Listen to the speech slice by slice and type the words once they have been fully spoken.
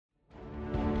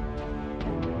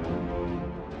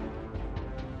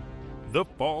The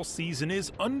fall season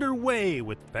is underway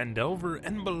with Phandelver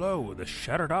and Below the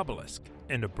Shattered Obelisk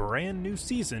and a brand new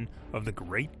season of the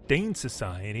Great Dane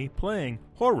Society playing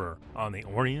Horror on the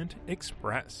Orient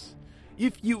Express.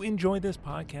 If you enjoy this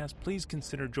podcast, please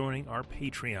consider joining our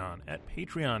Patreon at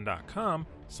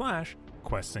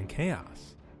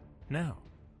patreon.com/questsandchaos. Now,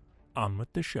 on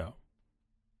with the show.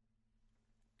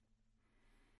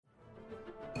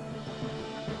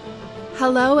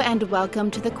 Hello and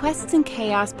welcome to the Quests and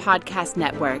Chaos Podcast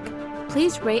Network.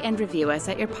 Please rate and review us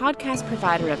at your podcast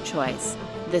provider of choice.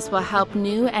 This will help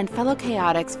new and fellow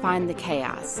chaotics find the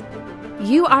chaos.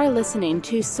 You are listening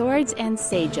to Swords and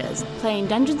Sages, playing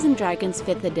Dungeons & Dragons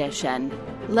 5th Edition,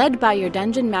 led by your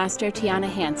Dungeon Master Tiana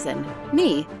Hansen,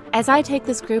 me, as I take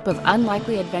this group of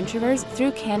unlikely adventurers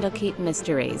through Candlekeep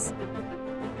mysteries.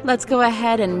 Let's go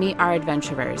ahead and meet our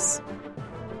adventurers.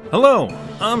 Hello,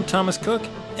 I'm Thomas Cook,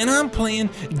 and I'm playing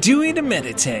Dewey to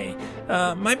Meditate.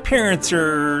 My parents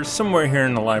are somewhere here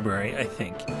in the library, I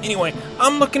think. Anyway,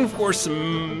 I'm looking for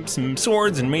some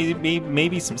swords and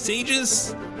maybe some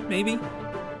sages, maybe.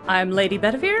 I'm Lady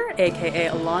Bedivere, aka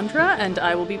Alondra, and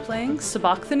I will be playing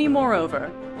Sabachthani Moreover.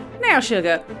 Now,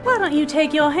 Sugar, why don't you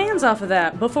take your hands off of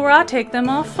that before I take them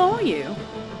off for you?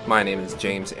 My name is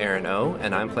James Aaron O,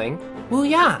 and I'm playing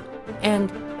Wuya.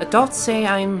 And adults say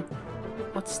I'm...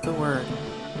 what's the word?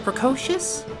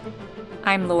 Precocious?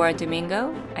 I'm Laura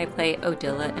Domingo. I play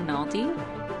Odila Inaldi,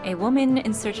 a woman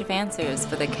in search of answers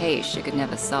for the case she could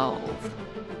never solve.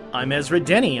 I'm Ezra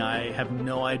Denny. I have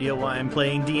no idea why I'm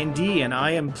playing D&D, and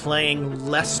I am playing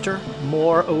Lester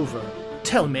Moreover.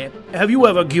 Tell me, have you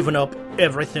ever given up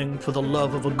everything for the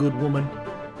love of a good woman?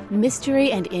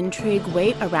 Mystery and intrigue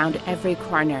wait around every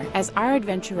corner as our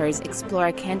adventurers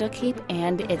explore Candlekeep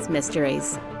and its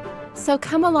mysteries. So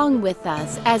come along with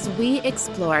us as we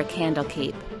explore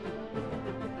Candlekeep.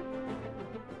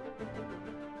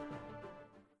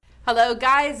 Hello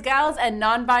guys, gals, and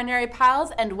non-binary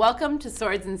pals, and welcome to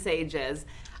Swords and Sages.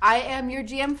 I am your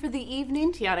GM for the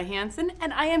evening, Tiana Hansen,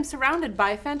 and I am surrounded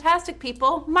by fantastic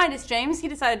people, minus James. He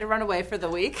decided to run away for the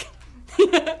week.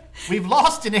 We've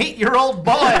lost an 8-year-old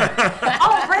boy!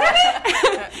 Already?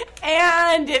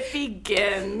 And it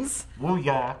begins.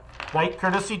 Woo-ya. White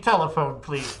courtesy telephone,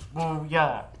 please.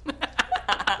 Woo-ya.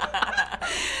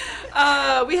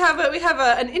 We have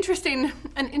an interesting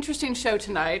show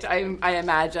tonight. I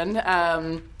imagine.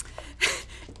 I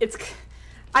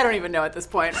don't even know at this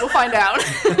point. We'll find out.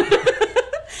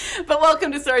 But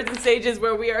welcome to Swords and Sages,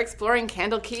 where we are exploring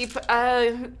Candlekeep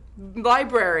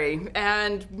library,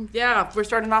 and yeah, we're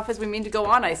starting off as we mean to go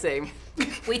on. I see.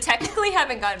 We technically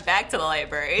haven't gotten back to the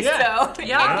library, Yeah. so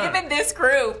given this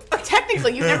group.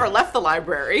 Technically, you never left the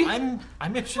library. I'm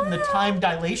interested in the time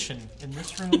dilation in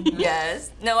this room. Yes.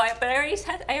 No, I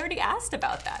already asked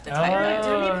about that. That's why I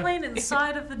Demi-plane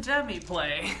inside of the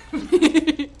demi-plane.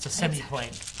 It's a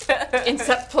semi-plane.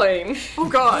 Incept plane. Oh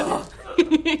God.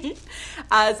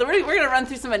 So we're going to run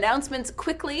through some announcements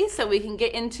quickly so we can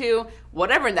get into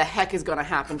whatever in the heck is going to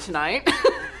happen tonight.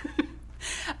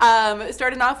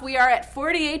 Starting off, we are at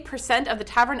 48% of the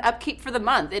tavern upkeep for the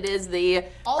month. It is the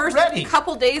first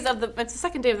couple days of it's the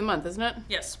second day of the month, isn't it?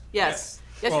 Yes.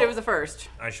 Yesterday was the first.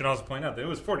 I should also point out that it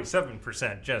was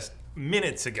 47% just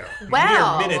minutes ago.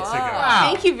 Wow. Mere minutes ago.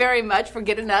 Thank you very much for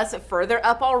getting us further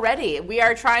up already. We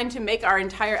are trying to make our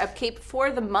entire upkeep for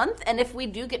the month, and if we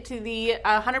do get to the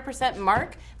 100%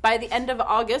 mark by the end of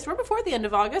August, or before the end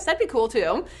of August, that'd be cool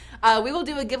too, we will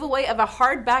do a giveaway of a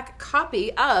hardback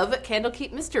copy of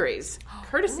Candlekeep Mysteries,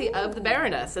 courtesy of the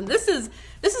Baroness. And this is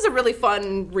a really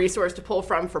fun resource to pull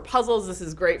from for puzzles. This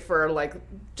is great for like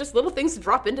just little things to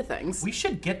drop into things. We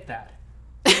should get that.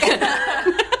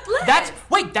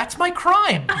 That's my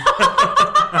crime.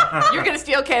 You're gonna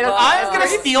steal Candlekeep. I'm gonna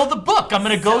steal the book. I'm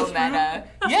gonna go through. Meta.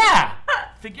 Yeah,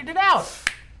 figured it out.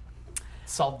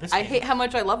 Solve this. I game. hate how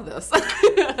much I love this.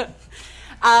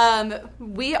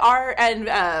 We are, and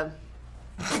are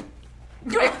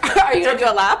you gonna do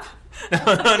a lap? No,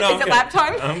 Is it lap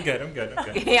time? I'm good.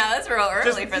 Yeah, that's real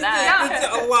early for that.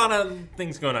 There's a lot of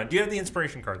things going on. Do you have the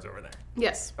inspiration cards over there?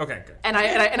 Yes. Okay, good. And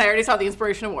I already saw the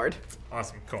Inspiration Award.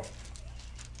 Awesome, cool.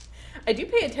 I do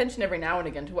pay attention every now and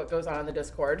again to what goes on in the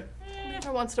Discord.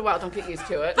 Every once in a while, don't get used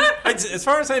to it. As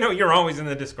far as I know, you're always in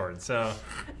the Discord, so...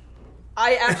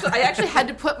 I actually had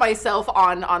to put myself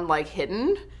on like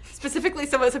hidden, specifically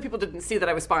so people didn't see that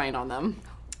I was spying on them.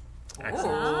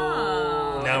 Excellent.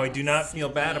 Oh, now I do not feel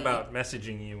bad about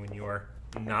messaging you when you are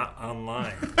not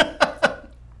online.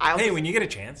 Hey, when you get a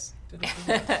chance.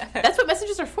 That's what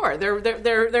messages are for.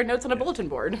 They're notes on a bulletin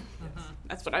board.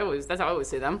 That's how I always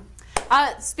see them.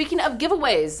 Speaking of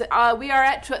giveaways, we are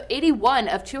at 81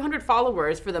 of 200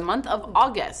 followers for the month of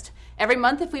August. Every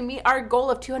month, if we meet our goal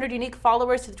of 200 unique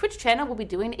followers to the Twitch channel, we'll be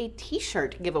doing a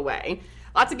t-shirt giveaway.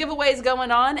 Lots of giveaways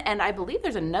going on, and I believe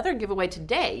there's another giveaway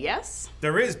today, yes?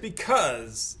 There is,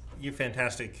 because you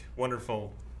fantastic,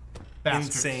 wonderful, Bastards.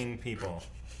 insane people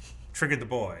triggered the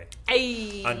boy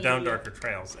Hey. on Down Darker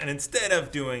Trails. And instead of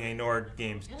doing a Nord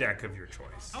Games deck of your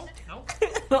choice,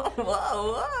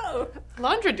 Whoa.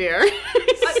 Laundra, dear.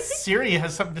 Siri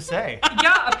has something to say.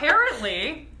 Yeah,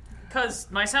 apparently, because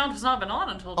my sound has not been on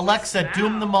until Alexa, just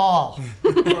doom now. them all.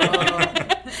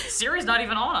 Siri's not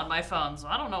even on my phone, so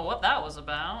I don't know what that was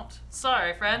about.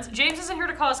 Sorry, friends. James isn't here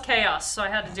to cause chaos, so I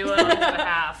had to do it on his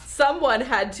behalf. Someone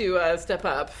had to step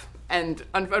up. And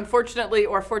unfortunately,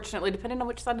 or fortunately, depending on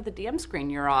which side of the DM screen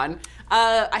you're on,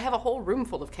 I have a whole room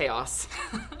full of chaos.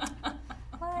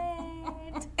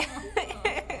 What?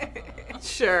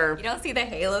 Sure. You don't see the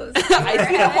halos? I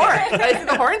see the horn. I see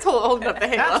the horns holding up the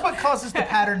halo. That's what causes the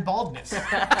pattern baldness.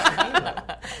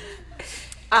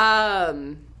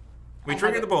 we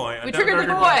triggered the boy. on We Down triggered the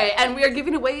Darker boy, Trails. and we are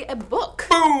giving away a book.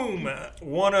 Boom!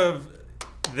 One of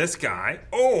this guy,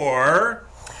 or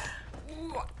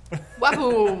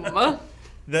Waboom.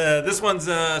 this one's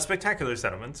Spectacular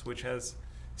Settlements, which has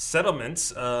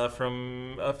settlements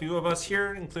from a few of us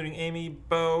here, including Amy,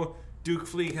 Bo, Duke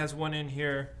Fleek has one in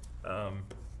here.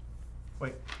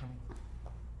 Wait.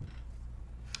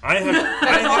 I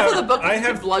That's also the book I that you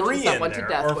have bludgeon 3 in someone to there,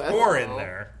 death or with. 4 in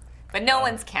there. But no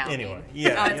one's counting. Anyway,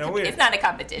 yeah, No, you know, it's not a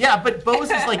competition. Yeah, but Bose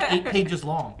is like 8 pages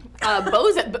long.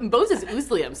 Bose is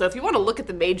Oozlium, so if you want to look at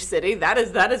the Mage City, that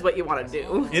is what you want to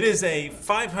do. It is a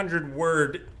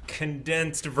 500-word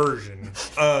condensed version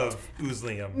of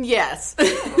Oozlium. Yes.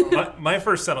 My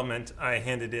first settlement, I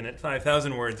handed in at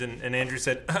 5,000 words, and Andrew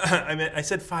said, I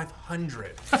said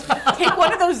 500. Take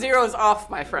one of those zeros off,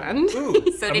 my friend.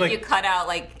 Ooh. So I'm did like, you cut out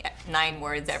like 9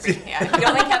 words every? Yeah, you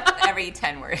only kept every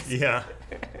 10 words. Yeah.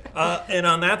 And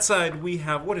on that side, we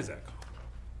have, what is that called?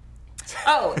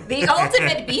 Oh, the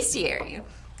ultimate bestiary.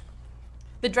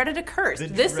 The Dreaded Accursed. The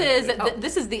This Dreaded-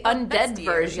 is the undead bestiary.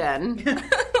 version.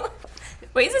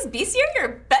 Wait, is this bestiary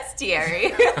or bestiary?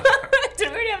 Did we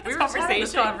already have this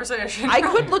conversation? I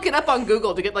could look it up on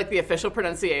Google to get like the official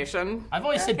pronunciation. I've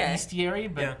always said Okay.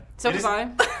 bestiary, but Yeah. So It was is-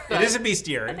 I. It is a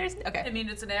bestiary. Okay. I mean,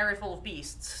 it's an area full of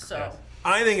beasts, so.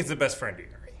 I think it's the best friendiary.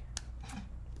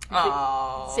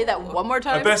 Oh. Say that one more A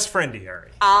time. best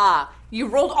friendiary. You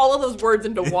rolled all of those words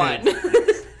into one.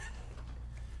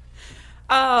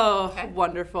 Oh,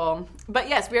 wonderful. But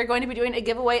yes, we are going to be doing a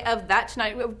giveaway of that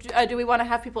tonight. Do we want to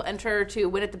have people enter to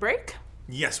win at the break?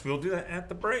 Yes, we'll do that at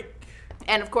the break.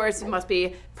 And of course, it must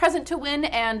be present to win,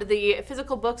 and the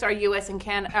physical books are US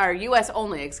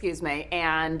only,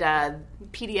 and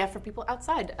PDF for people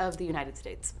outside of the United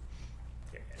States.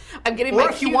 I'm getting Or my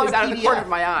if you cues want a out of the corner PDF. of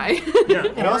my eye. Yeah.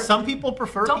 you know, some people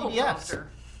prefer Double PDFs. poster.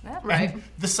 Right. And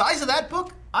the size of that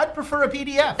book, I'd prefer a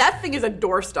PDF. That thing is a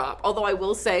doorstop. Although I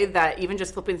will say that even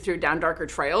just flipping through Down Darker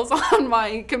Trails on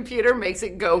my computer makes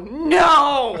it go,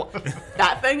 no!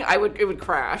 That thing, it would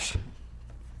crash.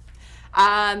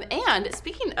 And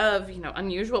speaking of,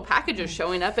 unusual packages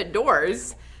showing up at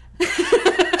doors,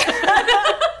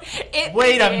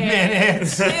 Wait a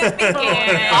minute.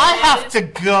 I have to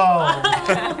go.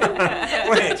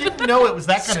 Wait, I didn't know it was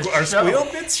that kind of are show. squeal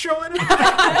bits showing up?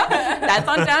 that's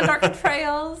on Down Darker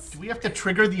Trails. Do we have to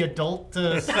trigger the adult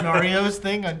scenarios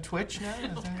thing on Twitch now?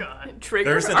 Is that- Trigger.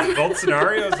 There's an adult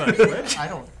scenarios on Twitch. I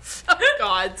don't.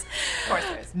 Gods. Of course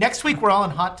there is. Next week we're all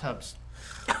in hot tubs.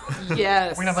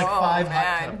 Yes. We're gonna have like 5 hot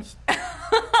man. tubs.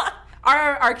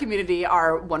 Our community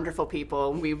are wonderful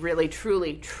people. We really,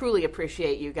 truly, truly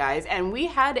appreciate you guys. And we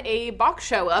had a box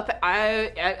show up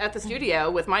at the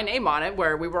studio with my name on it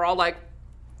where we were all like,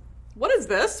 what is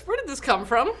this? Where did this come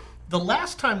from? The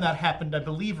last time that happened, I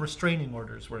believe restraining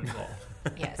orders were involved.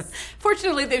 Yes.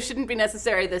 Fortunately, they shouldn't be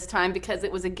necessary this time because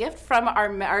it was a gift from our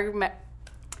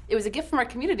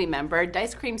community member,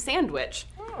 Dice Cream Sandwich.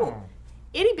 Oh.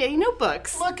 Itty bitty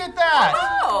notebooks. Look at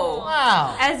that! Oh.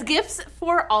 Wow! As gifts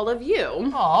for all of you.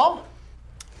 Oh,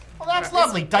 well, that's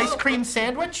lovely. Dice cream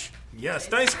sandwich. Yes,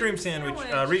 Dice Cream Sandwich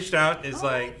reached out, is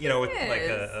like, with it like is.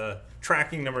 a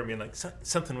tracking number being like,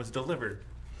 something was delivered.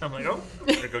 I'm like, oh,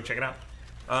 better go check it out.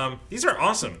 These are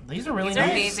awesome. These are really These are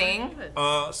nice. amazing.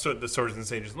 So the Swords and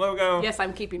Sages logo, Yes,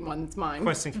 I'm keeping one. It's mine.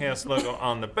 Quest and Chaos logo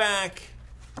on the back,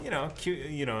 cute,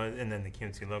 and then the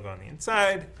QNC logo on the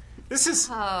inside. This is,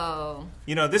 Oh.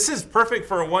 this is perfect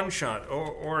for a one shot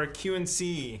or a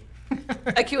QNC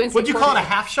A QNC Would you call it a quarter-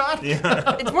 half shot?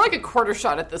 Yeah. It's more like a quarter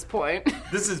shot at this point.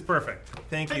 This is perfect.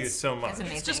 Thank you so much.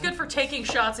 It's just good for taking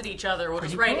shots at each other. We'll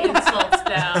just write insults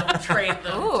down and trade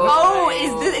them. Oh,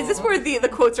 is this where the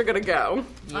quotes are going to go?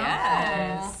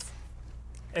 Yes.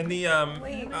 And the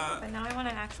Wait, but now I want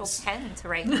an actual pen to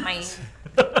write my.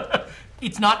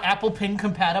 It's not Apple Pen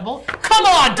compatible. Come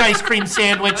on, Dice Cream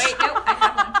Sandwich. Wait, no, I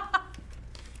have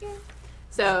one.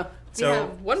 So we So-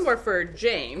 have one more for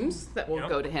James that will Yep.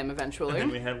 go to him And then eventually.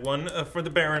 we had one for the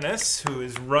Baroness, who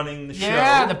is running the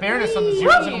Yeah, show. the Baroness on the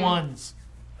zeros and ones.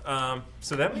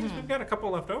 So that means we've got a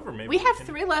couple left over, maybe. We have can-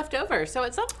 3 left over. So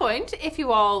at some point, if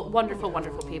you all wonderful,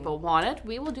 wonderful people want it,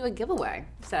 we will do a giveaway.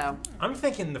 So, I'm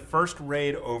thinking the first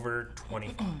raid over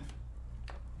 25.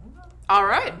 all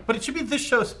right. But it should be this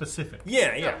show specific.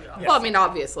 Yeah. Well, I mean,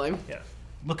 obviously. Yeah.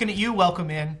 Looking at you, welcome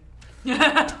in.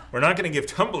 We're not going to give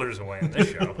tumblers away on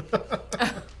this show.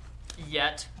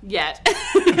 Yet. Yet.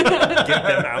 Get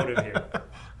them out of here.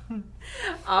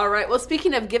 All right. Well,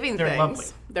 speaking of giving They're things, lovely.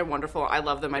 they're wonderful. I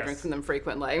love them. I Yes. drink from them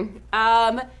frequently.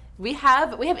 We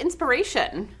have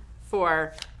inspiration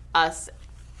for us.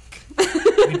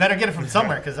 We better get it from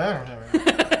somewhere, because I don't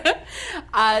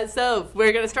know. So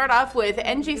we're going to start off with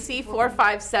NGC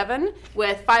 457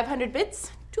 with 500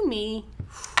 bits to me.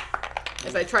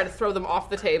 As I try to throw them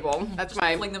off the table. That's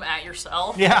my. Fling them at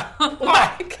yourself. Yeah.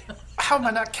 How am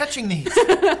I not catching these?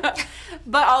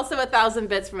 But also 1,000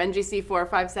 bits from NGC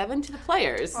 457 to the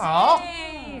players. Oh.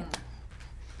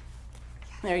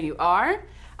 There you are.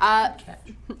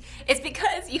 It's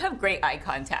because you have great eye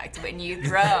contact when you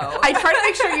throw. I try to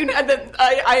make sure you know that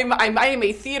I am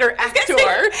a theater actor.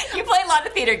 You play a lot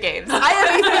of theater games. I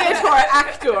am a theater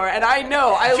actor, and I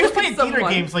know I If you look play at theater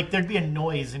someone. games, like, there'd be a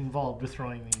noise involved with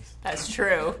throwing these. That's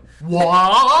true.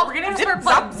 What? We're gonna have to start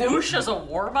playing Whoosh as a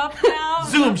warm up now.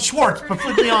 Zoom, Schwartz,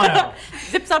 Pagliano.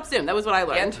 Zip Zop Zoom. That was what I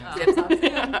learned.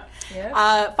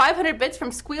 Yep. 500 bits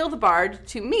from Squeal the Bard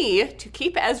to me to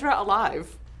keep Ezra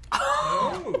alive.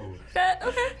 Oh.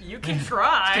 Okay. You can It's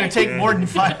try. going to take more than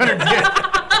 500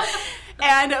 bits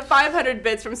And 500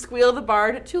 bits from Squeal the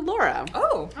Bard to Laura.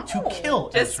 Oh. to kill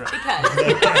Just Ezra.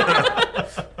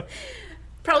 Because.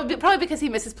 Probably because he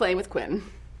misses playing with Quinn.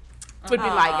 Would be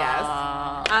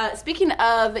my guess. Speaking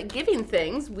of giving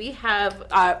things, we have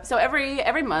so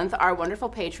every month our wonderful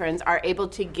patrons are able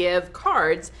to give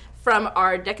cards from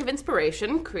our Deck of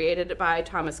Inspiration created by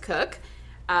Thomas Cook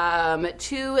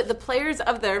to the players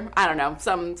of their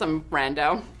some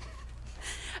rando.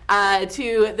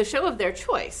 To the show of their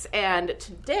choice. And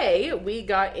today we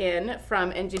got in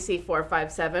from NGC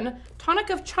 457 Tonic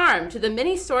of Charm to the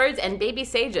mini swords and baby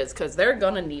sages, because they're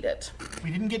gonna need it.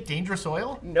 We didn't get Dangerous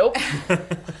Oil? Nope.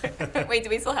 Wait, do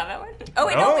we still have that one? Oh,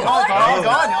 wait, No. no. We all All gone. All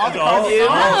the cards Oh.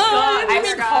 gone. I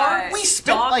forgot. We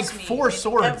spent like 4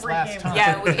 swords every last game. time.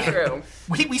 Yeah, we. True.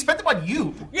 We spent them on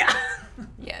you. Yeah.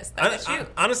 Yes, that's true.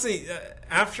 Honestly,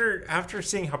 after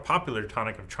seeing how popular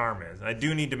Tonic of Charm is, I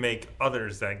do need to make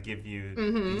others that give you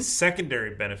the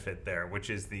secondary benefit there,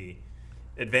 which is the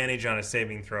advantage on a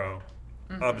saving throw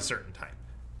of a certain type,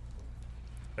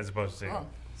 as opposed to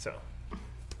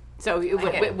So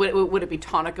would it be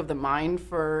Tonic of the Mind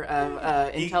for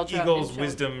Intel? Eagle's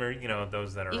Wisdom, or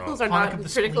those that are Eagles all. are not Tonic of the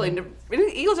particularly.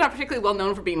 Eagles are not particularly well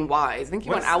known for being wise. I think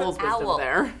you What's want the Owl's Wisdom owl?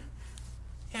 there.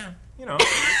 Yeah,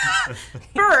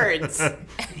 Birds.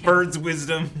 Bird's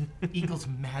Wisdom. Eagle's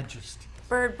Majesty.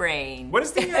 Bird brain. What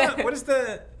is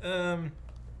the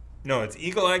no, it's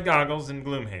Eagle-Eye Goggles in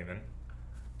Gloomhaven.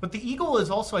 But the eagle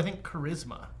is also, I think,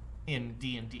 charisma in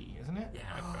D&D, isn't it? Yeah,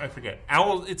 I forget.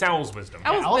 It's Owl's Wisdom.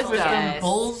 Owl's Owl's Wisdom. Yes.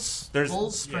 Bulls, There's-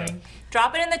 Bulls Strength.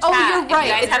 Drop it in the chat. Oh, you're right. If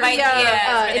you guys It's have the,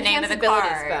 ideas for the name of the enhanceability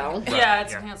card. spell. Yeah,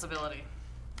 it's yeah. enhanced ability.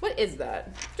 What is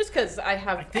that? Just because I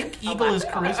have. I think eagle is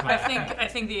charisma. I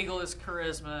think the eagle is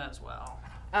charisma as well.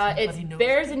 It's knows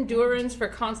Bear's Endurance for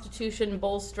Constitution,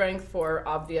 Bull's Strength for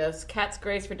Obvious, Cat's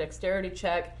Grace for Dexterity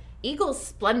check, Eagle's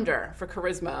Splendor for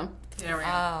Charisma, There we go.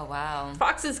 Oh, wow.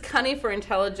 Fox's Cunning for That's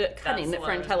what Intelligence,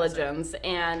 I was gonna say.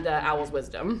 and Owl's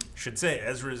Wisdom. Should say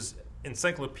Ezra's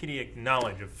encyclopedic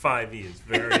knowledge of 5e is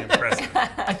very impressive.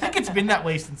 I think it's been that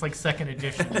way since like 2nd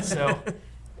edition, so...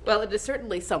 Well, it is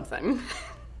certainly something.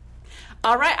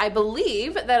 All right, I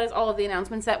believe that is all of the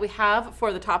announcements that we have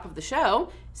for the top of the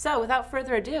show. So without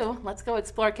further ado, let's go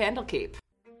explore Candlekeep.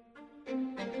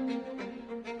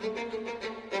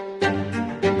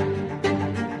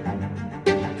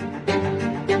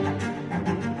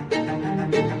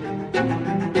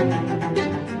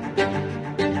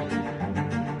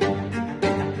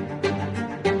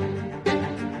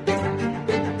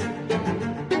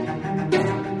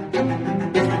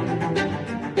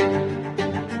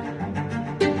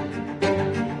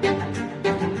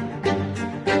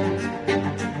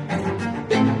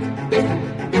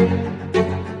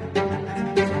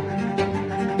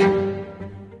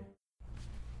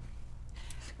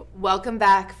 Welcome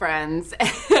back, friends,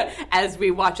 as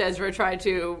we watch Ezra try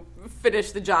to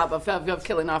finish the job of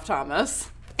killing off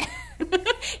Thomas.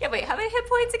 Yeah, wait, how many hit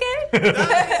points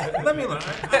again? Let me look.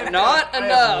 Not I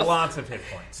enough. have lots of hit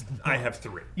points. I have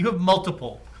 3. You have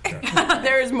multiple.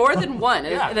 There is more than one.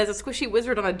 Yeah. And as a squishy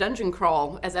wizard on a dungeon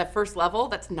crawl, as at first level,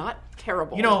 that's not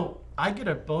terrible. You know, I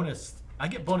get bonus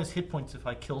hit points if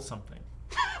I kill something.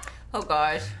 Oh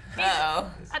gosh.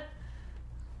 Uh-oh.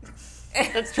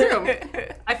 That's true.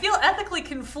 I feel ethically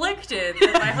conflicted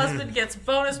that my husband gets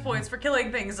bonus points for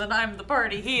killing things and I'm the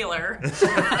party healer. I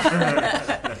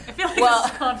feel like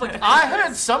this is conflict. I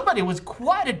heard somebody was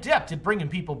quite adept at bringing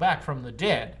people back from the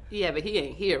dead. Yeah, but he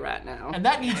ain't here right now. And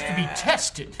that needs to be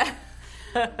tested.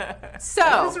 It So,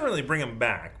 doesn't really bring them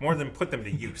back, more than put them to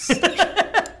use.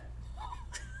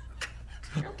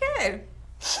 Okay.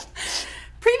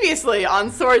 previously on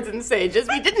Swords and Sages,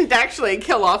 we didn't actually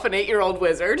kill off an 8-year-old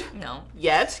wizard. No.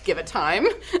 Yet. Give it time.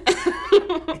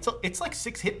 It's like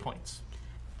 6 hit points.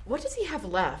 What does he have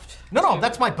left? No,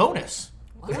 that's my bonus.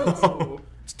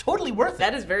 It's totally worth it.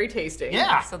 That is very tasty.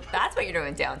 Yeah. So that's what you're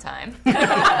doing downtime.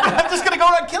 I'm just going to go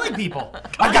around killing people.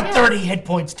 I've got 30 hit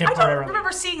points I don't temporarily.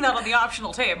 remember seeing that on the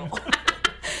optional table.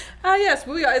 Yes,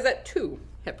 Wuya is at 2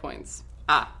 hit points.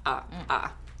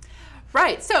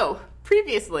 Right, so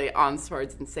previously on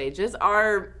Swords and Sages,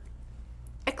 our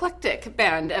eclectic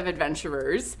band of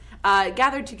adventurers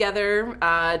gathered together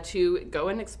to go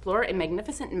and explore a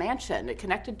magnificent mansion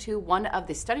connected to one of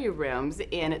the study rooms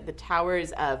in the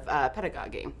Towers of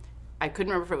Pedagogy. I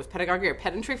couldn't remember if it was pedagogy or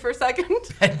pedantry for a second.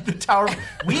 The Tower.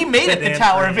 We made it the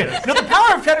Tower of it. No, the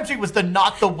Tower of Pedantry was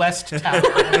not the West Tower.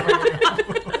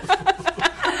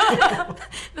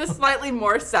 The slightly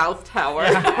more south tower.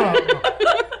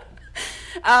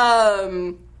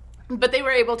 But they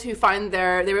were able to find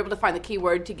the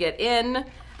keyword to get in,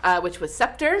 which was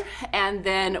scepter. And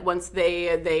then once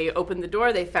they opened the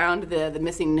door, they found the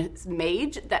missing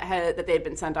mage that they had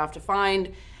been sent off to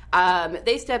find.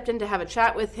 They stepped in to have a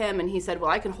chat with him, and he said, "Well,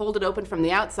 I can hold it open from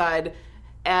the outside."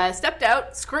 Stepped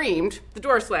out, screamed, the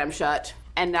door slammed shut,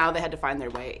 and now they had to find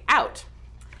their way out.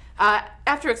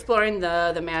 After exploring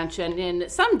the mansion in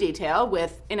some detail,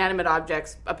 with inanimate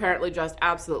objects apparently just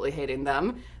absolutely hating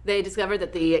them, they discovered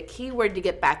that the key word to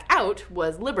get back out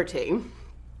was liberty.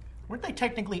 Weren't they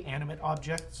technically animate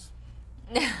objects?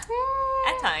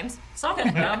 At times. Some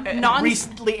of them.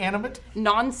 Recently animate?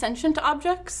 Non-sentient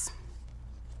objects?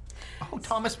 Oh,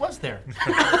 Thomas was there.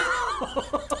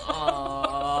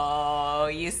 Oh,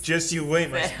 you... Just you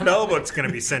wait, my spellbook's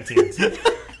gonna be sentient.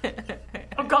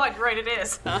 Oh God, you're right, it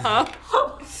is.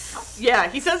 Yeah,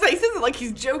 he says it like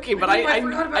he's joking, but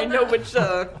I know which...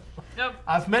 Nope.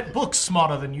 I've met books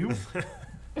smarter than you.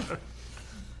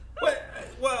 What?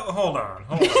 Well, hold on.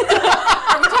 Are we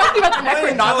talking about the My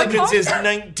intelligence Necronomicon? is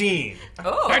 19.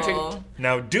 Oh.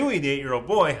 Now, Dewey, the 8-year-old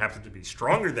boy, happens to be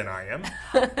stronger than I am.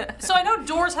 So I know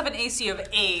doors have an AC of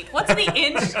 8. What's the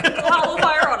inch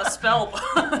qualifier on a spell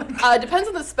book? Depends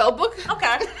on the spell book.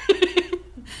 Okay.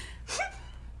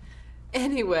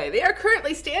 Anyway, they are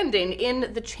currently standing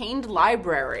in the Chained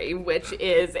Library, which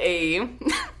is a...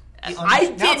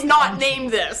 I did not name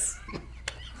this.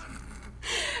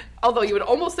 Although you would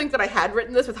almost think that I had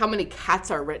written this with how many cats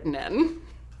are written in.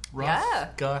 Russ, Yeah.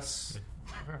 Gus.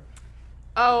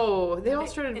 Oh, they all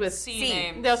started with C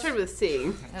names. They all started with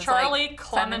C. It's Charlie, like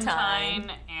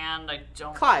Clementine, and I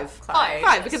don't... Clive.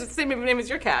 Clive. Because it's the same name as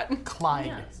your cat.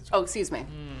 Clyde. Oh, excuse me.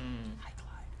 Hi,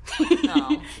 Clyde.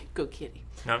 No. Go kitty.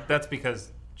 Now, that's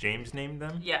because James named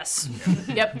them? Yes.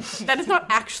 Yep. That is not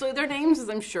actually their names, as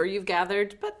I'm sure you've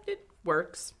gathered, but it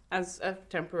works as a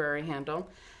temporary handle.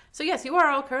 So yes, you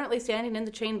are all currently standing in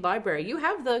the Chained Library. You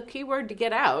have the keyword to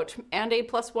get out and a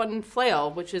 +1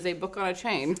 flail, which is a book on a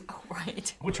chain. Oh,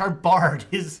 right. Which our bard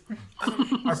is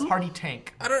our party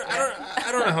tank. I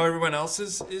don't know how everyone else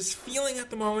is feeling at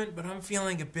the moment, but I'm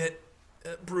feeling a bit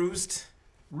bruised.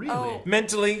 Really? Oh.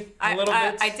 Mentally, a little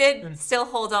bit. I did still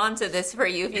hold on to this for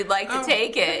you if you'd like to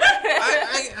take it.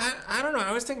 I don't know.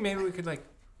 I was thinking maybe we could,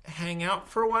 hang out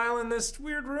for a while in this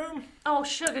weird room. Oh,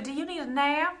 Sugar, do you need a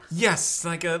nap? Yes,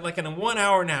 like a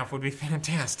 1-hour nap would be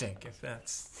fantastic, if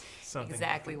that's something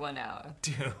Exactly 1 hour.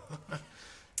 to do.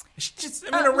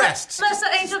 I'm gonna rest. Listen,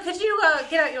 Angel, could you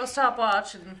get out your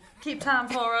stopwatch and keep time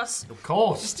for us? Of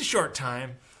course. Just a short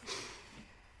time.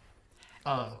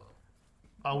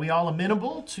 Are we all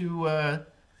amenable to... I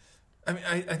mean,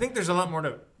 I think there's a lot more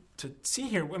to see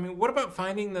here. I mean, what about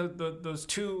finding those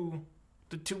two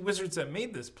wizards that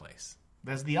made this place?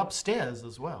 There's the upstairs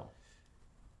as well.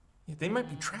 Yeah, they might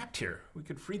be trapped here. We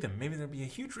could free them. Maybe there'll be a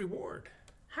huge reward.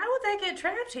 How would they get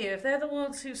trapped here if they're the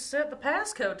ones who set the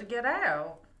passcode to get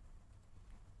out?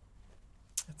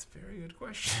 That's a very good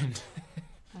question.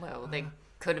 Well, they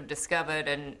could have discovered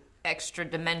an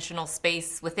extra-dimensional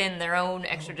space within their own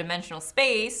extra-dimensional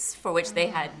space for which they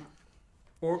had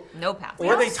no password.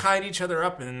 Or they tied each other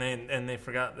up and they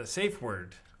forgot the safe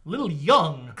word. A little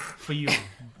young for you.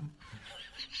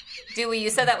 Dewey, you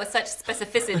said that with such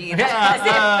specificity.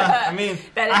 I mean,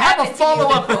 that I have a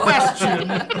follow-up question.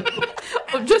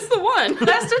 Oh, just the one.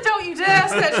 Lester, don't you dare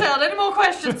ask that child any more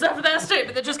questions after that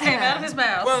statement that just came out of his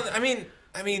mouth. Well, I mean,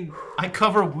 I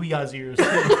cover Ouya's ears.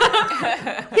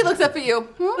 He looks up at you.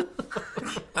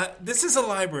 this is a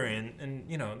library, and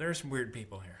there's weird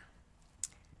people here.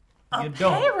 You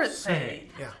don't pirate say.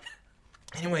 Yeah.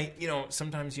 Anyway,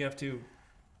 sometimes you have to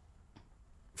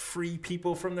free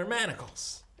people from their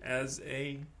manacles as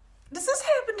a... Does this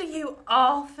happen to you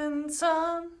often,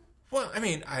 son? Well, I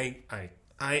mean, I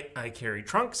carry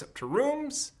trunks up to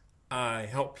rooms. I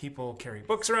help people carry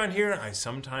books around here. I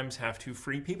sometimes have to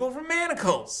free people from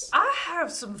manacles. I have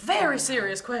some very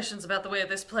serious questions about the way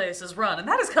this place is run, and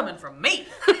that is coming from me.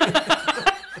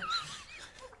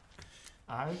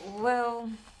 Well...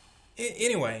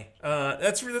 Anyway,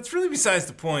 that's really besides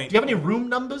the point. Do you have any room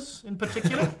numbers in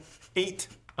particular? 8.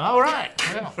 All right.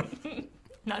 Well.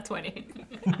 Not 20.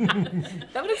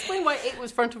 That would explain why 8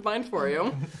 was front of mind for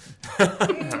you.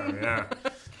 Yeah.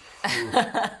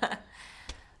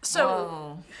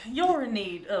 So, you're in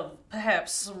need of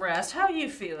perhaps some rest. How are you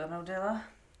feeling, Odila?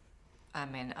 I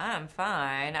mean, I'm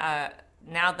fine.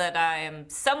 Now that I am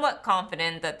somewhat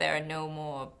confident that there are no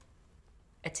more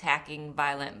attacking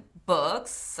violent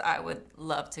books, I would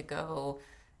love to go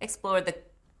explore the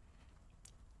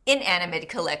inanimate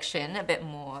collection a bit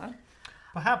more.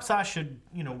 Perhaps I should,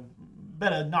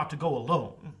 better not to go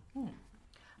alone.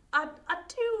 I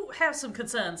do have some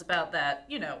concerns about that,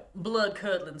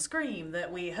 blood-curdling scream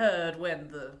that we heard when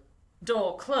the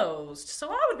door closed.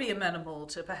 So I would be amenable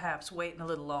to perhaps waiting a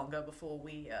little longer before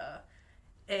we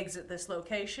exit this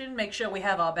location. Make sure we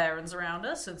have our barons around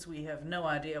us, since we have no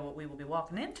idea what we will be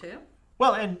walking into.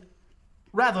 Well, and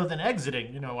rather than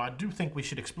exiting, I do think we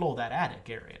should explore that attic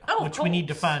area, which we need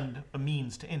to find a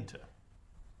means to enter.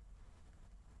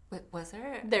 Wait, was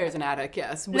there? There's an attic,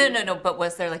 yes. No. But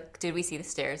was there did we see the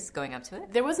stairs going up to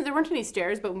it? There weren't any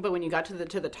stairs, but when you got to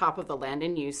the top of the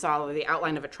landing, you saw the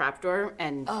outline of a trapdoor,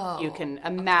 and you can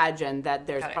imagine that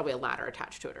there's probably a ladder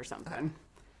attached to it or something,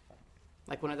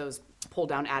 like one of those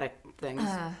pull-down attic things.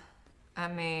 I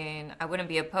mean, I wouldn't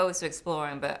be opposed to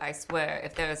exploring, but I swear,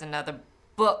 if there is another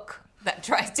book that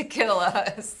tries to kill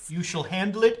us, you shall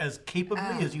handle it as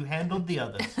capably as you handled the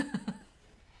others.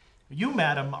 You,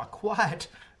 madam, are quite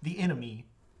the enemy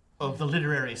of the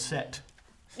literary set.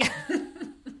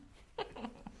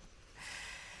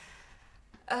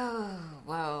 Oh,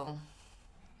 well.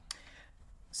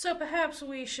 So perhaps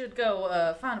we should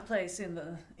go find a place in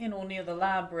or near the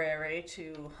library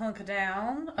to hunker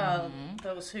down.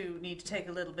 Those who need to take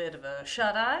a little bit of a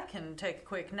shut-eye can take a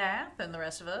quick nap, and the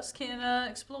rest of us can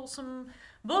explore some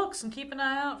books and keep an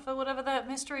eye out for whatever that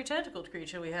mystery tentacled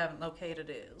creature we haven't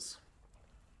located is.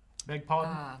 Beg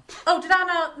pardon? Oh, did I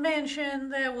not mention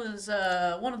there was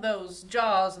one of those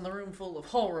jars in the room full of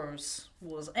horrors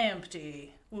was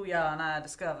empty? Ouya and I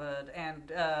discovered,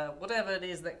 and whatever it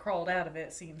is that crawled out of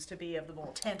it seems to be of the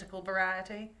more tentacle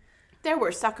variety. There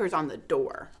were suckers on the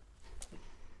door.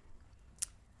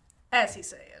 As he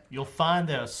said. You'll find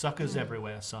there are suckers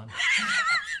everywhere, son.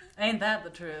 Ain't that the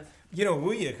truth?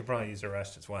 Ouya could probably use a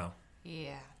rest as well.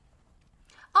 Yeah.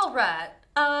 All right.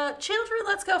 Children,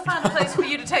 let's go find a place for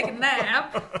you to take a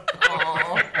nap.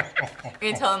 Aww.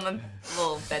 You're telling them a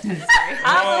little bedtime story.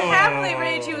 I will happily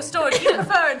read you a story. Do you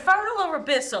prefer infernal or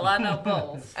abyssal? I know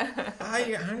both.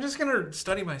 I'm just going to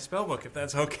study my spellbook, if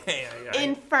that's okay.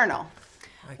 Infernal.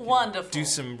 I can Wonderful. do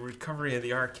some recovery of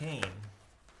the arcane.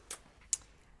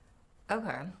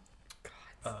 Okay.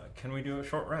 Can we do a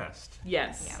short rest?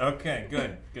 Yes. Yeah. Okay,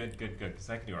 good. Because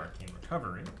I can do arcane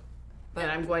recovery. And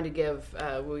I'm going to give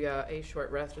Ouya a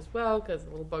short rest as well, because the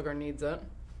little bugger needs it.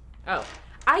 Oh,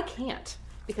 I can't,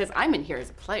 because I'm in here as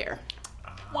a player.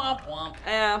 Womp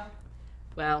womp.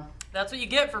 Well. That's what you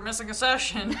get for missing a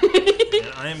session. And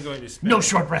I am going to spend... No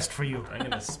short rest for you. I'm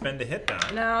going to spend a hit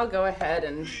die. No, go ahead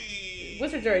and...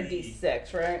 Wizards are a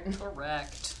D6, right?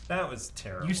 Correct. That was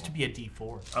terrible. Used to be a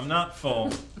D4. I'm not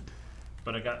full,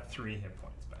 but I got 3 hit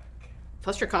points back.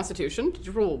 Plus your constitution. Did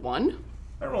you roll 1?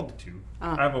 I rolled a 2.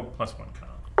 I have a +1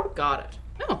 con. Got it.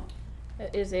 Oh.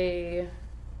 That is a...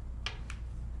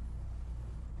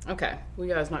 Okay.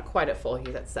 Ouya's not quite at full.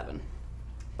 He's at 7.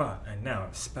 But I now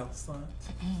have spell slots.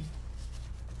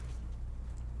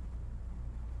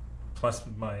 plus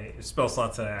my spell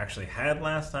slots that I actually had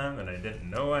last time that I didn't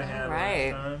know I had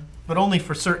Right. last time. But only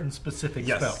for certain specific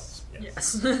spells.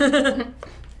 Yes. Yes.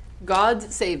 God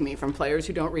save me from players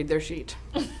who don't read their sheet.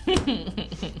 I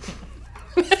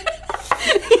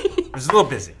was a little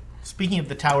busy. Speaking of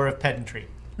the Tower of Pedantry.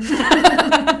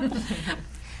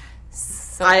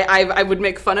 I would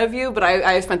make fun of you, but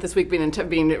I spent this week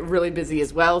being really busy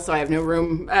as well, so I have no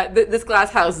room. This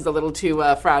glass house is a little too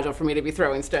fragile for me to be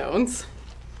throwing stones.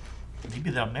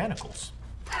 Maybe they're manacles.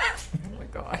 Oh my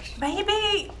gosh.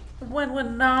 Maybe when we're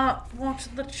not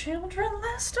watching the children,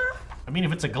 Lester? I mean,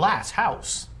 if it's a glass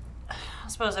house. I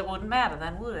suppose it wouldn't matter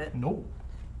then, would it? No.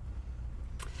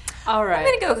 All I'm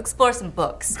right. gonna go explore some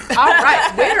books. All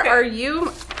right. Where are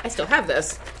you? I still have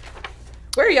this.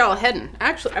 Where are y'all heading?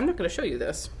 Actually, I'm not going to show you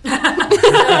this.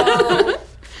 I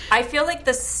feel like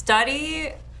the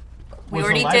study, we Was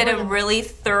already the did a library? really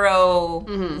thorough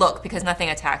look because nothing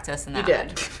attacked us in that You one.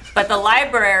 did. But the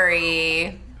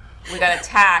library, we got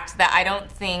attacked. That I don't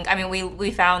think. I mean,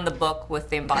 we found the book with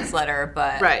the embossed letter,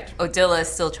 but Right. Odila is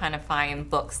still trying to find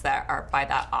books that are by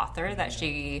that author that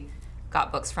she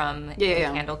got books from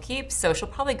Yeah. in Candlekeep. So she'll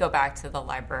probably go back to the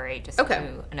library just to Okay.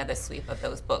 do another sweep of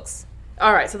those books.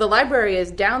 All right. So the library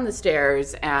is down the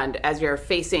stairs, and as you're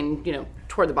facing,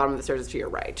 toward the bottom of the stairs, is to your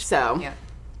right. So, Yeah.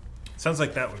 Sounds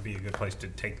like that would be a good place to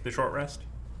take the short rest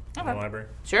in the library.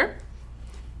 sure.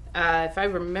 If I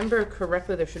remember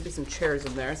correctly, there should be some chairs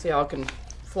in there, so y'all can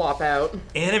flop out.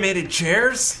 Animated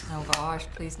chairs? Oh gosh,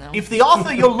 please no. If the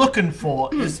author you're looking for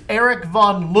is Eric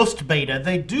von Lustbader,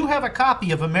 they do have a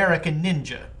copy of American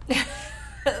Ninja.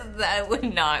 That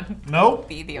would not No?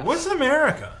 be the What's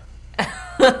America?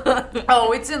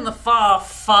 Oh, it's in the far,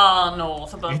 far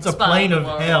north above It's the a plane of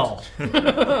Spider-World.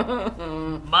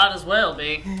 hell. Might as well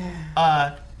be.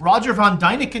 Roger von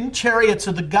Däniken, Chariots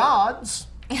of the Gods.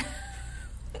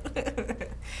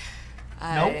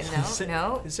 Nope.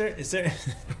 No. Is there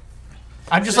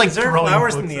I'm just like is there throwing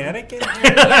flowers books in the at- attic?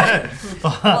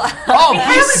 Oh, I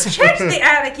haven't checked the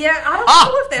attic yet. I don't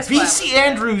know if there's B.C. flowers.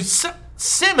 Andrews'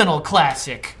 seminal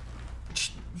classic,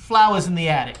 Flowers in the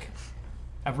Attic.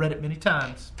 I've read it many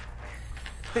times.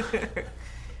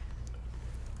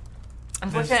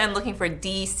 Unfortunately, I'm looking for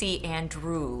D.C.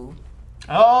 Andrew.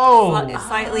 Oh, It's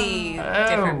slightly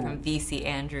different Oh. from V.C.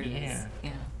 Andrews.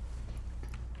 Yeah.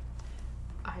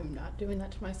 I'm not doing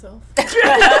that to myself.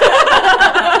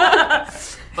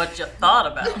 But you thought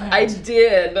about it. I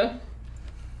did.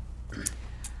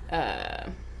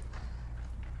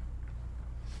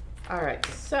 All right,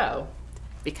 so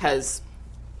because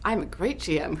I'm a great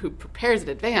GM who prepares in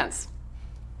advance.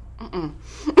 The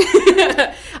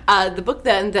book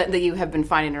then that you have been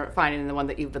finding, and the one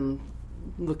that you've been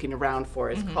looking around for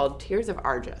is called Tears of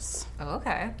Argus. Oh,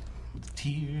 okay.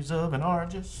 Tears of an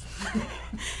Argus.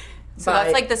 So By-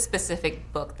 that's like the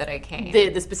specific book that I came.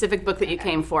 The specific book that you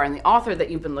came for, and the author that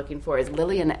you've been looking for is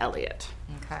Lillian Elliott.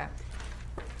 Okay.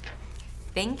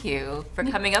 Thank you for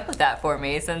coming up with that for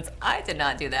me, since I did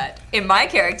not do that in my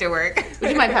character work.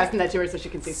 Would you mind passing that to her so she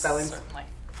can see spelling? Certainly.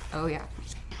 Oh yeah.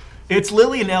 It's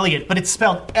Lillian Elliott, but it's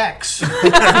spelled X.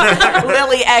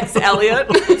 Lily X Elliott.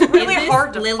 Really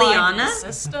hard to Liliana? find the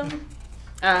system.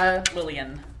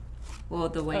 Lillian. Well,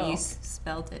 the way you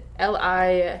spelled it.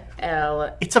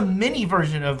 Lil. It's a mini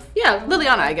version of. Yeah,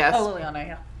 Liliana, I guess. Oh, Liliana,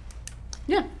 yeah.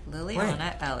 Yeah.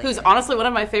 Liliana Elliott. Who's honestly one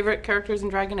of my favorite characters in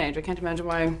Dragon Age. I can't imagine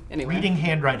why. Anyway, Reading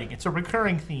handwriting. It's a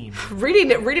recurring theme.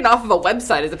 reading off of a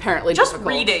website is apparently Just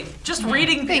difficult. reading. Just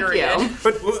reading, Thank period. you.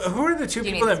 But who are the two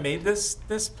people mean- that made this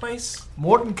place?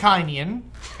 Morton Kynian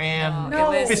and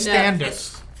No, it was-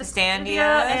 Fistandus.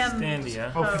 Fistandia and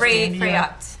Standia. Oh, Frey Fistandia.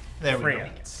 Freyat. There we go.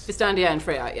 Freya. Fistandia and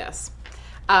Freya, yes.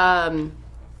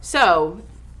 So,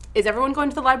 is everyone going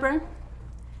to the library?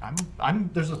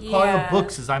 There's a pile Yeah. of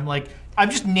books as I'm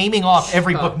just naming off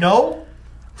every book. No?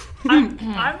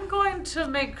 I'm going to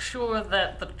make sure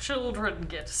that the children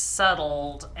get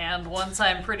settled, and once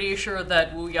I'm pretty sure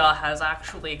that Wuya has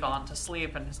actually gone to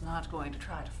sleep and is not going to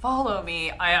try to follow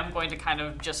me, I am going to kind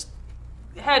of just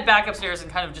head back upstairs and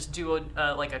kind of just do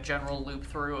a general loop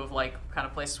through of like kind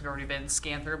of places we've already been,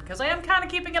 scan through, because I am kind of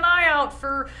keeping an eye out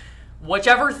for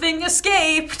whichever thing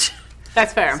escaped.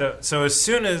 That's fair. So as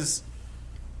soon as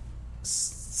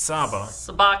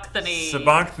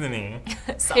Sabachthani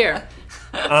Here.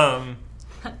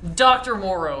 Dr.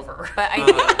 Moreover. But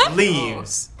I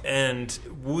leaves and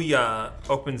Wuya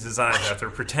opens his eyes after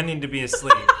pretending to be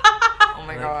asleep. oh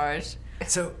my gosh.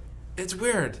 So it's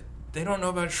weird. They don't know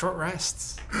about short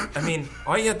rests. I mean,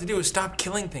 all you have to do is stop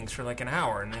killing things for like an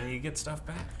hour and then you get stuff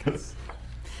back.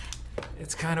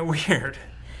 It's kind of weird.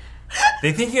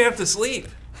 They think you have to sleep.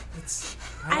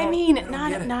 I mean,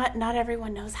 not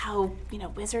everyone knows how,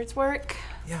 wizards work.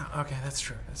 Yeah, okay, that's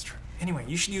true. Anyway,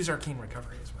 you should use Arcane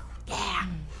Recovery as well. Yeah.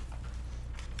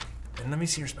 And let me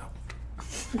see your spell.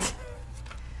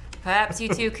 Perhaps you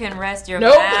two can rest your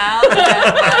Nope. mouths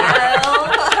as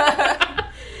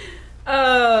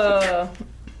well.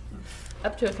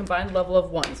 Up to a combined level of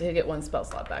 1, so you get 1 spell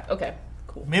slot back. Okay,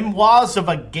 cool. Memoirs of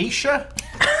a Geisha?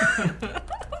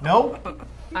 No?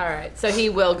 All right, so he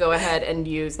will go ahead and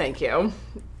use, thank you,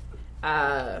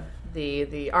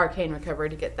 the Arcane Recovery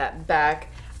to get that back.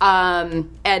 And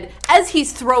as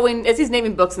he's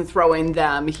naming books and throwing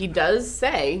them, he does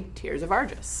say Tears of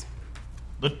Argus.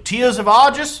 The Tears of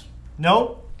Argus?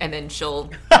 No? And then she'll...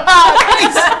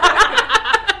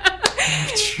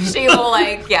 she will,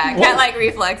 cat-like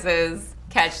reflexes,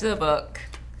 catch the book.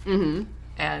 Mm-hmm.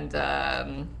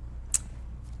 And,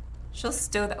 she'll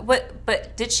stow that...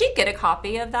 But did she get a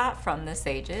copy of that from the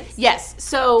sages? Yes,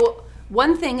 so...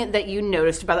 One thing that you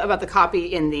noticed about the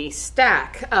copy in the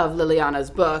stack of Liliana's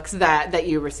books that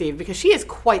you received, because she is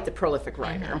quite the prolific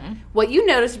writer, what you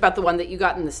noticed about the one that you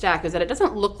got in the stack is that it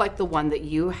doesn't look like the one that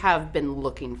you have been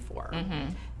looking for.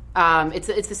 It's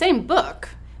the same book,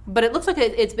 but it looks like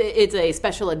it's a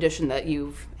special edition that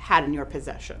you've had in your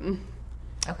possession.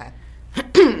 Okay.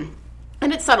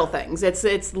 And it's subtle things.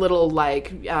 It's little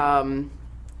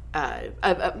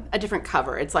a different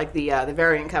cover. It's like the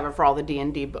variant cover for all the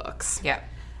D&D books. Yeah.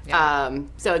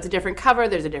 So it's a different cover.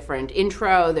 There's a different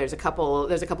intro. There's a couple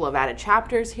of added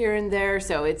chapters here and there.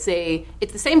 So it's the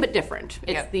same but different.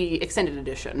 It's the extended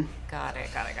edition. Got it.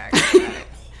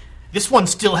 This one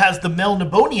still has the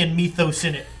Melnibonian mythos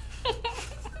in it.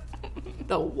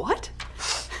 The what?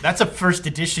 That's a first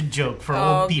edition joke for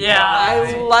old people. Yeah,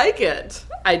 I like it.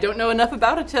 I don't know enough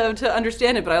about it to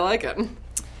understand it, but I like it.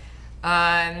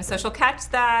 So she'll catch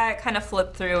that, kind of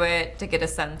flip through it to get a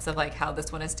sense of how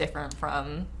this one is different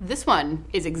from... This one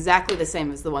is exactly the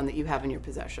same as the one that you have in your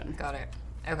possession. Got it.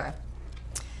 Okay.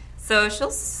 So she'll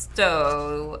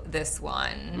stow this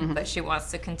one, but she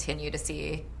wants to continue to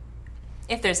see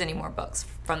if there's any more books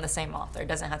from the same author. It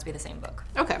doesn't have to be the same book.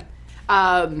 Okay.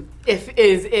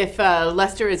 If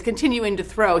Lester is continuing to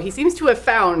throw, he seems to have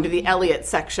found the Elliot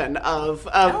section of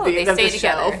the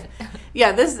shelf.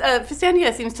 Yeah, this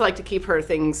Fistandia seems to like to keep her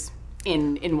things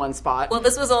in one spot. Well,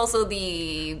 this was also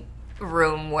the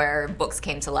room where books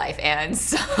came to life, and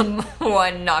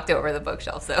someone knocked over the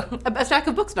bookshelf. So a stack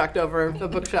of books knocked over the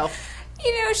bookshelf.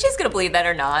 She's gonna believe that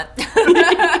or not.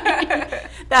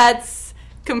 That's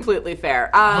completely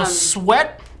fair. The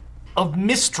Sweat of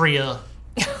Mystria.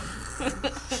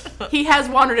 He has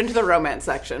wandered into the romance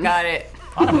section. Got it.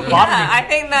 I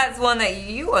think that's one that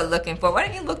you are looking for. Why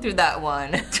don't you look through that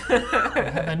one?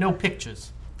 No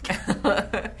pictures.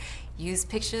 Use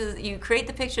pictures. You create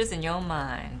the pictures in your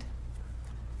mind.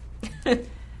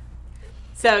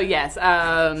 So yes,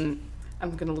 I'm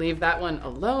going to leave that one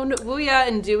alone. Wuya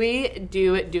and Dewey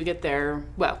do get their,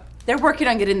 they're working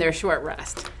on getting their short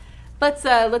rest.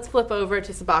 Let's flip over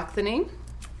to Sabachthani.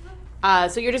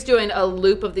 So you're just doing a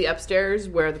loop of the upstairs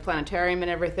where the planetarium and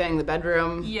everything, the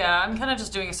bedroom. Yeah, I'm kind of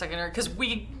just doing a secondary because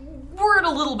we're in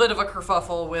a little bit of a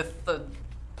kerfuffle with the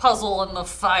puzzle and the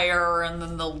fire and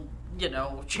then the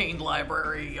chained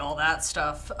library, all that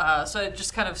stuff. So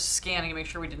just kind of scanning to make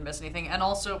sure we didn't miss anything, and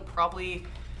also probably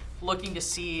looking to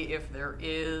see if there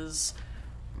is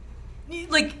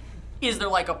is there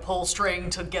a pull string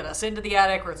to get us into the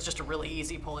attic, or it's just a really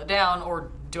easy pull it down,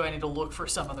 or do I need to look for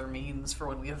some other means for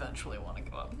when we eventually want to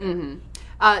go up?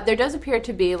 Mm-hmm. There does appear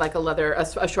to be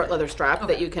a short leather strap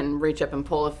that you can reach up and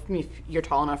pull if you're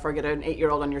tall enough or get an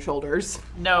 8-year-old on your shoulders.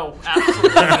 No,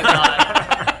 absolutely not.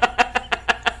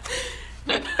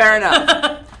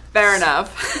 Fair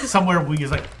enough. Somewhere we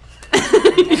is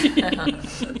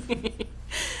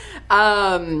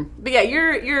but yeah,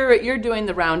 you're doing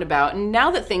the roundabout, and now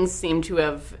that things seem to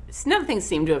have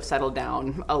settled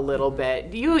down a little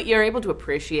bit, you're able to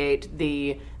appreciate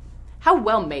how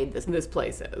well made this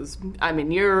place is. I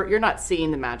mean, you're not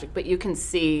seeing the magic, but you can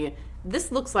see this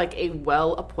looks like a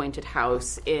well-appointed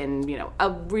house in a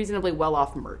reasonably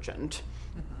well-off merchant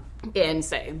in,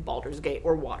 say, Baldur's Gate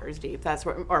or Waterdeep, that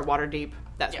sort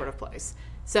of place.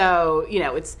 So,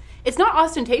 it's not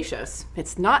ostentatious.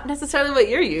 It's not necessarily what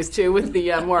you're used to with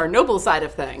the more noble side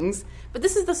of things. But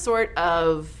this is the sort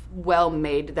of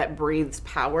well-made that breathes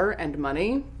power and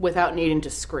money without needing to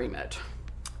scream it.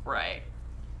 Right.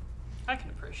 I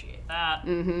can appreciate that.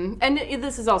 Mm-hmm. And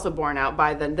this is also borne out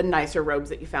by the nicer robes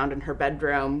that you found in her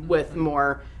bedroom with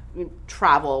more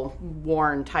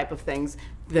travel-worn type of things.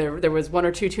 There was 1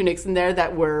 or 2 tunics in there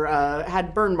that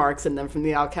had burn marks in them from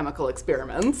the alchemical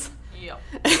experiments. Yep.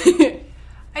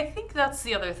 I think that's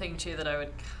the other thing, too, that I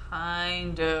would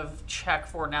kind of check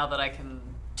for now that I can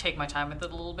take my time with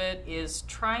it a little bit, is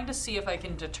trying to see if I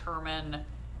can determine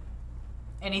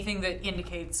anything that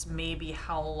indicates maybe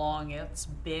how long it's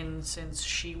been since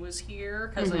she was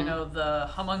here. Because I know the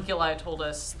homunculi told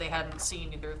us they hadn't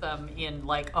seen either of them in,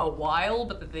 like, a while,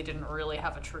 but that they didn't really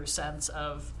have a true sense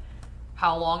of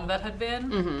how long that had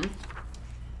been.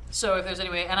 So if there's any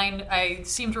way... And I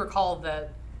seem to recall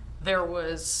that there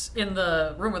was, in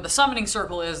the room where the summoning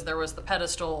circle is, there was the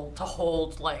pedestal to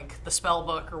hold, like, the spell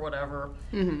book or whatever,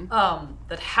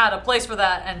 that had a place for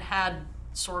that and had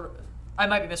sort of, I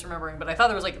might be misremembering, but I thought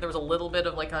there was a little bit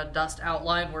of, like, a dust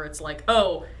outline where it's like,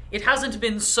 oh, it hasn't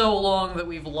been so long that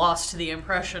we've lost the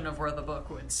impression of where the book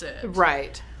would sit.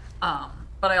 Right.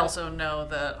 But I also know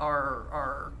that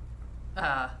our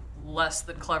less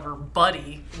than clever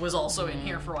buddy was also in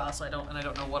here for a while, so I don't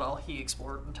know what all he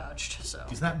explored and touched. So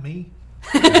Is that me?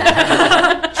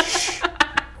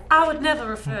 I would never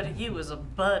refer to you as a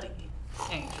buddy,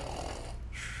 Angel.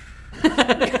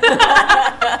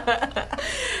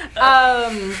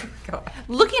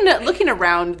 Looking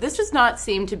around, this does not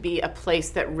seem to be a place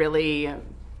that really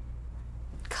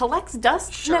collects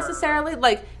dust necessarily.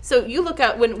 Like, so you look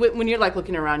out when you're like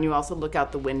looking around, you also look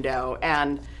out the window,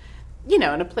 and you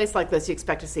know, in a place like this, you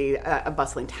expect to see a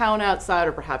bustling town outside,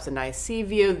 or perhaps a nice sea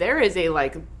view. There is a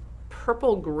like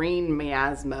purple-green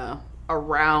miasma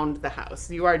around the house.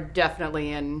 You are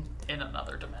definitely in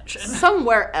another dimension,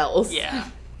 somewhere else. Yeah.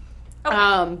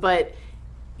 Okay. But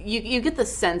you get the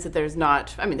sense that there's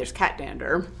not. I mean, there's cat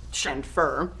dander and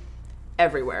fur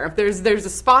everywhere. There's a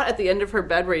spot at the end of her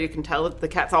bed where you can tell that the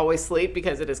cat's always asleep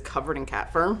because it is covered in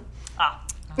cat fur.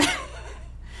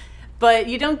 But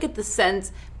you don't get the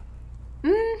sense.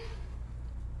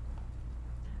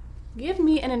 Give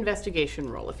me an investigation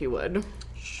roll, if you would.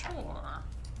 Sure.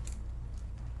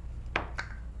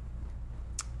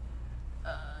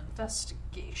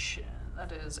 Investigation.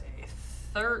 That is a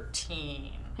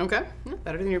 13. Okay, yeah,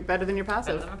 better than your passive.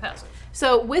 Better than my passive.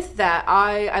 So with that,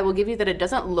 I will give you that it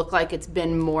doesn't look like it's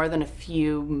been more than a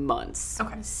few months.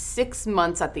 Okay. 6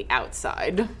 months at the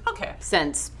outside. Okay.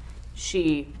 Since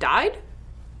she died.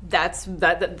 That's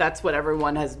what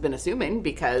everyone has been assuming,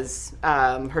 because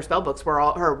her spell books were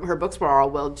all her books were all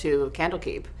willed to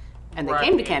Candlekeep, and they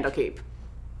came to Candlekeep.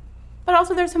 But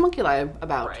also, there's homunculi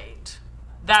about. Right.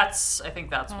 I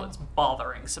think that's what's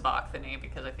bothering Sabachthani,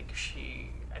 because I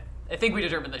think we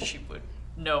determined that she would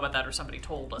know about that, or somebody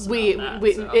told us about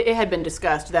that. It had been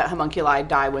discussed that homunculi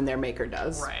die when their maker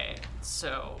does. Right.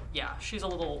 So yeah, she's a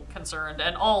little concerned,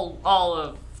 and all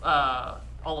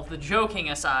of the joking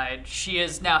aside, she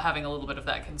is now having a little bit of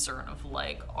that concern of,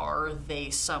 like, are they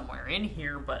somewhere in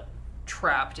here but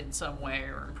trapped in some way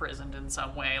or imprisoned in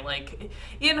some way? Like,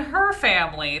 in her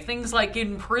family, things like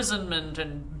imprisonment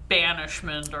and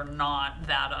banishment are not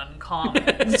that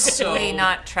uncommon. So Certainly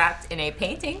not trapped in a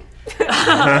painting.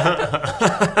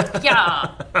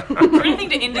 Yeah. For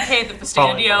anything to indicate that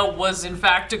Festandia was, in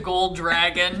fact, a gold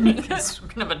dragon, because we're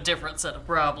going to have a different set of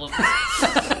problems.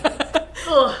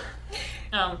 Ugh.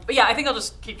 But yeah, I think I'll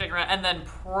just keep taking around, and then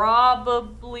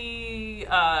probably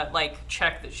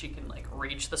check that she can like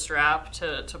reach the strap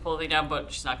to pull the thing down,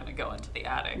 but she's not going to go into the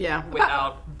attic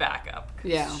without backup.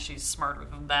 Because she's smarter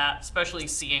than that, especially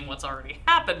seeing what's already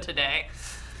happened today.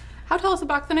 How tall is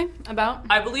Sabachthani? About?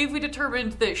 I believe we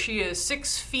determined that she is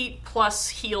 6 feet plus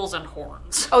heels and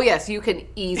horns. Oh yes, you can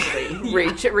easily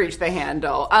reach the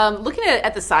handle. Looking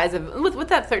at the size of with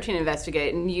that 13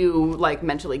 investigate, and you like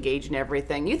mentally gauging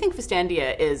everything, you think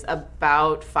Festandia is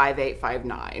about 5'8",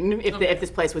 5'9", if this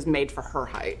place was made for her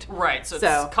height. Right, so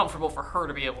it's comfortable for her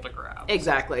to be able to grab.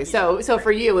 Exactly. So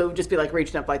for you, it would just be like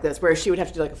reaching up like this, whereas she would have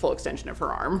to do like a full extension of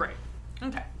her arm. Right.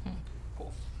 Okay.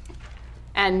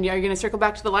 And are you going to circle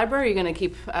back to the library, or are you going to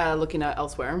keep looking at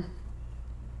elsewhere?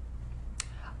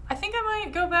 I think I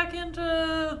might go back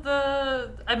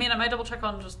into I might double check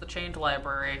on just the chained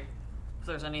library. If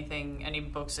there's any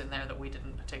books in there that we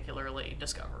didn't particularly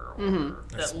discover or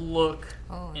that look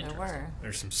interesting. There were.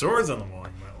 There's some swords on the wall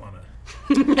you might want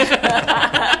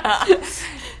to...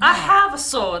 I have a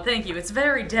sword, thank you. It's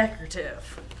very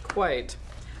decorative. Quite.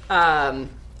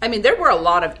 There were a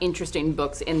lot of interesting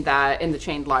books in the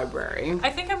chained library. I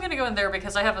think I'm going to go in there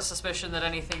because I have a suspicion that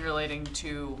anything relating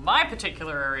to my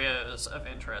particular areas of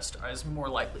interest is more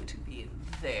likely to be in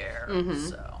there.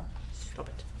 So, Stop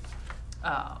it.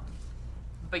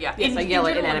 But yeah, yes, I yell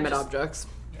at inanimate objects.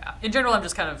 Yeah, in general, I'm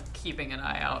just kind of keeping an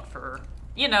eye out for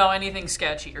anything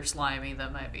sketchy or slimy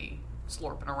that might be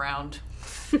slurping around.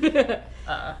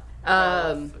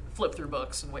 flip through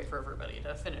books and wait for everybody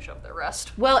to finish up their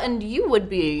rest. Well, and you would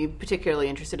be particularly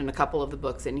interested in a couple of the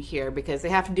books in here because they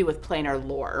have to do with planar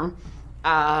lore.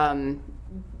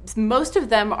 Most of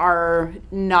them are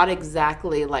not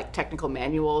exactly like technical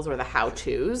manuals or the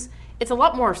how-tos. It's a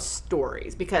lot more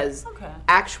stories because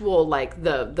actual like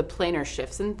the planar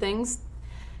shifts and things,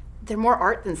 they're more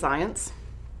art than science.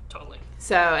 Totally.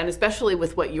 So, and especially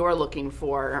with what you're looking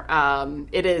for,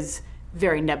 it is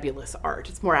very nebulous art.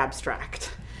 It's more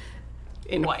abstract.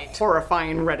 In White.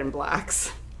 Horrifying red and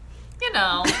blacks. You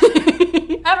know,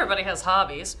 everybody has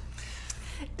hobbies.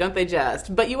 Don't they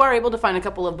just? But you are able to find a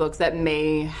couple of books that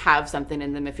may have something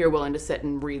in them if you're willing to sit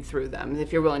and read through them.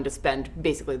 If you're willing to spend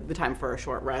basically the time for a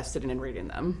short rest sitting and reading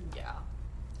them. Yeah.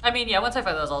 I mean, once I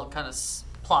find those, I'll kind of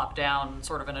plop down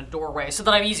sort of in a doorway so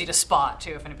that I'm easy to spot,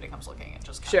 too, if anybody comes looking and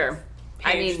just kind of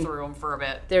page through them for a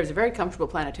bit. There's a very comfortable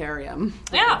planetarium.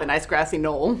 Yeah. With a nice grassy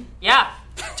knoll. Yeah,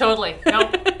 totally.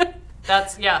 Nope.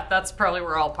 That's probably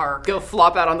where I'll park. Go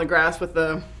flop out on the grass with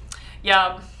the...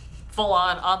 Yeah, full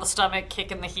on the stomach,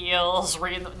 kicking the heels,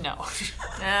 reading the... No.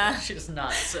 She does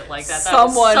not sit like that. That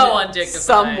is so undignified.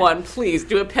 Someone, please,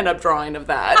 do a pinup drawing of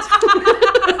that.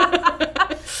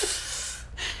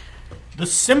 The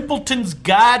Simpleton's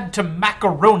Guide to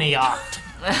Macaroni Art.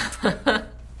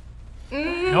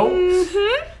 Nope.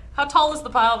 Mm-hmm. How tall is the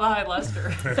pile behind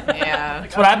Lester? Yeah.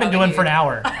 That's what I've been doing for an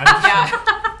hour.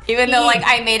 Even though, like,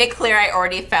 I made it clear I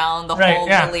already found the whole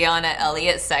Liliana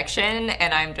Elliott section,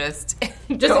 and I'm just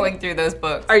going through those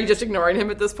books. Are you just ignoring him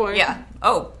at this point? Yeah.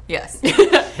 Oh, yes.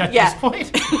 At this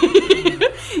point?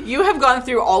 You have gone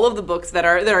through all of the books that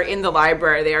are in the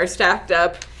library. They are stacked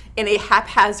up in a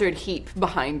haphazard heap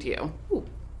behind you. Ooh.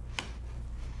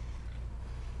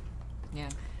 Yeah.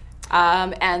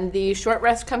 And the short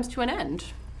rest comes to an end.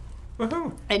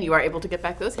 Woohoo! And you are able to get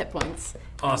back those hit points.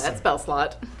 Awesome. That spell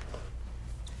slot.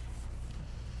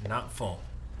 Not full.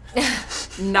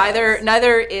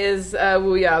 Neither is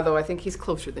Wu Yao, though I think he's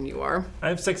closer than you are. I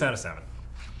have 6 out of 7.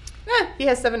 He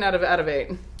has 7 out of 8.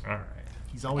 All right.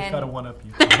 He's always got to one-up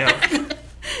you. Yeah.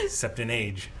 Except in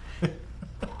age.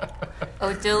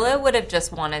 Odila would have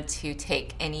just wanted to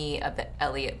take any of the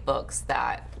Elliott books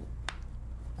that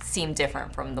seem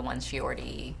different from the ones she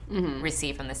already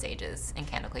received from the sages in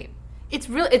Candlekeep.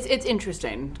 It's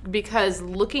interesting because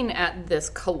looking at this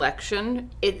collection,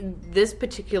 this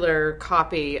particular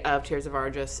copy of Tears of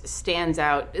Argus stands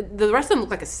out. The rest of them look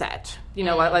like a set, you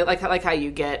know, like how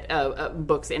you get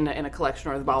books in a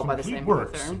collection or the bottle by the same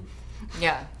author.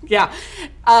 Yeah. Yeah.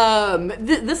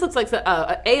 This looks like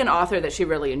an author that she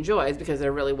really enjoys because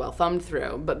they're really well thumbed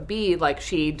through, but B, like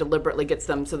she deliberately gets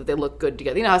them so that they look good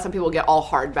together. You know how some people get all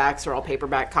hardbacks or all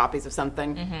paperback copies of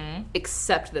something? Mm-hmm.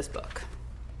 Except this book.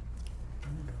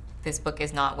 This book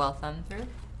is not well thumbed through?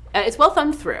 It's well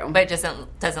thumbed through. But it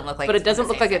doesn't look like But it doesn't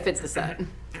look like it fits the set.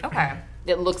 Okay.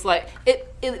 It looks like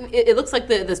it looks like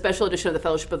the special edition of the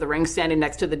Fellowship of the Ring standing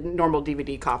next to the normal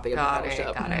DVD copy of the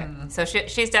Fellowship. Got it. So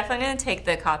she's definitely going to take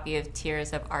the copy of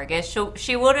Tears of Argus.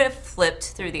 She would have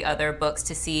flipped through the other books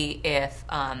to see if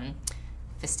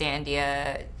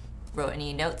Vistandia wrote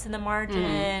any notes in the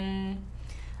margin,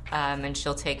 and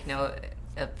she'll take note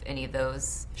of any of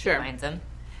those. She finds them.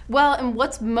 Well, and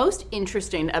what's most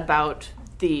interesting about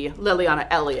the Liliana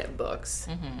Elliott books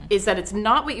is that it's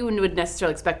not what you would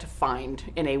necessarily expect to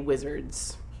find in a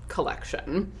wizard's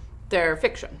collection. They're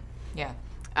fiction. Yeah.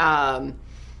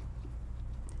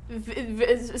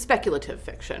 Speculative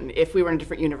fiction. If we were in a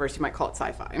different universe, you might call it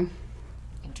sci-fi.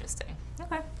 Interesting.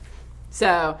 Okay.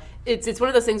 So it's one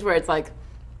of those things where it's like,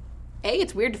 A,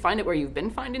 it's weird to find it where you've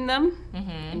been finding them,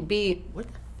 and B, what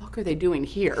the fuck are they doing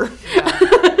here?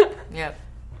 Yeah. Yep.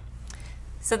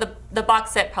 So the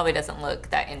box set probably doesn't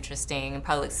look that interesting. It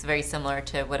probably looks very similar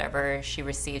to whatever she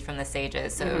received from the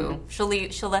sages. So she'll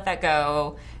let that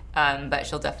go, but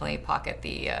she'll definitely pocket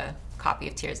the copy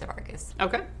of Tears of Argus.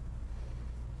 Okay.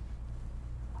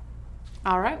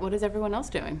 All right. What is everyone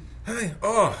else doing? Hi.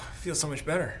 Oh, I feel so much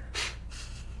better.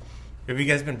 Have you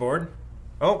guys been bored?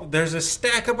 Oh, there's a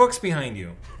stack of books behind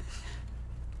you.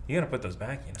 You gotta put those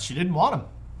back, you know. She didn't want them.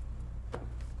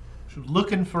 She was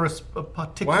looking for a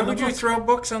particular Why would you book. throw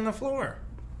books on the floor?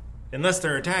 Unless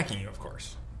they're attacking you, of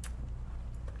course.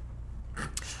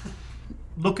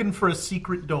 Looking for a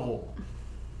secret door.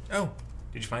 Oh,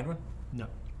 did you find one? No.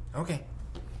 Okay.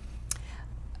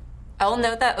 I will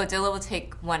note that Odila will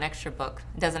take one extra book.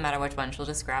 It doesn't matter which one. She'll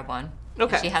just grab one.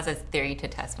 Okay. She has a theory to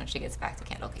test when she gets back to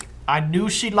Candlekeep. I knew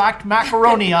she liked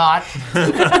macaroni art.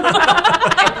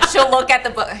 She'll look at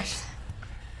the book.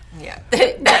 Yeah,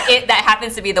 that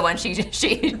happens to be the one she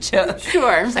chose.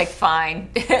 Sure. It's like, fine.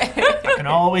 I can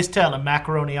always tell a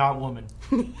macaroni art woman.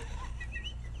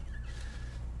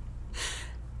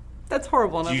 That's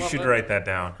horrible. And You should write that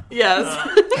down. Yes.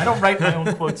 I don't write my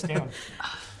own quotes down.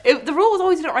 The rule was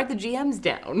always you don't write the GMs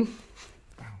down.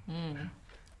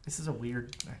 This is a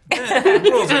weird... The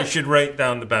rules are you should write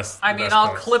down the best. I mean,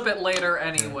 I'll clip it later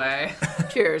anyway.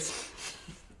 Cheers.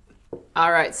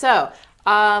 All right, so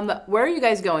where are you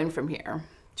guys going from here?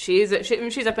 She's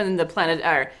up in the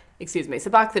planet,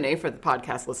 Sabachthani, for the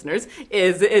podcast listeners,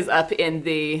 is up in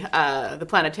the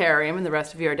planetarium, and the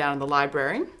rest of you are down in the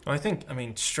library. Well, I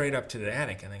mean, straight up to the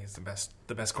attic, I think is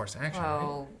the best course of action, right?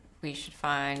 Well, we should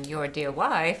find your dear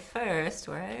wife first,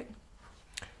 right?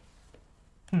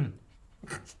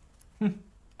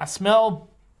 I smell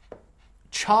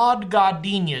charred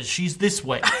gardenias. She's this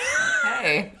way.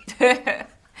 Hey.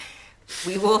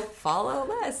 We will follow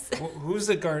less. Who's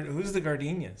the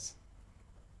gardenias?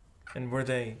 And were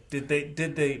they did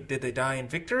they die in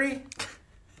victory?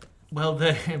 Well,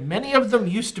 many of them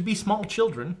used to be small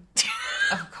children.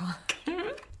 Oh God.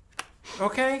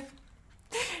 Okay.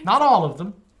 Not all of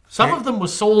them. Some of them were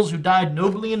souls who died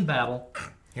nobly in battle.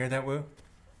 Hear that, Woo?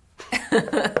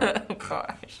 Oh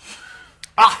gosh.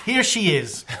 Ah, here she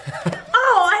is.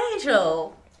 Oh,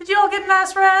 Angel. Did you all get a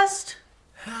nice rest?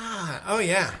 Oh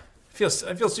yeah.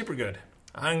 I feel super good.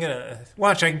 I'm gonna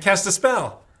watch. I can cast a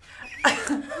spell.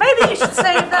 Maybe you should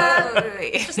save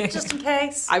that, just in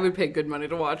case. I would pay good money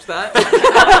to watch that.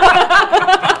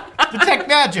 Detect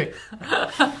magic.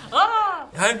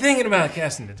 I'm thinking about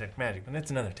casting Detect Magic, but it's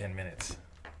another 10 minutes.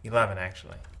 11,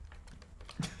 actually.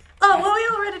 Oh, well, we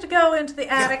all ready to go into the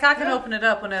attic? I can open it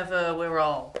up whenever we're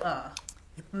all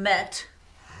met.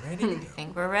 Ready to go. I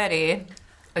think we're ready.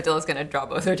 Adilla's gonna draw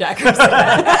both her daggers.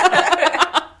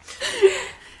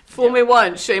 Fool me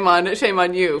once, shame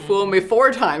on you. Fool me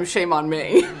 4 times, shame on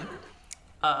me.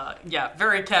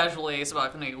 Very casually,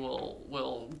 Sabachthani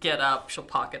will get up. She'll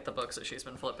pocket the books that she's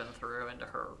been flipping through into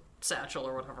her satchel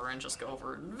or whatever, and just go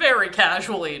over and very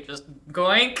casually, just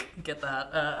goink, get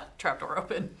that trapdoor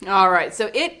open. All right, so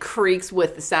it creaks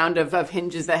with the sound of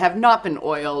hinges that have not been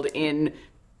oiled in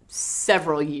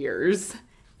several years.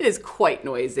 It is quite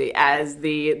noisy as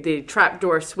the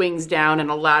trapdoor swings down and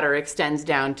a ladder extends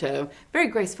down to very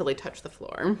gracefully touch the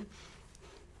floor.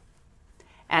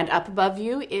 And up above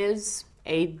you is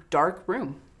a dark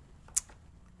room.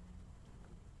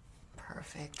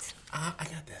 Perfect. I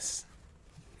got this.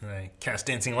 And I cast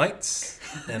Dancing Lights,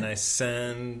 and I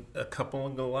send a couple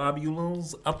of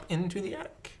globules up into the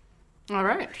attic. All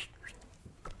right.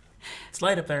 It's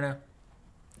light up there now.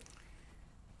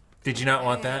 Did you not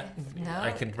want that? No.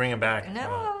 I could bring it back. No,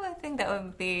 I think that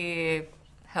would be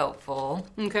helpful.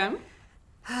 Okay.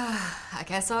 I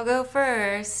guess I'll go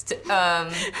first.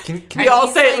 Can we all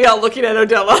say it, we all looking at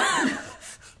Odella.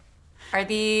 Are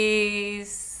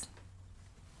these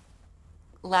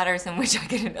ladders in which I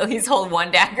can at least hold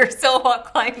one dagger still while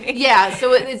climbing? Yeah,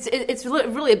 so it's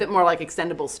really a bit more like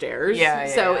extendable stairs. Yeah.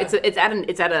 So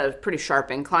it's at a pretty sharp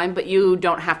incline, but you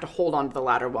don't have to hold onto the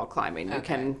ladder while climbing. You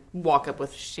can walk up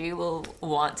with. She will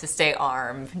want to stay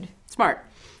armed. Smart.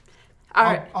 All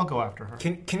right. I'll go after her.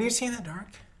 Can you see in the dark?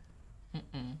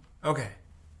 Mm-mm. Okay.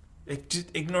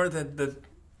 Just ignore the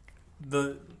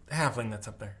halfling that's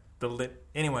up there. The lit.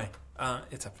 Anyway,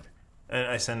 it's up there. And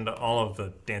I send all of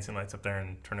the dancing lights up there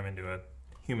and turn them into a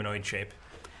humanoid shape.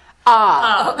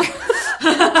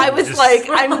 I was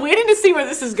I'm waiting to see where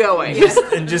this is going.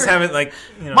 And just have it like,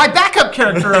 My backup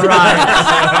character arrives.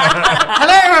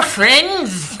 Hello,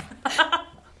 friends.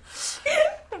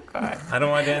 I don't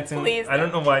want dancing. Please I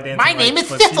don't know why dancing. My name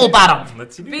is lets you do Thistlebottom. that.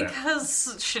 Lets you do that.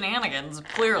 Because shenanigans,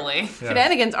 clearly. Yeah.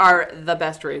 Shenanigans are the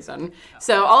best reason.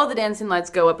 So all of the dancing lights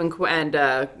go up and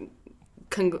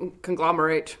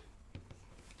conglomerate.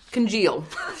 Congeal.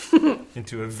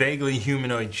 Into a vaguely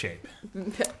humanoid shape.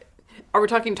 Are we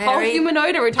talking tall Very-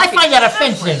 humanoid, or are we I talking... find that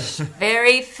offensive.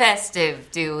 Very festive,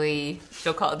 Dewey.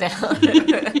 She'll call down.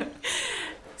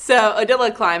 So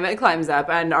Odilla climbs up,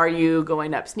 and are you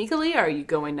going up sneakily? Are you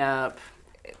going up...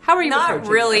 How are you Not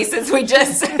approaching really, this? since we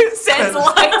just sent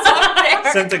lights up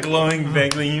there. Sent a glowing,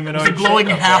 vaguely humanoid It's a glowing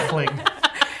shape. halfling.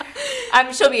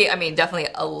 She'll be, definitely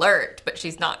alert, but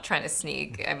she's not trying to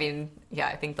sneak.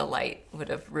 I think the light would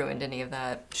have ruined any of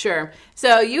that. Sure.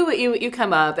 So you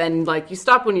come up, and you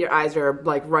stop when your eyes are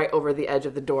right over the edge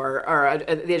of the door, or at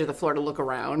the edge of the floor to look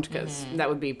around, because that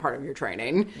would be part of your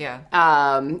training. Yeah.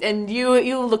 And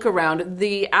you look around.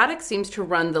 The attic seems to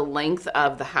run the length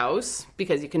of the house,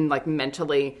 because you can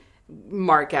mentally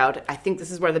mark out, I think this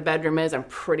is where the bedroom is. I'm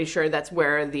pretty sure that's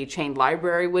where the chained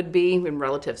library would be in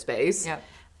relative space. Yep.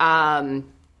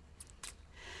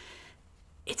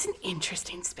 It's an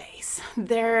interesting space.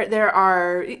 There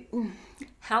are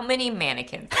How many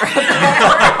mannequins?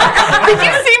 Did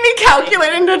you see me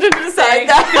calculating to decide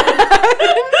that?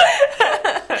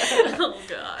 Oh,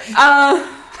 God.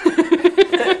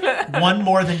 One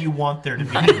more than you want there to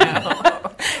be.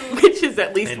 Which is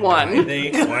at least And one.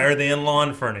 why are they in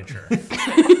lawn furniture?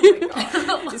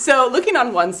 So looking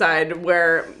on one side,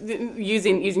 where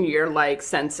using your like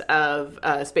sense of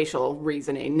spatial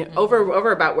reasoning,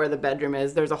 over about where the bedroom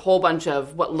is, there's a whole bunch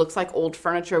of what looks like old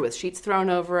furniture with sheets thrown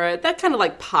over it. That kind of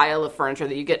like pile of furniture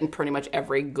that you get in pretty much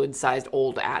every good-sized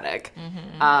old attic.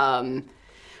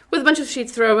 With a bunch of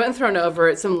sheets thrown over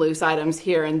it, some loose items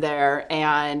here and there,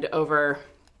 and over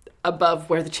above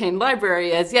where the chain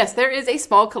library is, yes, there is a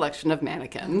small collection of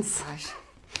mannequins.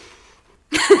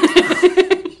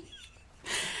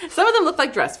 Some of them look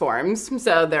like dress forms,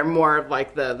 so they're more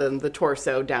like the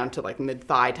torso down to like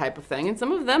mid-thigh type of thing, and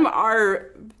some of them are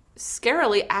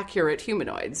scarily accurate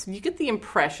humanoids. You get the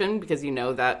impression, because you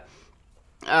know that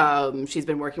she's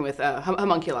been working with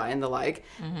homunculi and the like,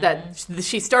 that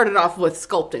she started off with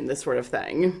sculpting this sort of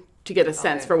thing to get a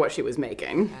sense for what she was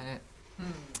making. Got it.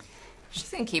 She's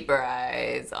gonna keep her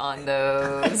eyes on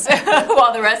those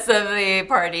while the rest of the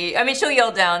party. I mean, she'll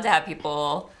yell down to have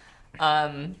people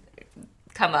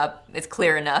come up. It's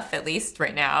clear enough, at least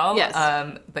right now.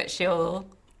 Yes. But she'll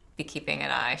be keeping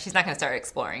an eye. She's not gonna start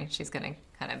exploring. She's gonna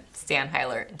kind of stand high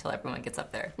alert until everyone gets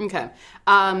up there. Okay.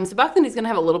 So Bakhtani's going to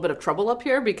have a little bit of trouble up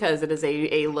here because it is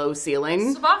a low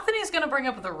ceiling. Sabachthani's going to bring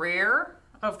up the rear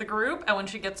of the group, and when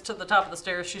she gets to the top of the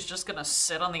stairs, she's just going to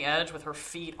sit on the edge with her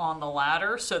feet on the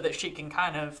ladder so that she can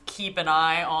kind of keep an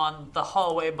eye on the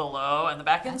hallway below and the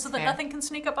back end so that nothing can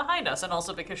sneak up behind us, and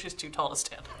also because she's too tall to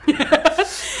stand.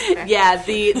 Yeah,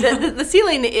 the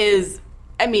ceiling is...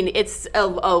 I mean, it's a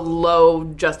low,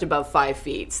 just above 5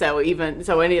 feet. So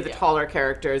any of the taller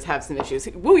characters have some issues.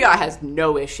 Wuya has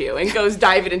no issue and goes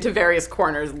diving into various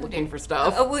corners looking for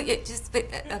stuff. Oh, well,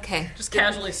 okay. Just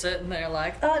casually sitting there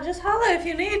like, just holla if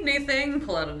you need anything.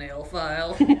 Pull out a nail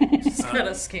file. Just kind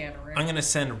of scan around. I'm going to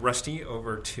send Rusty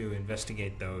over to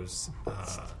investigate those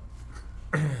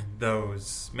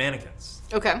those mannequins.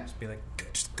 Okay. Just be like,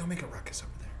 just go make a ruckus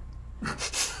over there.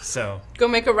 So go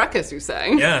make a ruckus, you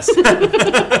say? Yes.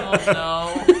 Oh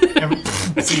no.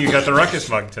 So you got the ruckus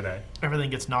bug today. Everything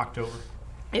gets knocked over.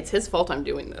 It's his fault I'm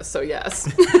doing this, so yes.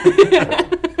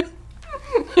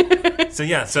 So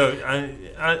yeah,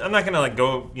 I'm not gonna like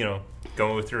go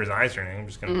through his eyes or anything. I'm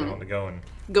just gonna tell him to go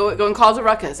and cause a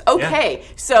ruckus. Okay, yeah.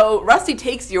 So Rusty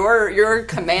takes your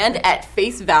command at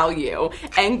face value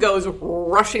and goes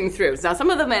rushing through. Now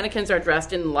some of the mannequins are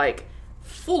dressed in like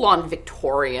full-on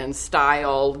Victorian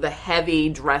style, the heavy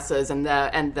dresses and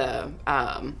the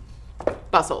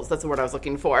bustles. That's the word I was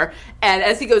looking for. And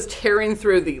as he goes tearing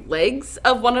through the legs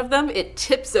of one of them, it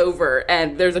tips over,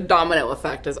 and there's a domino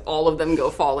effect as all of them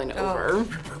go falling over.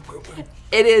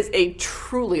 It is a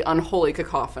truly unholy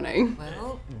cacophony.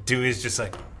 Well, Dewey's just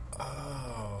like,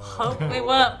 hope we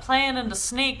weren't planning to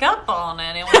sneak up on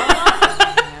anyone.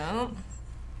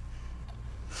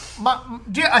 no.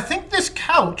 Dear, I think this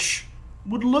couch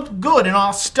would look good in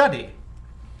our study.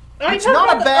 Are you It's talking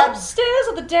not about a bad- the upstairs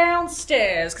or the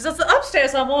downstairs? Because it's the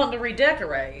upstairs I'm wanting to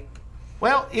redecorate.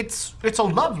 Well, it's a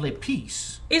lovely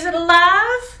piece. Is it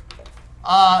alive?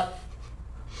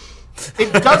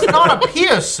 It does not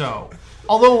appear so.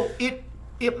 Although it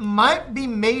might be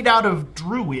made out of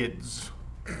druids.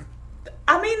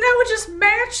 I mean, that would just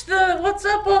match what's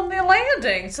up on the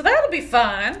landing, so that'll be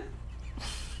fine.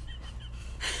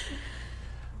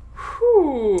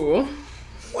 Whew.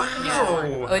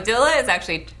 wow. Odila is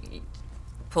actually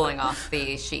pulling off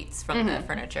the sheets from the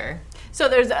furniture. So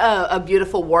there's a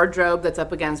beautiful wardrobe that's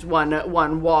up against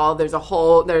one wall. There's a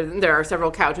whole there are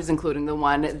several couches, including the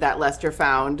one that Lester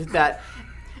found. That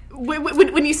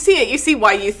when you see it, you see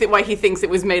why he thinks it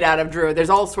was made out of druid. There's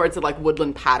all sorts of like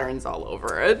woodland patterns all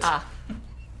over it. Ah.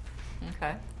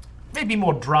 Okay. Maybe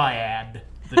more dryad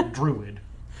than druid.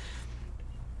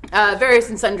 Various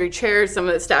and sundry chairs, some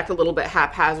of it stacked a little bit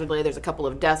haphazardly. There's a couple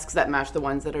of desks that match the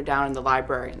ones that are down in the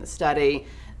library and the study.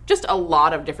 Just a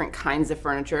lot of different kinds of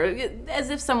furniture,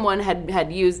 as if someone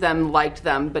had used them, liked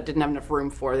them, but didn't have enough room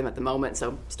for them at the moment,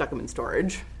 so stuck them in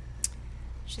storage.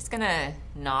 She's gonna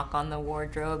knock on the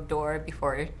wardrobe door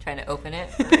before trying to open it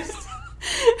first.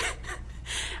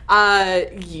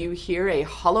 You hear a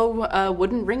hollow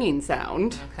wooden ringing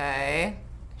sound. Okay.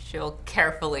 She'll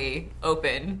carefully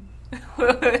open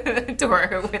the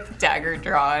door with the dagger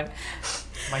drawn.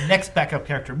 My next backup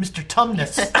character, Mr.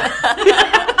 Tumnus.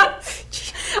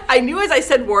 I knew as I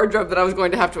said wardrobe that I was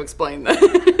going to have to explain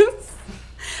this.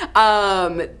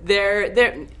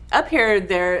 They're up here.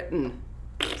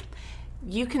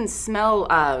 You can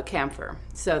smell camphor.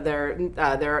 So there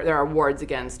are wards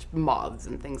against moths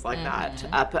and things like that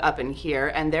up in here.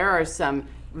 And there are some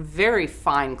very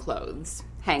fine clothes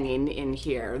hanging in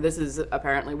here. This is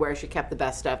apparently where she kept the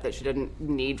best stuff that she didn't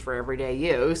need for everyday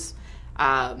use.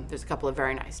 There's a couple of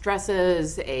very nice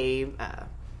dresses, a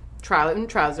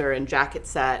trouser and jacket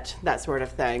set, that sort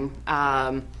of thing.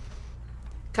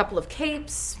 Couple of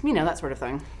capes, that sort of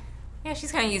thing. Yeah,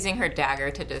 she's kind of using her dagger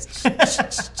to just...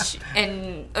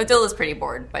 and Odilla's pretty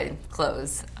bored by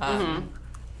clothes.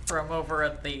 From over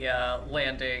at the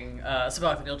landing,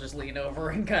 Sabakhan will just lean over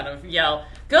and kind of yell,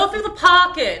 "Go through the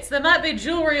pockets! There might be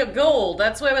jewelry of gold.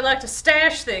 That's where we like to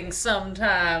stash things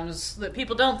sometimes that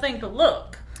people don't think to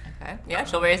look." Okay. Yeah,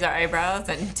 she'll raise her eyebrows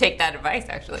and take that advice,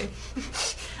 actually.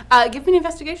 Give me an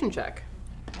investigation check.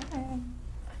 Okay.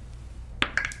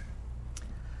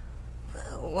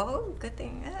 Whoa, good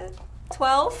thing.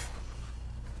 12.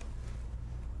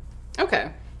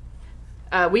 Okay.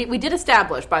 We did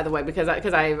establish, by the way, because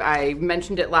I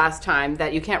mentioned it last time,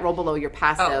 that you can't roll below your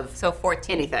passive. Oh, so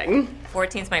 14. Anything.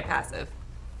 14's my passive.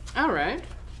 All right.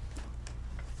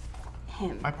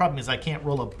 My problem is I can't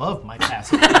roll above my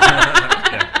passive.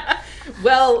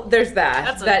 Well, there's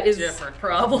that. That's a different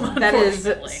problem, That is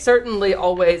certainly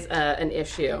always an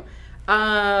issue.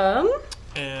 And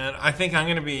I think I'm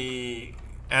going to be,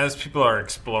 as people are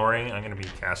exploring, I'm going to be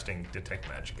casting Detect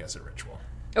Magic as a ritual.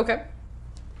 Okay.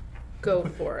 Go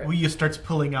for it. Ouya starts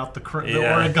pulling out the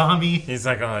origami. He's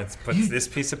like, it puts this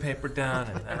piece of paper down.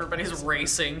 And everybody's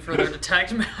racing for their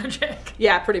Detect Magic.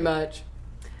 Yeah, pretty much.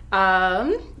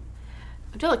 Odella,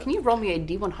 can you roll me a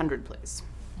D100, please?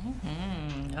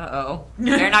 Uh-oh.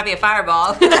 Better not be a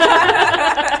fireball. That's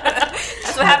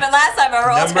what happened last time I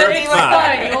rolled. Number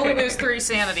 5. You only lose 3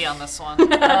 sanity on this one.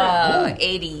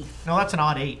 80. No, that's an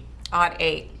odd 8. Odd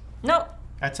 8. No.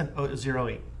 That's an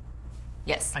 0-8.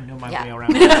 Yes. I know my way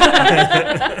around.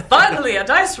 Finally, a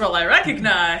dice roll I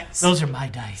recognize. Those are my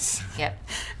dice. Yep.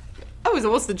 That was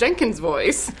almost the Jenkins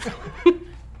voice.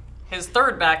 His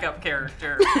third backup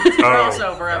character.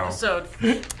 Crossover episode.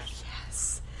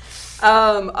 Yes.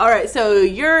 All right, so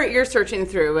you're searching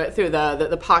through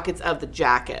the pockets of the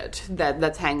jacket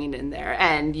that's hanging in there,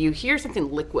 and you hear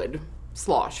something liquid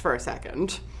slosh for a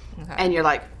second, and you're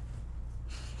like,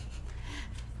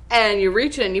 and you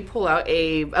reach in and you pull out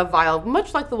a vial,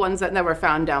 much like the ones that were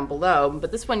found down below,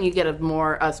 but this one you get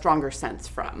a stronger sense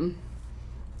from.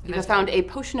 You have found a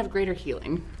potion of greater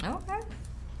healing. Okay.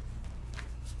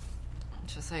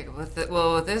 Just like with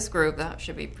this group, that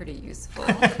should be pretty useful.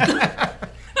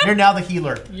 You're now the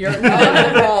healer. You're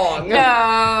not wrong.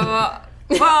 No.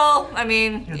 Well, I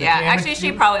mean, actually,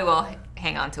 she probably will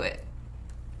hang on to it.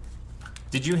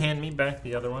 Did you hand me back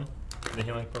the other one? The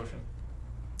healing potion?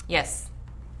 Yes.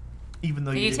 Even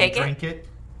though Did you you didn't take drink it?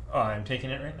 Oh, I'm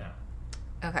taking it right now.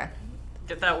 Okay.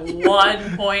 Get that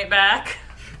 1 point back.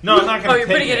 No, I'm not going to you're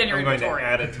take putting it in your I'm going inventory. to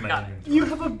add it to my inventory. You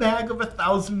have a bag of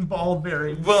 1,000 ball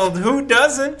berries. Well, who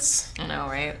doesn't? I know,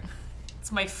 right?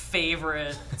 It's my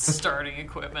favorite starting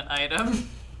equipment item.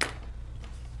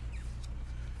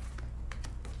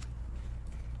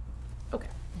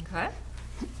 Okay.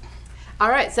 All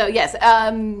right, so yes,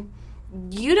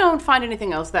 you don't find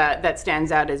anything else that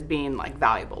stands out as being like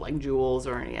valuable, like jewels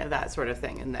or any of that sort of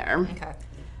thing in there. Okay.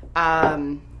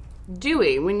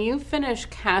 Dewey, when you finish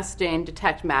casting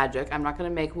Detect Magic, I'm not going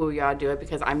to make Ouya do it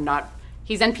because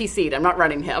he's NPC'd, I'm not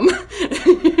running him.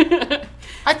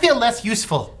 I feel less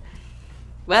useful.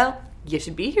 Well, you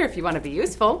should be here if you want to be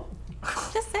useful.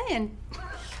 Just saying.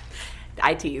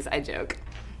 I tease, I joke.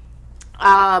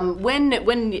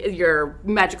 When your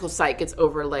magical sight gets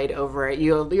overlaid over it,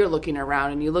 you're looking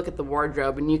around and you look at the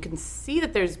wardrobe and you can see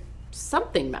that there's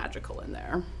something magical in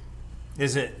there.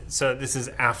 Is it? So this is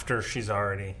after she's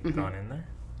already gone in there?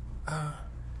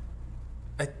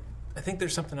 I think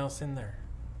there's something else in there.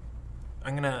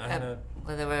 I'm gonna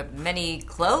Well, there were many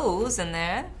clothes in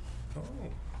there. Oh.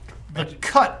 The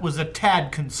cut was a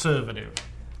tad conservative.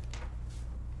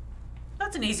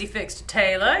 That's an easy fix to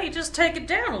tailor. You just take it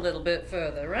down a little bit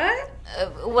further, right?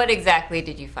 What exactly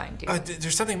did you find, dude?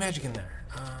 There's something magic in there.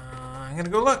 I'm gonna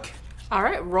go look. All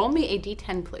right, roll me a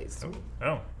d10, please.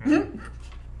 Oh.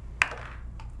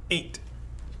 8.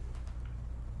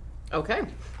 Okay.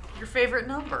 Your favorite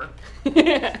number. So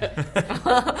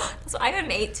I got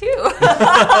an 8 too.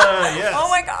 Yes. Oh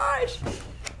my gosh.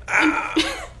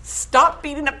 Stop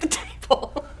beating up the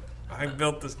table. I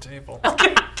built this table.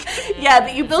 Yeah,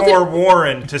 but you built For it.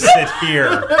 Warren to sit here.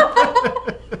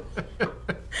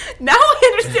 Now I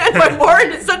understand why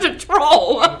Warren is such a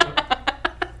troll.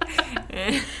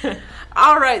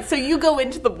 All right, so you go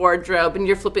into the wardrobe and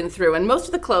you're flipping through, and most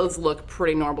of the clothes look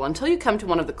pretty normal until you come to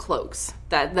one of the cloaks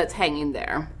that's hanging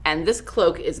there, and this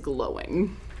cloak is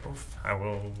glowing. Oof, I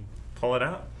will pull it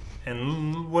out.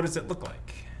 And what does it look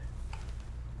like?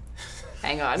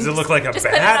 Hang on. Does it look like a Just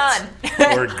bat? put it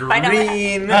on. Or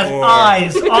green? Has or...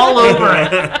 eyes all over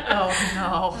it. Oh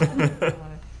no.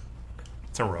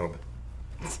 It's a robe.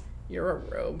 You're a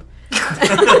robe.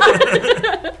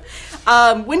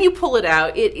 When you pull it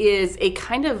out, it is a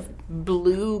kind of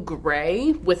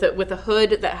blue-gray with a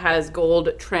hood that has gold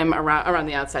trim around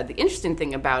the outside. The interesting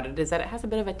thing about it is that it has a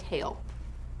bit of a tail.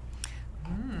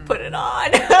 Put it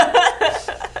on.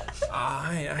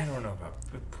 I don't know about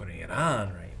putting it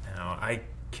on right now. I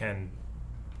can...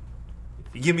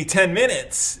 If you give me 10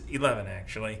 minutes, 11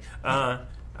 actually,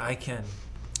 I can...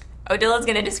 Odilla's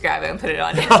going to describe it and put it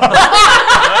on him.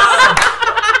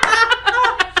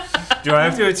 Do I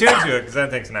have to attune to it? Because that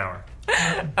takes an hour.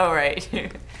 Oh, right.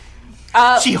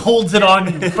 She holds it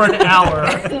on for an hour.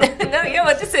 No, you don't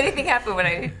want to see anything happen when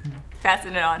I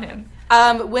fasten it on him.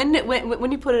 When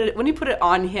you put it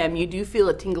on him, you do feel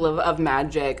a tingle of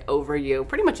magic over you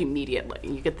pretty much immediately.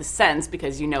 You get the sense,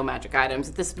 because you know magic items,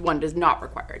 that this one does not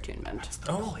require attunement.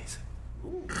 Oh,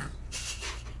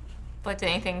 But did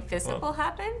anything physical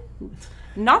happen?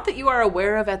 Not that you are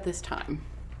aware of at this time.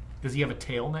 Does he have a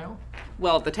tail now?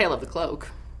 Well, the tail of the cloak.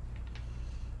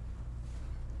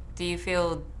 Do you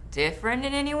feel different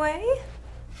in any way?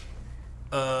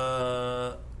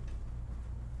 I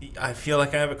feel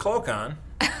like I have a cloak on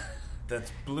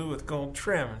that's blue with gold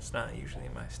trim. It's not usually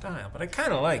my style, but I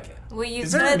kind of like it. Well, you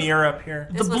Is there a said mirror up here?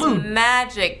 This was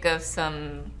magic of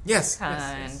some Yes.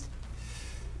 kind. Yes.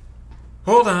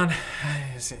 Hold on.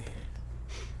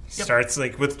 Starts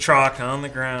like with chalk on the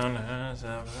ground.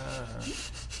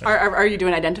 Are you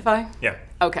doing identify? Yeah.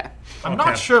 Okay. I'm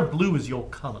not sure blue is your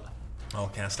color. I'll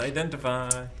cast identify.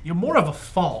 You're more of a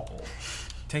fall.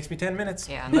 Takes me 10 minutes.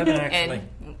 Yeah. 11 actually.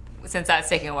 And since that's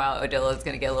taking a while, Odilla's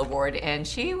going to get a little bored, and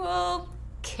she will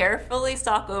carefully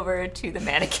stalk over to the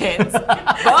mannequins. Both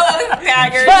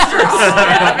daggers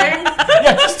stabbing.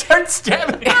 Yeah, just start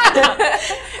stabbing.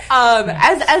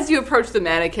 As you approach the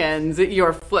mannequins,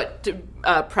 your foot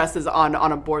presses on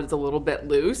a board that's a little bit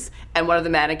loose, and one of the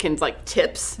mannequins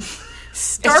tips.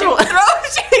 Startled.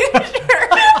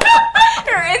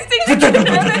 Her instinct is to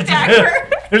throw the dagger.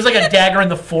 There's like a dagger in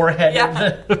the forehead.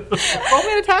 Yeah. Roll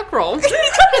me an attack roll.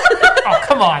 Oh,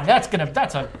 come on. It's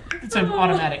an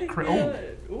automatic crit. Oh.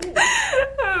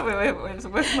 Oh, wait,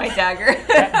 where's my dagger?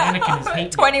 That mannequin is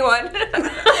hating. 21.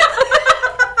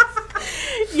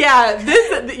 Yeah,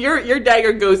 your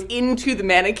dagger goes into the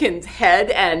mannequin's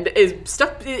head and is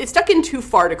stuck. It's stuck in too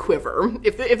far to quiver.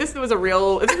 If this was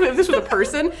if this was a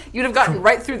person, you'd have gotten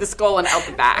right through the skull and out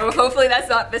the back. Oh, hopefully that's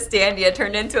not Vistandia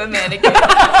turned into a mannequin.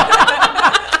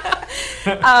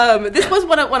 This was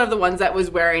one of the ones that was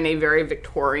wearing a very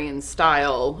Victorian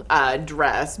style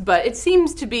dress, but it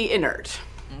seems to be inert.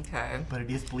 Okay. But it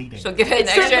is bleeding. She'll give it an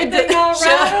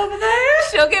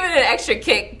she'll give it an extra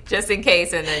kick just in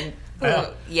case, and then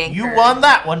yank You her. won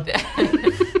that one.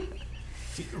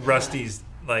 Rusty's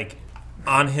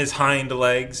on his hind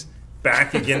legs,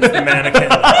 back against the mannequin.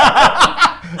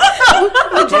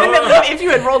 Legitimately, if you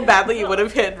had rolled badly, you would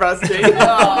have hit Rusty.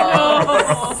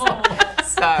 Oh.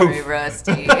 Sorry,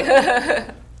 Rusty.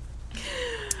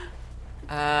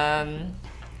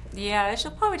 Yeah,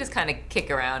 she'll probably just kind of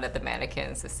kick around at the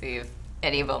mannequins to see if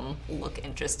any of them look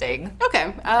interesting.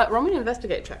 Okay, roll me an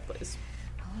investigate check, please.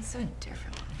 Oh, let's do a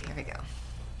different one. Here we go.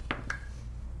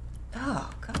 Oh,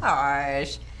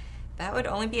 gosh. That would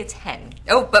only be a 10.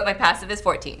 Oh, but my passive is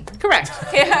 14. Correct.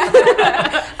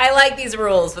 I like these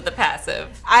rules with the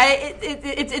passive.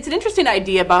 It's an interesting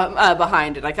idea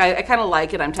behind it. I kind of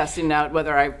like it. I'm testing out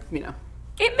whether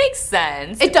It makes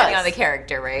sense. It depending does. on the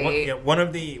character, right? One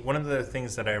of the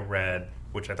things that I read,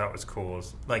 which I thought was cool,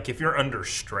 is if you're under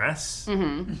stress,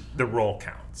 the roll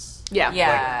counts. Yeah.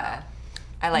 Yeah.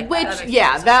 I like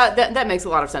that. That makes a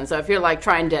lot of sense. So if you're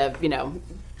trying to,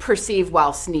 perceive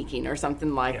while sneaking or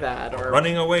something like that, or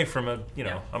running away from a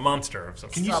monster of some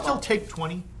Can you still take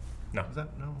 20? No. Is that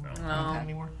no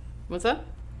anymore? What's that?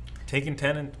 Taking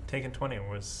 10 and taking 20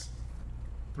 was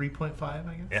 3.5,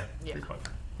 I guess. Yeah.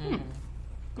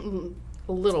 3.5.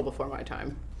 A little before my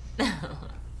time.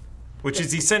 Which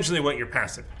is essentially what your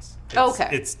passive is. Okay.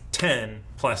 It's 10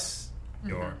 plus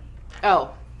your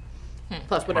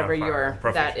plus whatever your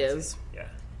that proficiency. is. Yeah.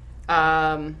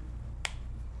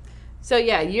 So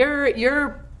yeah,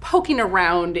 you're poking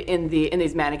around in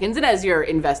these mannequins, and as you're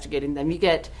investigating them, you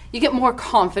get more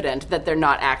confident that they're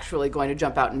not actually going to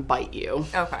jump out and bite you.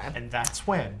 Okay. And that's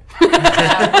when.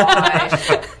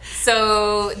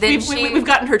 So then we've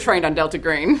gotten her trained on Delta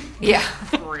Green. Yeah.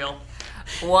 For real.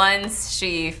 Once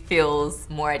she feels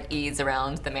more at ease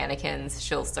around the mannequins,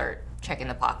 she'll start checking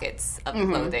the pockets of the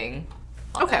clothing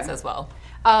on those as well.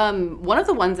 One of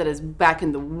the ones that is back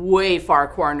in the way far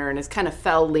corner and is kind of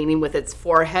fell leaning with its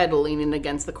forehead leaning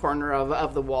against the corner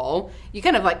of the wall. You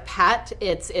kind of like pat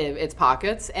its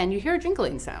pockets and you hear a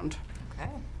jingling sound. Okay.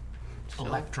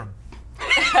 Electrum.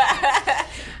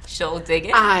 She'll dig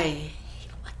it. I hate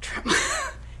Electrum.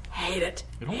 Hate it.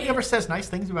 It only ever says nice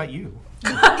things about you.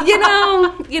 You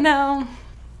know.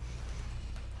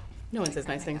 No one says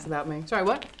nice things about me. Sorry,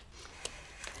 what?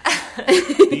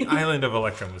 The island of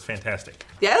Electrum was fantastic.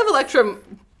 The Isle of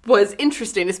Electrum was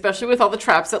interesting, especially with all the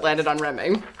traps that landed on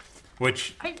Remy.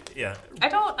 Which, I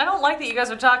don't like that you guys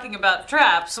are talking about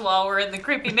traps while we're in the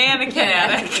creepy mannequin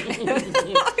attic.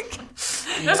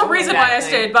 There's a reason why I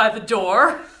stayed by the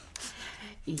door.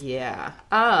 Yeah.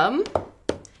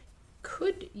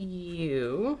 Could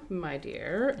you, my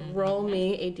dear, roll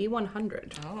me a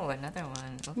D100? Oh, another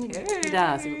one. Okay.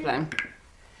 Yeah, s'il vous plaît.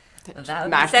 That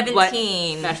would be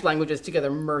 17. Mash languages together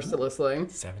mercilessly.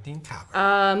 17 copper.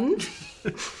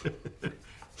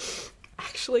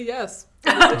 Actually, yes.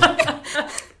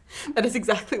 That is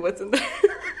exactly what's in there.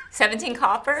 17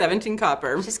 copper? 17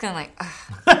 copper. I'm just gonna like,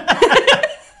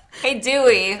 hey,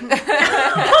 Dewey.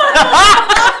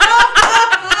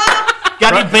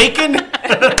 Got any bacon?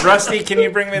 Rusty, can you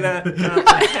bring me that?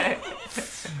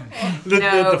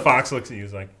 No. The fox looks at you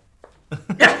like...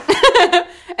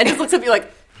 And just looks at you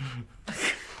like...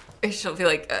 She'll be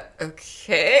like,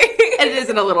 okay. And it is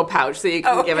in a little pouch, so you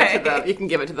can give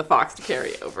it to the fox to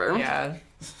carry over. Yeah.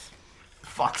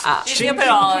 Fox. She's gonna put it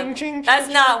all on. That's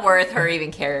not worth her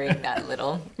even carrying that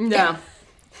little. No.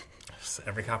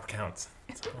 Every copper counts.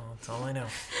 That's all I know.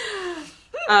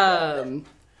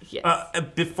 Yes.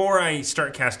 Before I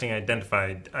start casting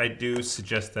Identified, I do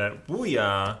suggest that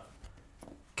Wuya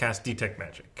cast Detect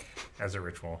Magic as a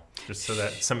ritual, just so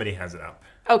that somebody has it up.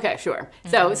 Okay, sure.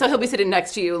 So he'll be sitting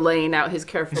next to you, laying out his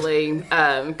carefully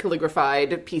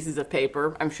calligraphied pieces of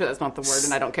paper. I'm sure that's not the word,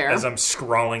 and I don't care. As I'm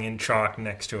scrawling in chalk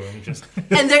next to him, just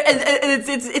and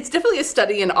it's definitely a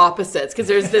study in opposites, because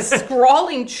there's this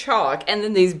scrawling chalk, and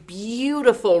then these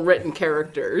beautiful written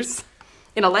characters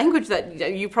in a language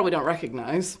that you probably don't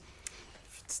recognize.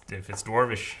 If it's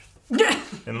Dwarvish,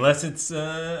 unless it's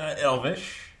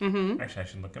Elvish. Mm-hmm. Actually, I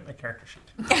should look at my character sheet.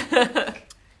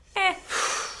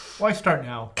 Why start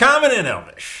now? Common and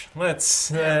Elvish. Let's.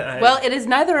 Well, it is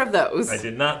neither of those. I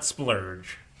did not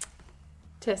splurge.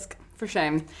 Tisk, for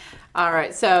shame. All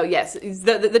right, so yes,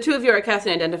 the two of you are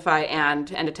casting Identify and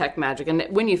Detect Magic, and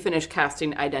when you finish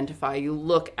casting Identify, you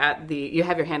look at you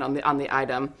have your hand on the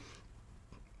item.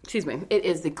 Excuse me. It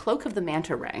is the Cloak of the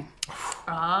Manta Ray.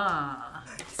 Ah.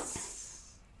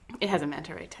 Nice. It has a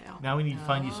manta ray tail. Now we need to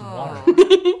find you some water.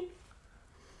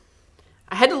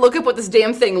 I had to look up what this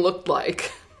damn thing looked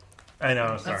like. I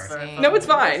know, sorry. No, it's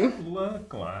fine.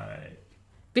 Look like.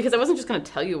 Because I wasn't just going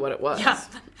to tell you what it was. Yeah.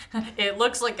 It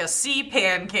looks like a sea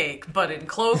pancake, but in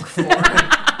cloak form. With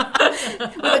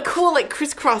a cool, like,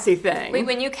 crisscrossy thing. Wait,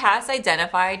 when you cast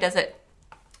Identify, does it...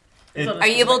 Are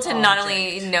you able to not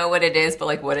only know what it is, but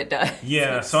like what it does?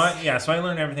 Yeah, so I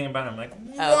learned everything about it. I'm like,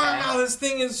 wow, this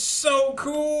thing is so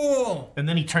cool. And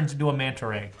then he turns into a manta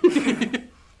ray.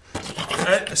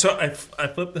 So I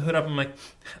flip the hood up. I'm like,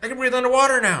 I can breathe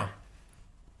underwater now.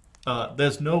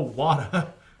 There's no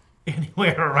water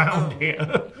anywhere around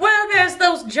here. Well, there's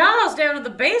those jars down in the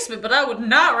basement, but I would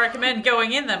not recommend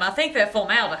going in them. I think they're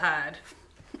formaldehyde.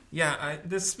 Yeah,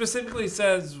 this specifically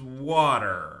says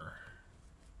water.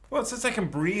 Well, it says I can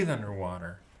breathe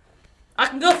underwater. I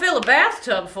can go fill a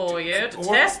bathtub for you to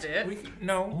test it.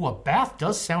 No. Ooh, a bath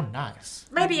does sound nice.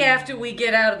 Maybe after we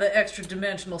get out of the extra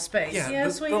dimensional space. Yeah,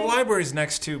 the library's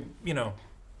next to,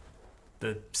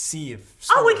 the sea of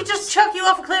stars. Oh, we could just chuck you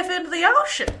off a cliff into the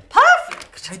ocean.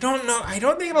 Perfect. I don't know. I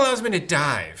don't think it allows me to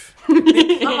dive.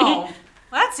 Oh,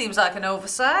 that seems like an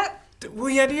oversight. Well,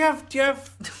 yeah, do you have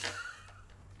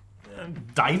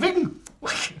diving?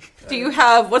 Do you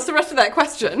have... What's the rest of that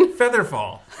question?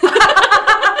 Featherfall.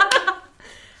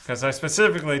 Because I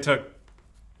specifically took...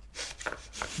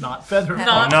 Not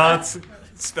Featherfall. Not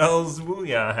spells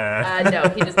Wuya had. No,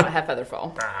 he does not have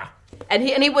Featherfall. And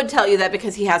he would tell you that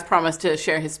because he has promised to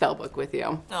share his spellbook with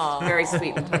you. Aww. Very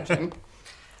sweet and touching.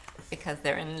 Because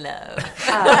they're in love.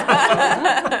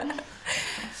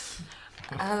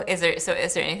 Oh, is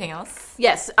there anything else?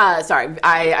 Yes. Sorry.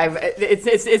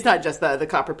 It's not just the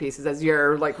copper pieces as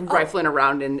you're like rifling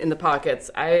around in the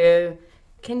pockets.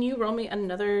 Can you roll me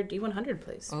another D100,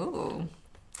 please? Ooh.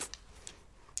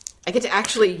 I get to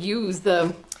actually use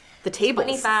the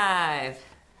tables.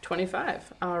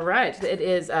 25. All right. It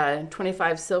is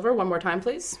 25 silver. One more time,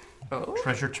 please. Oh.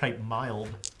 Treasure type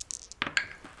mild.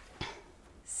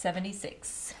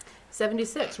 76.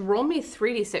 76. Roll me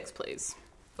 3d6, please.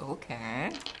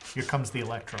 Okay. Here comes the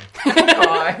electro.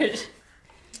 Gosh.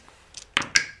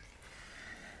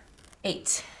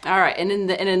 8. All right, and in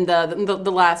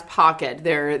the last pocket,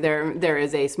 there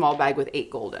is a small bag with 8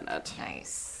 gold in it.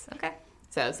 Nice. Okay.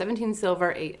 So 17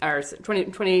 silver, 8 or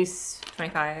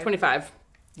 25. 25.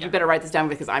 You better write this down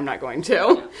because I'm not going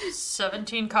to.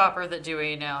 17 copper that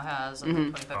Dewey now has, and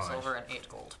then 25 silver and 8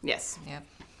 gold. Yes. Yep.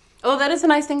 Oh, that is a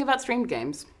nice thing about streamed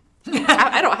games.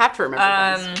 I don't have to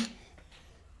remember things.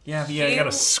 Yeah, but you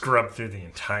gotta scrub through the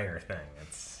entire thing.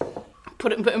 It's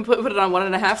Put it on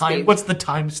 1.5 speed. What's the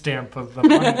timestamp of the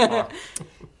money clock?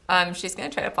 She's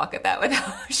gonna try to pocket that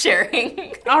without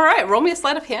sharing. All right, roll me a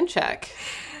sleight of hand check.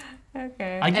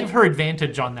 Okay. I give her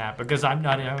advantage on that because I'm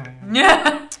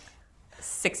not.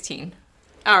 16.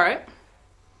 All right.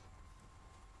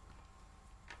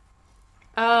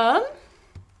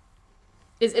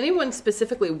 Is anyone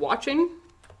specifically watching?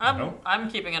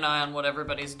 I'm keeping an eye on what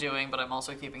everybody's doing, but I'm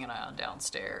also keeping an eye on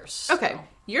downstairs. Okay,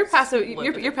 your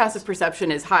passive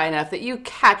perception is high enough that you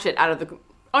catch it out of the.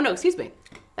 Oh no, excuse me.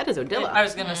 That is Odila. I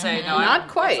was gonna say no, not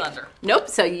quite. It's under. Nope.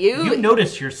 So You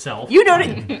notice yourself. You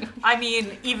notice. I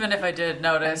mean, even if I did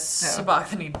notice,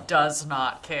 Sabachthani does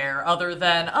not care. Other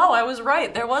than, I was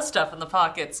right. There was stuff in the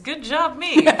pockets. Good job,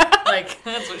 me. Like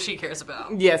that's what she cares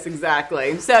about. Yes,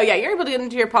 exactly. So yeah, you're able to get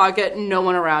into your pocket. No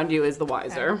one around you is the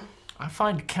wiser. I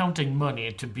find counting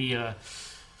money to be a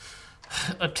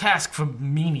task for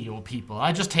menial people.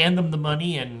 I just hand them the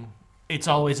money and it's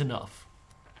always enough.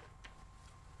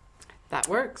 That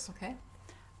works. Okay.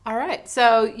 All right.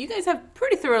 So you guys have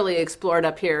pretty thoroughly explored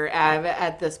up here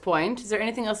at this point. Is there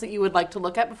anything else that you would like to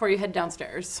look at before you head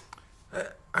downstairs?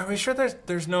 Are we sure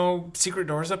there's no secret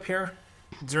doors up here?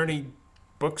 Is there any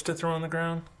books to throw on the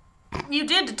ground? You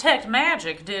did detect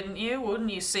magic, didn't you? Wouldn't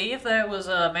you see if there was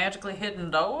a magically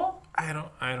hidden door? I don't.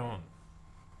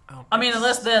 I mean,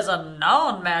 unless there's a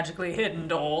non-magically hidden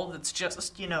door that's just,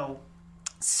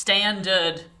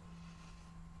 standard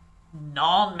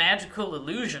non-magical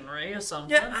illusionary or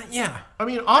something. Yeah. I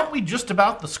mean, aren't we just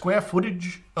about the square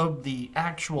footage of the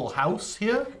actual house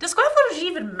here? Does square footage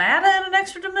even matter in an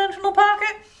extra-dimensional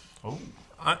pocket? Oh.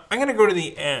 I'm going to go to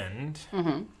the end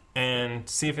and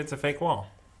see if it's a fake wall.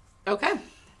 Okay.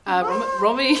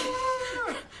 Roll me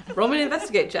an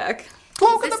investigate check.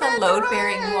 Is this a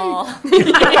load-bearing wall?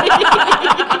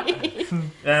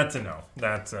 That's a no.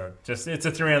 That's it's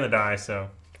a 3 on the die, so.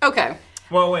 Okay.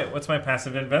 Well, wait, what's my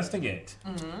passive investigate?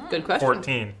 Good question.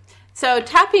 14. So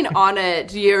tapping on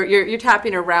it, you're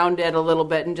tapping around it a little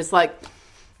bit and just like,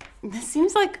 this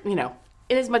seems like, in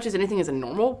as much as anything is a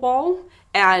normal wall.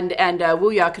 And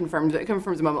Wu Ya confirms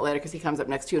a moment later because he comes up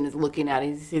next to you and is looking at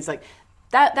it. He's like,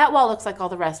 that wall looks like all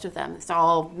the rest of them. It's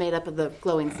all made up of the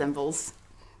glowing symbols.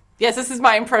 Yes, this is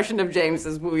my impression of James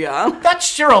as Wu Ya. That's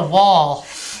sure a wall.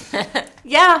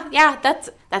 Yeah,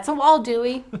 that's a wall,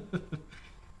 Dewey.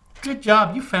 Good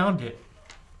job, you found it.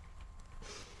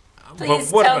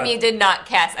 Please tell me you did not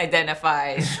cast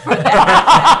Identify for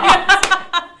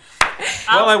that.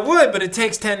 Well, I would, but it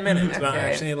takes 10 minutes. Well,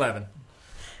 actually 11.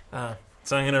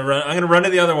 So I'm gonna run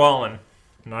to the other wall and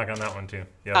knock on that one too.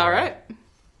 All right.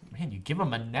 Man, you give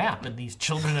them a nap and these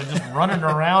children are just running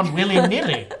around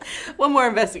willy-nilly. One more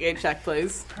investigate check,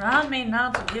 please. I mean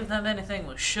not to give them anything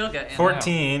with sugar in it.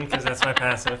 14, because that's my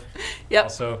passive. Yep.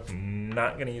 Also,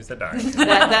 not going to use the die.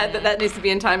 that needs to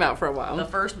be in timeout for a while. The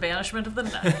first banishment of the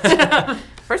night.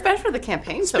 First banishment of the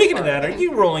campaign. Speaking so of far, that, are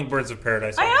you rolling Birds of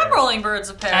Paradise? I am rolling Birds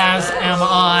of Paradise. As am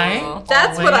I.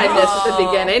 That's what I missed at the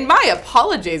beginning. My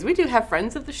apologies. We do have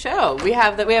friends of the show. We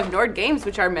have Nord Games,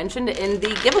 which are mentioned in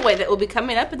the giveaway that will be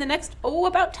coming up in the next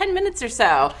about 10 minutes or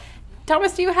so.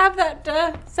 Thomas, do you have that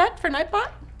set for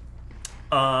Nightbot?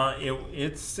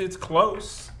 It's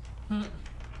close.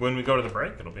 When we go to the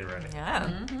break, it'll be ready. Yeah.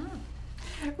 Mm-hmm.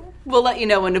 We'll let you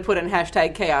know when to put in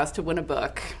 #chaos to win a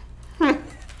book.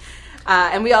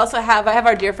 And we also have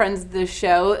our dear friends of the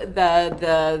show,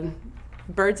 the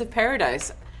Birds of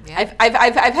Paradise. Yeah.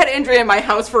 I've had Andrea in my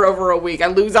house for over a week. I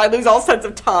lose all sense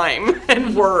of time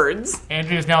and words.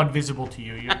 Andrea's now invisible to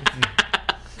you.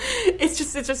 It's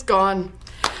just gone.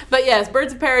 But yes,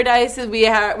 birds of paradise. We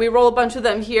roll a bunch of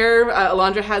them here.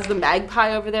 Alondra has the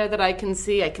magpie over there that I can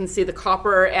see. I can see the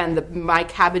copper and my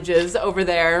cabbages over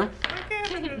there.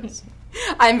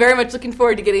 I'm very much looking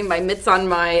forward to getting my mitts on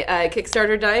my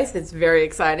Kickstarter dice. It's very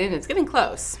exciting. It's getting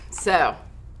close. So,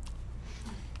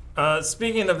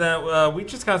 speaking of that, we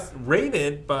just got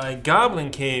raided by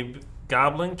Goblin Cave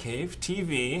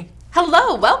TV.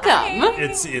 hello, welcome.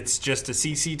 It's just a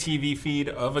CCTV feed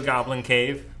of a Goblin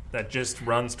Cave that just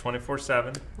runs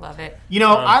 24/7. Love it. You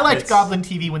know, I liked it's- Goblin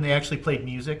TV when they actually played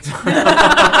music.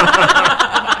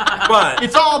 But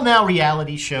It's all now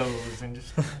reality shows and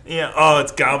just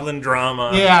it's Goblin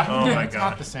drama. yeah. Oh my It's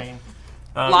not god. the same.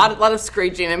 A lot of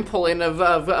screeching and pulling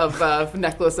of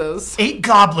necklaces. 8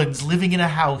 goblins living in a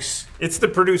house. It's the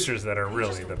producers that are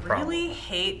really the problem. Really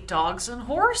hate dogs and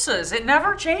horses. It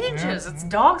never changes. It's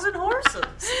dogs and horses.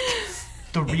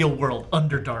 The real world,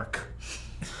 Underdark.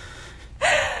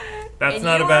 That's And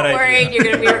not you a bad were worried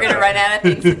idea. we were going to run out of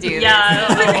things to do. Yeah,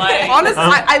 I don't know why. Honestly,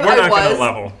 I We're not was. going to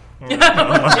level.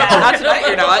 Not tonight,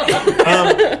 you're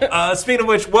not. Speaking of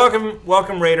which,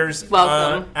 welcome Raiders.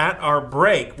 Welcome. At our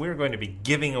break, we're going to be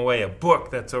giving away a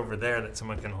book that's over there that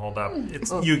someone can hold up.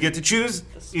 You get to choose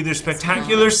either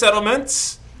Spectacular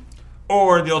Settlements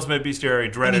or the Ultimate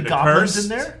Bestiary Dreaded Any and goblins Cursed. in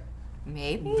there?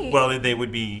 Maybe. Well, they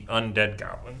would be undead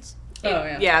goblins. Oh,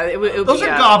 yeah. Yeah, it would Those be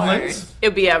are goblins. It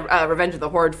would be a Revenge of the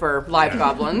Horde for live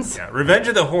goblins. Yeah, Revenge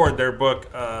of the Horde, their book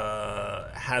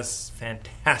has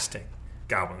fantastic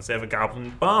goblins. They have a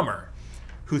goblin bomber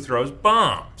who throws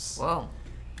bombs. Whoa.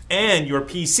 And your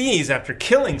PCs, after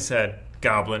killing said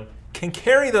goblin, can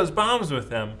carry those bombs with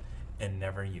them and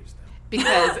never use them.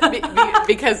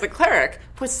 Because the cleric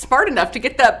was smart enough to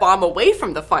get that bomb away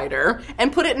from the fighter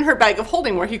and put it in her bag of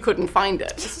holding where he couldn't find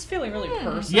it. This is feeling really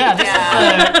personal. Yeah, this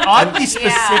is oddly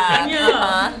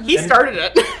specific. He started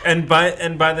it. And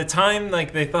by the time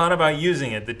they thought about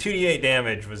using it, the 2d8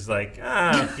 damage was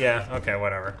yeah, okay,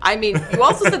 whatever. I mean, you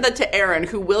also said that to Aaron,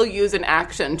 who will use an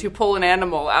action to pull an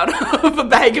animal out of a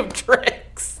bag of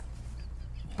tricks.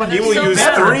 But He will so use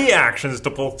better. 3 actions to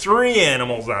pull 3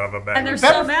 animals out of a bag. And they're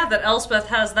Better- so mad that Elspeth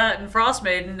has that in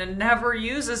Frostmaiden and never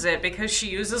uses it because she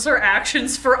uses her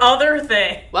actions for other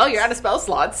things. Well, you're out of spell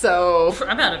slots, so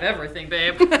I'm out of everything,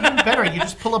 babe. Better, you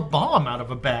just pull a bomb out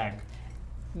of a bag.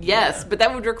 yes, but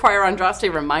that would require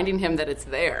Andraste reminding him that it's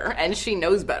there, and she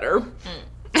knows better.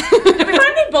 Did we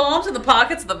find any bombs in the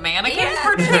pockets of the mannequins?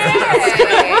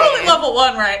 We're only level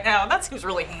 1 right now. That seems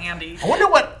really handy. I wonder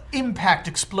what impact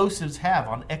explosives have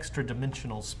on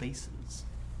extra-dimensional spaces.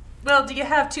 Well, do you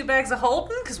have 2 bags of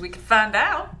holding? Because we can find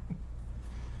out.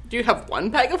 Do you have 1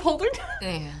 bag of holding?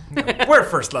 Yeah. We're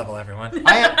first level, everyone.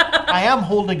 I am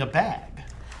holding a bag.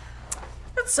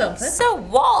 That's something. So,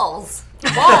 walls.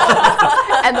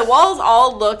 And the walls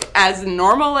all look as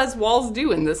normal as walls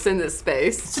do in this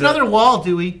space. It's another wall,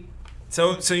 Dewey.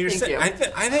 So you're Thank saying you.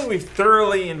 I think we've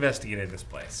thoroughly investigated this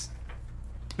place.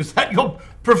 Is that your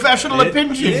professional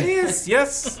opinion? It is,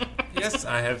 yes. Yes,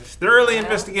 I have thoroughly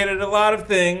investigated a lot of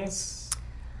things.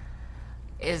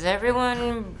 Is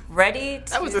everyone ready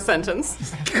to... That was a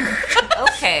sentence.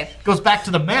 Okay. Goes back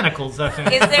to the manacles, I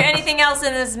think. Is there anything else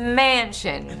in this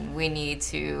mansion we need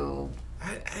to...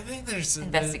 I think there's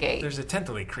Investigate. There's a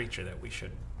tentally creature that we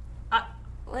should.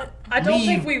 What? I don't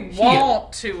think Leave we here.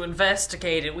 want to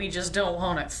investigate it. We just don't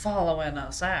want it following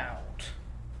us out.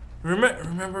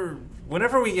 Remember,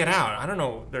 whenever we get out, I don't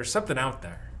know. There's something out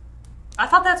there. I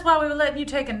thought that's why we were letting you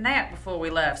take a nap before we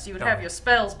left, so you would have Oh. your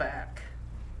spells back.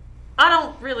 I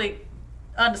don't really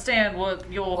understand what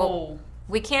your whole...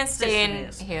 We can't stay in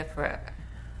System is. here forever.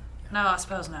 No, I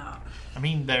suppose not. I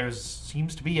mean, there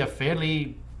seems to be a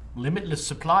fairly limitless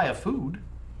supply of food.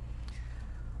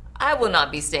 I will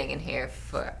not be staying in here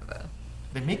forever.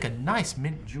 They make a nice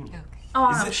mint julep. Oh,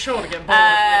 I'm sure to get bored with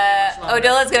it much longer.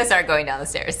 Odola's gonna start going down the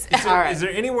stairs. Is there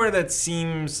anywhere that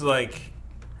seems like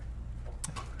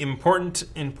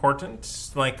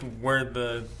important, like where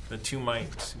the two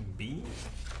might be?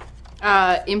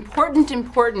 Important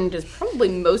is probably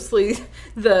mostly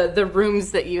the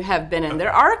rooms that you have been in.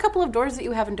 There are a couple of doors that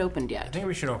you haven't opened I yet. think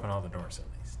we should open all the doors at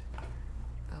least.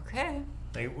 Okay.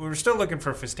 Like, we're still looking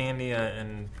for Fistandia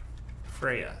and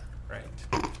Freya, right?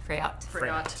 Freyot.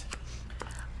 Forgot.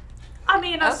 I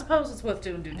mean, I Oh. suppose it's worth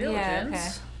doing due Yeah,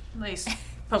 diligence. At least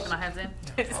poking our heads in.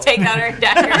 Just take out her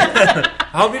dagger.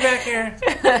 I'll be back here.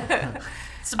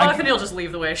 Sabaka will just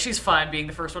leave the way. She's fine being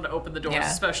the first one to open the doors, Yeah.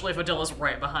 especially if Odila's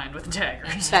right behind with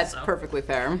daggers. That's So. perfectly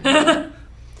fair.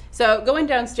 So going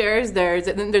downstairs, there's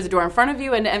a door in front of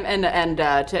you and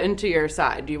to your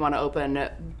side. Do you want to open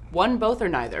one, both, or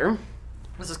neither?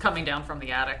 This is coming down from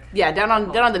the attic. Yeah, down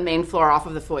on the main floor off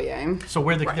of the foyer. So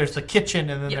there's the kitchen,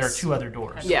 and then there are two other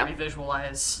doors. Yeah. We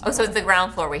visualize. Oh, so it's the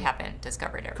ground floor we haven't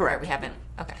discovered it. Correct. We haven't.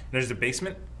 Okay. There's a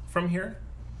basement from here?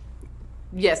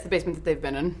 Yes, the basement that they've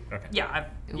been in. Okay. Yeah,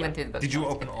 We went through the book. Did you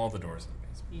open all the doors in the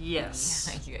basement?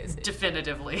 Yes. You guys did.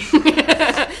 Definitively.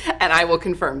 And I will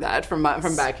confirm that from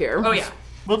back here. Oh, yeah.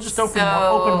 We'll just open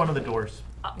one of the doors.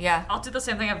 Yeah. I'll do the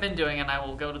same thing I've been doing, and I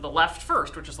will go to the left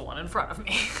first, which is the one in front of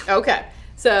me. Okay.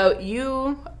 So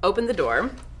you open the door.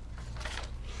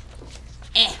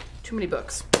 Too many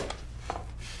books.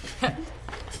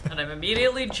 And I'm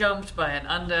immediately jumped by an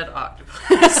undead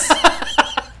octopus.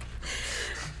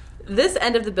 This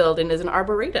end of the building is an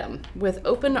arboretum with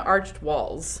open arched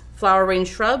walls. Flowering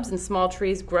shrubs and small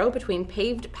trees grow between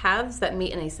paved paths that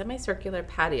meet in a semicircular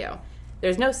patio.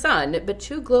 There's no sun, but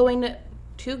two glowing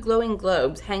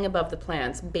globes hang above the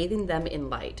plants, bathing them in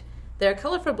light. There are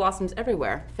colorful blossoms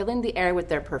everywhere, filling the air with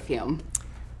their perfume.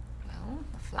 Well,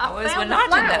 the flowers were found not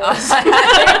the in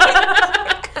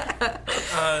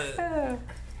the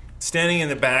Standing in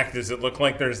the back, does it look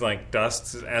like there's like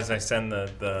dust as I send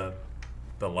the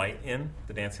light in,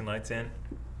 the dancing lights in?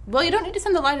 Well, you don't need to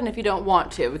send the light in if you don't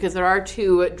want to, because there are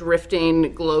two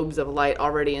drifting globes of light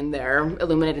already in there,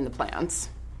 illuminating the plants.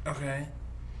 Okay.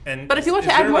 And But if you want to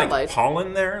is add there, more like, light,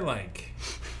 pollen there, like.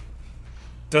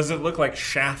 Does it look like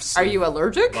shafts? Are you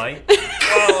allergic? Light?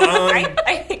 Well,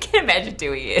 I can imagine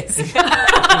Dewey is.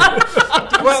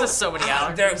 Well, so many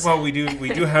allergies. Well, we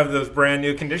do have those brand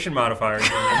new condition modifiers.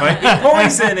 There might be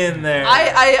poison in there.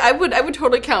 I would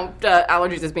totally count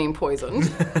allergies as being poisoned.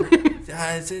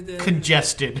 Is it,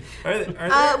 Congested. Are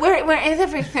there, Where is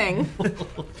everything?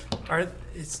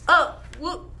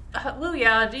 Well,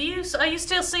 yeah. Are you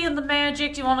still seeing the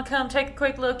magic? Do you want to come take a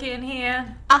quick look in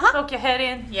here? Poke your head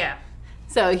in. Yeah.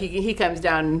 So he comes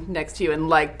down next to you and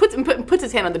like puts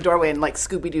his hand on the doorway and like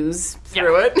Scooby-Doo's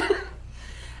through it.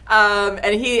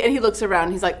 And he looks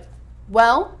around. He's like,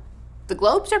 "Well, the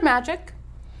globes are magic."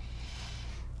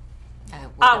 I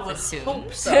would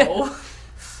hope so.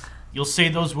 You'll say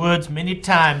those words many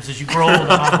times as you grow older,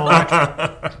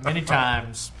 my boy. Many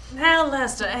times. Now,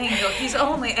 Lester Angel, he's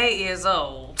only 8 years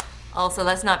old. Also,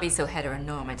 let's not be so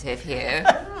heteronormative here.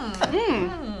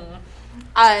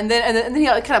 And then he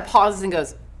kind of pauses and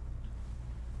goes,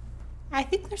 "I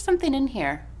think there's something in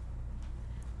here."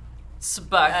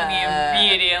 Spuckney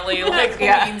immediately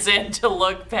leans in to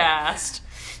look past.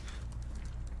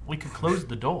 We could close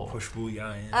the door. push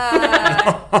Booyah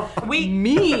in?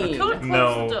 Me. Could close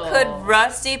No. the door. Could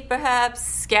Rusty perhaps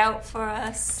scout for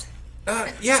us?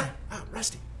 Yeah.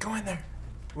 Rusty, go in there.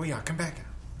 Booyah, come back out.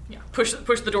 Yeah, push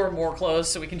the door more closed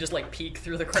so we can just like peek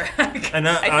through the crack. And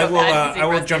I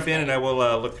will jump in and I will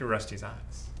look through Rusty's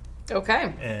eyes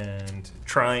Okay. and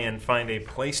try and find a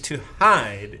place to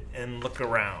hide and look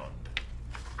around.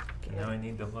 And now I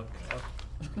need to look up.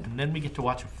 And then we get to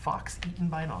watch a fox eaten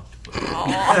by an octopus.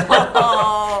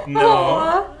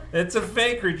 No, it's a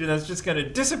fake creature that's just going to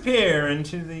disappear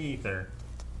into the ether.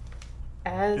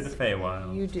 To the As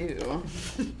Feywild. you do.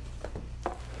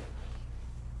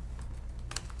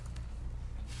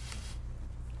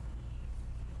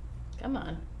 Come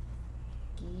on.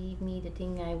 Give me the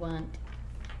thing I want.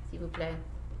 S'il vous plaît.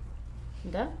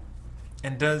 Da?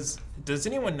 And does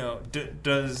anyone know?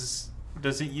 Does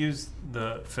it use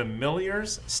the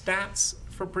familiar's stats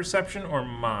for perception or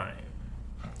mine?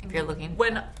 If you're looking.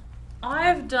 When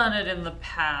I've done it in the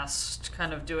past,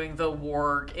 kind of doing the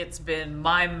warg, it's been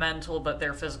my mental but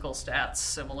their physical stats,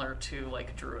 similar to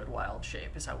like Druid Wild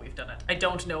Shape is how we've done it. I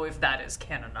don't know if that is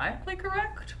canonically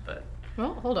correct, but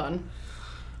Well, hold on.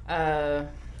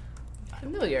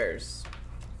 Familiars.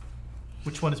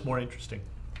 Which one is more interesting?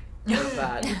 What's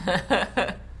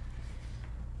that?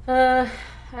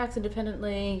 Acts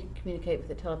independently, communicate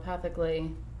with it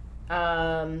telepathically.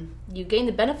 You gain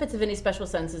the benefits of any special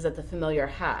senses that the familiar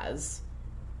has.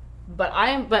 But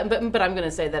I'm going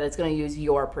to say that it's going to use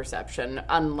your perception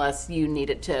unless you need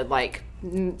it to like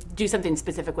do something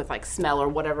specific with like smell or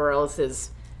whatever else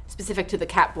is specific to the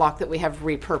cat block that we have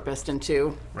repurposed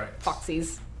into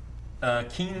Foxies.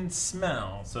 Keen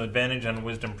smell, so advantage on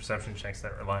wisdom perception checks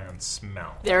that rely on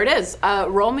smell. There it is.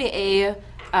 Roll me a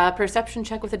perception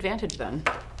check with advantage then.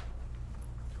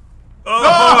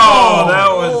 Oh, that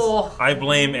was. I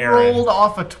blame Aaron. Rolled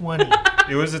off a 20.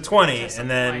 It was a 20, and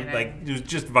then like it was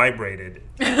just vibrated,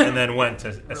 and then went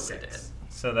to a 6.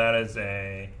 So that is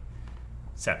a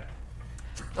 7.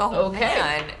 Oh, Okay.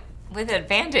 man. With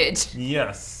advantage.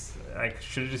 Yes. I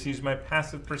should have just used my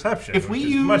passive perception, If we which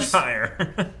is use- much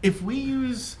higher. If we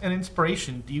use an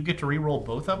inspiration, do you get to re-roll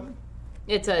both of them?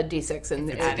 It's a D6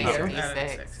 in Adding here.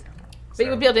 D6. But you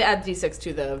would be able to add D6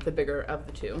 to the bigger of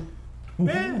the two.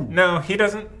 No, he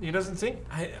doesn't. He doesn't see.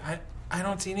 I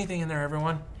don't see anything in there,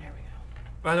 everyone. There we go.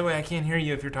 By the way, I can't hear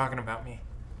you if you're talking about me.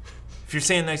 If you're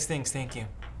saying nice things, thank you.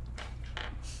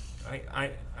 I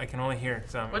can only hear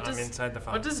it, so I'm inside the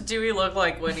fog. What does Dewey look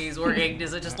like when he's working?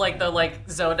 Is it just like the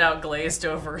zoned out glazed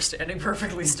over, standing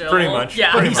perfectly still? Pretty much.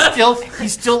 Yeah. But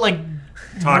he's still like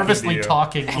nervously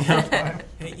talking the whole time.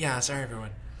 Yeah, sorry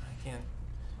everyone. I can't.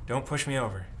 Don't push me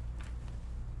over.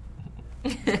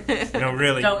 No,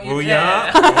 really. Don't you Woo-ya.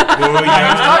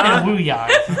 I was talking to Woo-ya.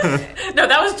 No,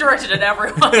 that was directed at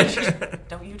everyone.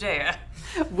 Don't you dare.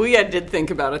 Wuya did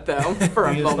think about it though for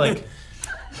a He is moment. like,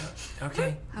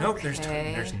 Okay. Nope.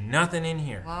 There's nothing in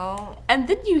here. Well, And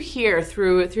then you hear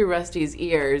through Rusty's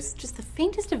ears just the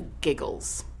faintest of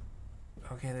giggles.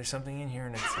 Okay, there's something in here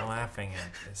and it's laughing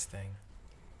at this thing.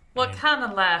 What kind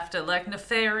of laughter? Like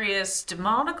nefarious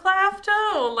demonic laughter?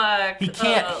 Or like... he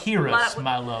can't hear us,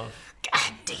 my love.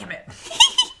 God damn it.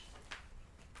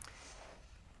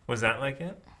 Was that like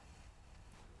it?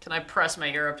 Can I press my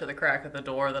ear up to the crack of the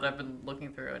door that I've been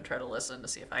looking through and try to listen to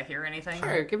see if I hear anything?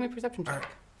 Sure, give me a perception check.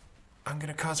 I'm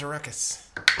gonna cause a ruckus.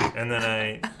 And then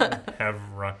I have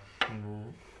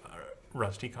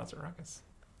Rusty cause a ruckus.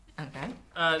 okay.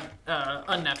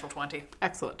 Unnatural 20.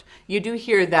 Excellent. You do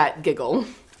hear that giggle.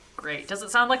 Great. Does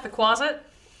it sound like the closet?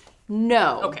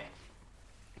 No. Okay.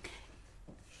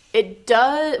 It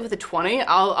does with a 20.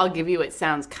 I'll give you. It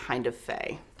sounds kind of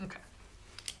fey. Okay.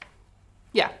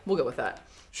 Yeah, we'll go with that.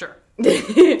 Sure.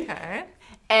 Okay.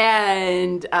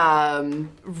 And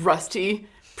Rusty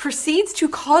proceeds to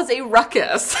cause a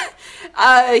ruckus.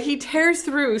 He tears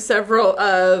through several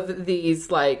of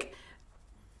these, like...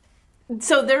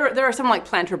 So there are some, like,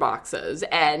 planter boxes,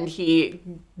 and he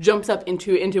jumps up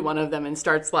into one of them and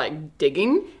starts, like,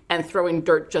 digging and throwing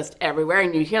dirt just everywhere,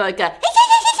 and you hear, like, a... Hey, hey,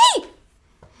 hey, hey, hey!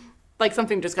 Like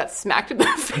something just got smacked in the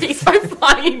face by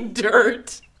flying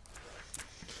dirt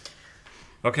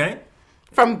Okay.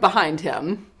 from behind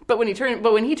him. But when he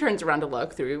turns around to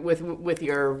look through with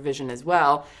your vision as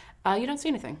well, you don't see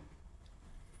anything.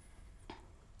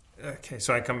 Okay,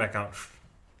 so I come back out.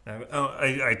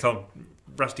 I told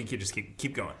Rusty, just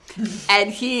keep going.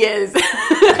 And he is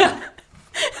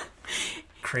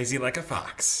Crazy like a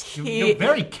fox. You're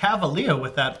very cavalier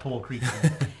with that poor creature.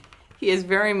 he is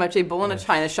very much a bull in a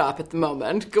china shop at the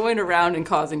moment, going around and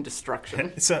causing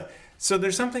destruction. So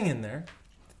there's something in there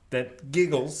that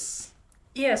giggles.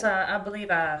 Yes, I believe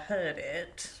I heard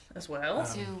it as well.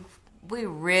 Do we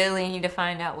really need to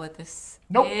find out what this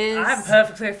Nope. is? I'm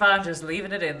perfectly fine just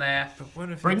leaving it in there. But what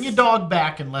if Bring it's... your dog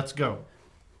back and let's go.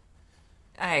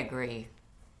 I agree.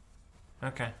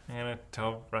 Okay, I'm gonna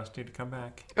tell Rusty to come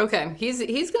back. Okay,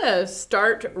 he's gonna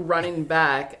start running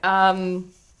back.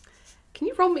 Can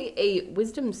you roll me a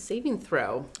wisdom saving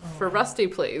throw for Rusty,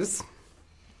 please?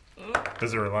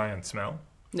 Does it rely on smell?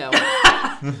 No.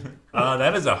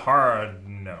 That is a hard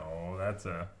no. That's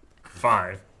a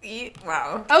 5.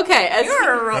 Wow. Okay, as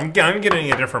I'm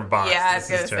getting a different box. Yeah, I was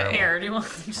This gonna is say. terrible. Here, do you want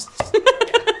just...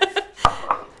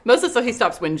 mostly so he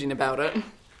stops whinging about it.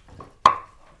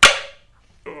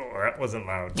 Oh, that wasn't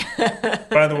loud.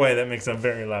 By the way, that makes a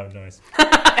very loud noise.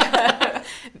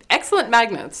 Excellent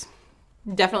magnets.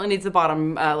 Definitely needs the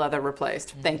bottom leather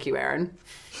replaced. Thank you, Aaron.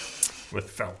 With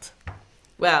felt.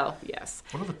 Well, yes.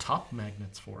 What are the top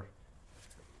magnets for?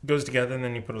 Goes together and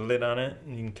then you put a lid on it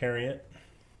and you can carry it.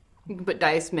 You can put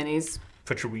dice minis.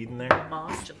 Put your weed in there.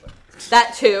 Modular.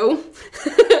 That too.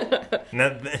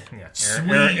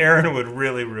 Aaron would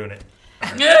really ruin it.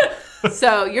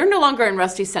 So you're no longer in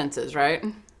Rusty senses, right?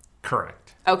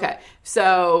 Correct. Okay.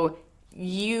 So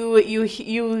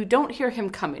you don't hear him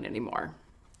coming anymore.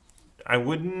 I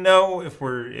wouldn't know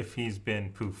if he's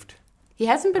been poofed. He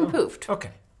hasn't been poofed.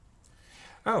 Okay.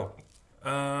 Oh.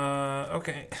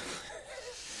 Okay.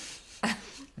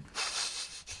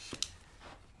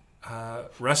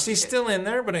 Rusty's still in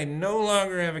there, but I no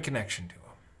longer have a connection to him,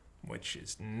 which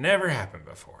has never happened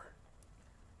before.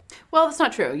 Well, that's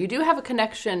not true. You do have a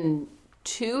connection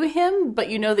to him, but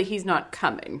you know that he's not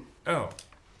coming. Oh.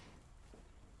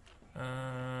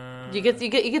 You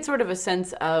get sort of a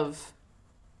sense of,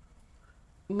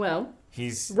 well,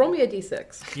 He's roll me a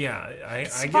d6. yeah. I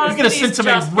Spawn- You get a sense of a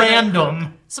just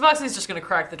random. Suboxy's just gonna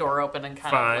crack the door open and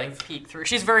kind of 5. like peek through.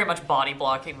 She's very much body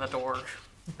blocking the door,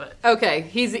 but Okay,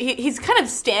 he's kind of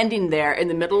standing there in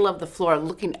the middle of the floor,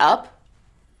 looking up,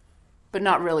 but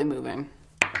not really moving.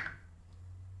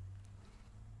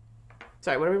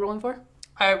 Sorry, what are we rolling for?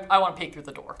 I want to peek through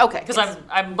the door. Okay, because yes.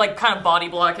 I'm like kind of body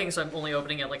blocking, so I'm only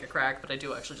opening it like a crack. But I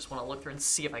do actually just want to look through and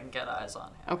see if I can get eyes on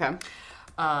him. Okay.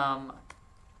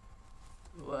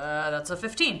 That's a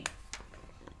 15.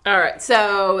 All right,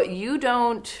 so you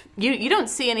don't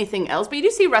see anything else, but you do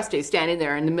see Rusty standing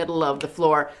there in the middle of the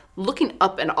floor, looking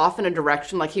up and off in a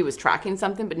direction like he was tracking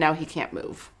something, but now he can't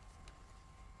move.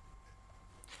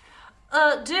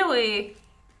 Dewey,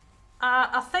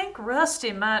 I think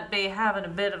Rusty might be having a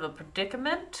bit of a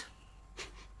predicament.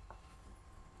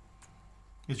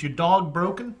 Is your dog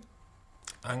broken?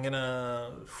 I'm gonna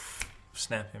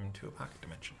snap him to a pocket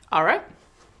dimension. All right.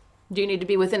 Do you need to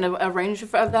be within a range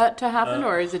of that to happen,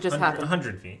 or is it just happen?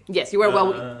 100 feet. Yes, you are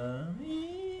well.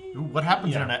 Ooh, what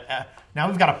happens in now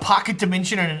we've got a pocket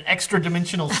dimension and an extra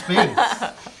dimensional space.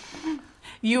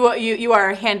 You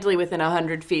are handily within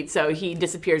 100 feet, so he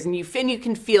disappears, and you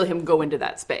can feel him go into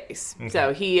that space. Okay.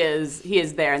 So he is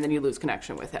there, and then you lose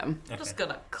connection with him. I'm just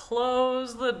gonna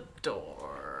close the door.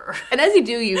 And as you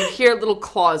do, you hear little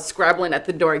claws scrabbling at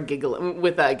the door,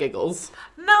 with giggles.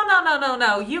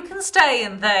 No. You can stay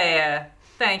in there.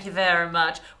 Thank you very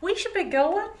much. We should be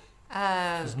going.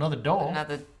 There's another door.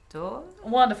 Another door?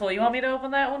 Wonderful. You want me to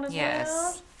open that one as well?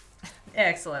 Yes.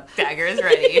 Excellent. Dagger is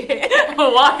ready.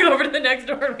 We'll walk over to the next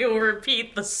door and we will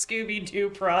repeat the Scooby-Doo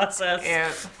process.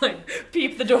 Yeah. Like,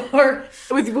 peep the door.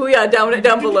 With Booyah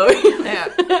down below. Yeah.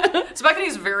 So Bethany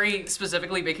is very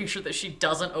specifically making sure that she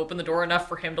doesn't open the door enough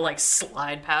for him to, like,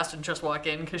 slide past and just walk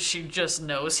in, because she just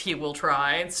knows he will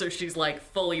try. So she's, like,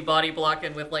 fully body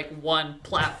blocking with, like, one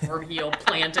platform heel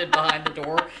planted behind the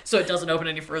door, so it doesn't open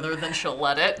any further, then she'll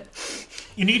let it.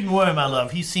 You needn't worry, my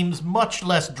love. He seems much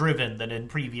less driven than in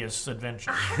previous adventures.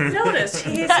 I've noticed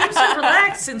he seems to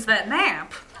relax since that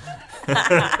nap.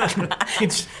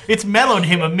 It's mellowed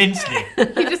him immensely.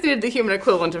 He just needed the human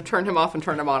equivalent of turn him off and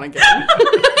turn him on again.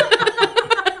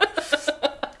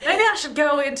 Maybe I should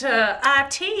go into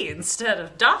IT instead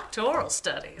of doctoral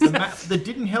studies. That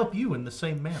didn't help you in the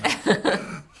same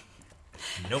manner.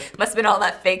 Nope. Must have been all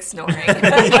that fake snoring.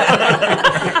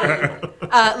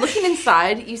 Looking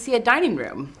inside, you see a dining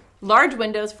room. Large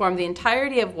windows form the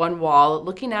entirety of one wall,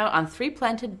 looking out on 3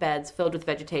 planted beds filled with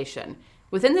vegetation.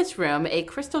 Within this room, a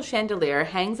crystal chandelier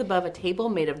hangs above a table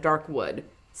made of dark wood.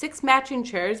 6 matching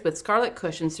chairs with scarlet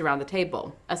cushions surround the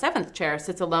table. A 7th chair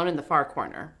sits alone in the far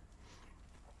corner.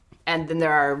 And then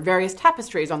there are various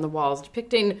tapestries on the walls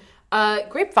depicting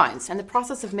grapevines and the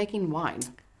process of making wine.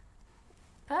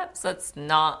 Perhaps let's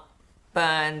not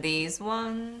burn these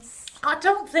ones. I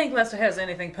don't think Lester has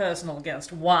anything personal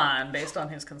against wine based on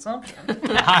his consumption.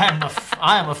 I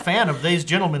am a fan of these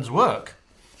gentlemen's work.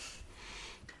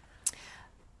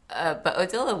 But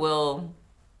Odila will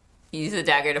use the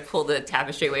dagger to pull the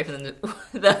tapestry away from the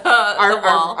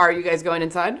wall. Are you guys going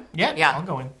inside? Yeah. I'll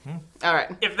go in. All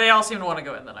right. If they all seem to want to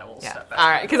go in, then I will step back. All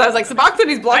right, because I was like,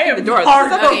 Suboxone's blocking the door. Okay,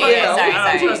 sorry.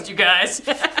 I don't trust you guys.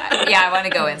 Yeah, I want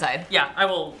to go inside. Yeah, I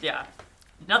will, yeah.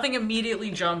 Nothing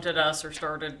immediately jumped at us or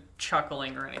started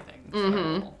chuckling or anything.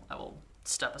 So I will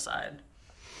step aside.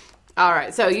 All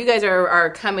right, so you guys are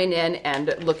coming in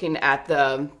and looking at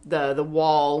the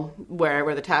wall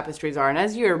where the tapestries are, and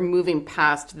as you're moving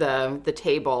past the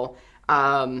table,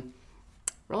 roll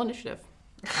initiative.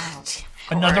 Oh,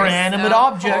 Another animate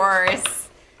object. Of course.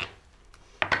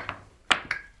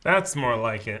 That's more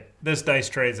like it. This dice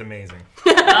tray is amazing.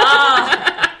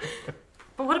 But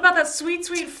what about that sweet,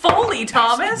 sweet Foley,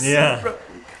 Thomas? Yeah.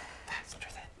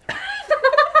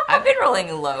 I've been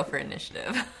rolling low for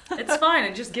initiative. It's fine.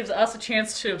 It just gives us a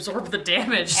chance to absorb the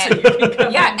damage. So you can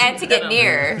come and to get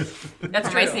near. That's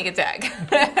for true. my sneak attack.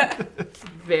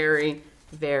 Very,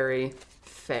 very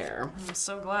fair. I'm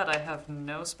so glad I have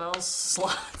no spell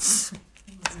slots.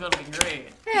 This is going to be great.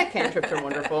 Cantrips are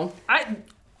wonderful.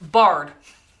 Bard.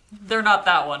 They're not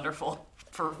that wonderful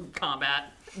for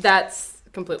combat. That's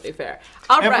completely fair.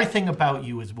 All right. Everything about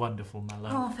you is wonderful, my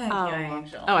love. Oh, thank you,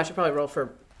 Angel. Oh, I should probably roll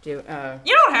for you. You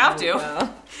don't have to.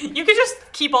 You can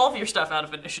just keep all of your stuff out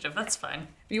of initiative. That's fine.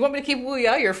 You want me to keep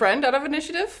Wuya, your friend, out of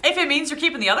initiative? If it means you're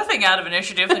keeping the other thing out of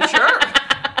initiative, then sure.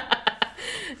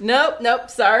 Nope.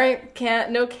 Sorry,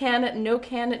 no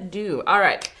can do. All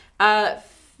right,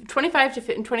 25 to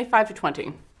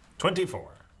 20. 24.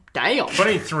 Damn.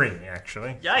 23,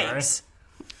 actually. Yikes.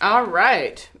 All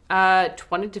right,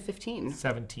 20 to 15.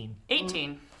 17.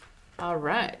 18. All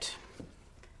right.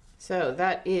 So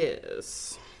that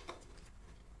is.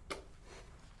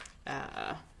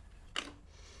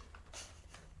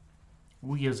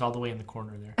 Wuya's all the way in the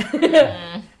corner there.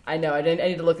 I know. I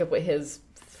need to look up what his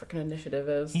freaking initiative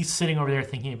is. He's sitting over there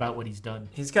thinking about what he's done.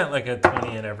 He's got like a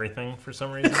 20 in everything for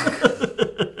some reason.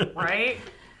 Right?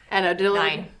 And Odila.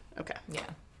 9. Okay. Yeah.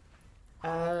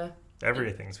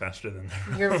 Everything's faster than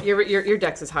that. Your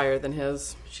dex is higher than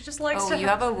his. She just likes Oh, to you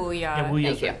have a Wuya. Yeah, Wuya's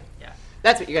Thank you. right. Yeah.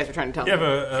 That's what you guys were trying to tell You me.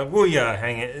 have a woo-ya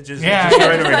hanging. Just Yeah.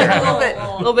 right over Like there.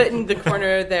 a little bit in the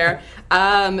corner there.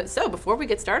 So before we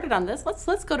get started on this,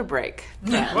 let's go to break.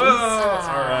 Whoa! All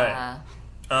right.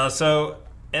 So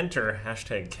enter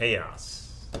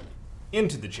 #chaos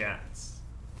into the chats.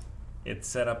 It's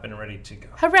set up and ready to go.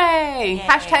 Hooray!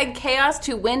 #chaos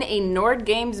to win a Nord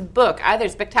Games book, either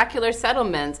Spectacular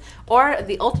Settlements or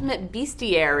The Ultimate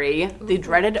Bestiary, The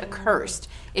Dreaded Accursed.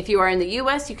 If you are in the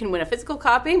U.S., you can win a physical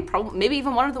copy, maybe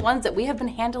even one of the ones that we have been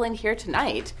handling here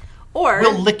tonight. Or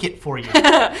We'll lick it for you.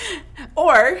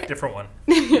 or Different one.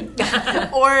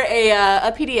 or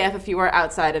a PDF if you are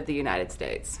outside of the United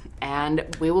States. And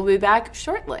we will be back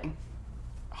shortly.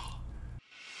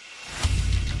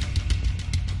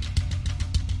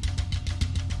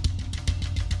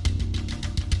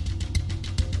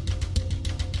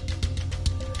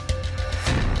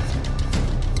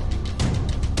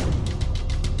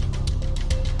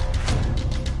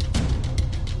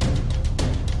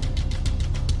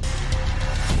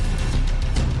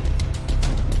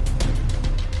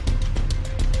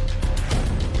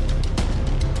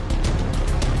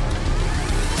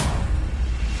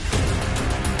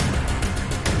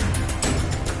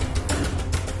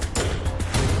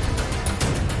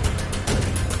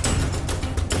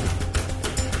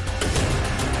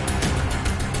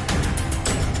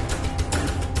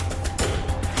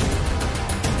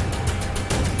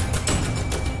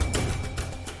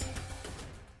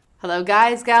 Hello,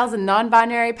 guys, gals, and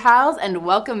non-binary pals, and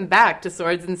welcome back to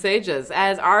Swords and Sages,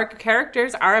 as our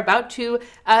characters are about to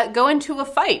go into a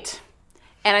fight.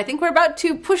 And I think we're about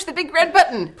to push the big red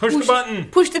button. Push the button.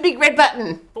 Push the big red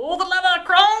button. Pull the lever,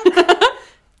 Kronk!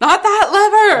 Not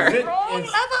that lever.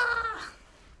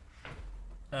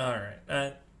 All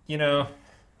right.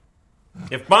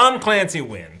 If Bomb Clancy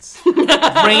wins,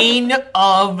 Reign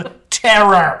of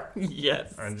Terror.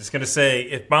 Yes. I'm just going to say,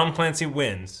 if Bomb Clancy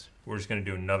wins, we're just going to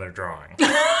do another drawing.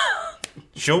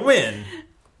 She'll win,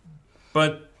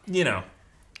 but,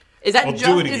 Is that We'll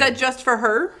do it is that again. just for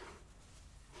her?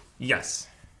 yes.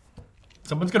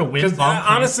 Someone's gonna win. Because Bomb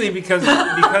Clancy. honestly,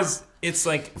 because it's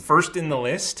like first in the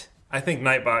list, I think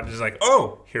Nightbot is like,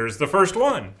 oh, here's the first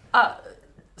one.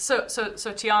 So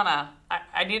Tiana,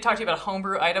 I need to talk to you about a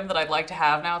homebrew item that I'd like to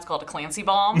have now. It's called a Clancy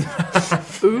Bomb.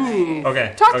 Ooh.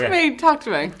 Okay. Talk okay. to me. Talk to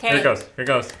me. Here it goes. Here it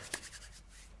goes.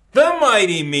 The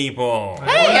Mighty Meeple.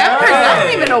 Hey, I haven't heard that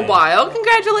name in a while.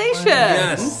 Congratulations.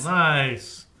 Yes.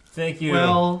 Nice. Thank you.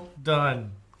 Well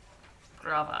done.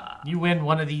 Brava. You win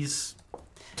one of these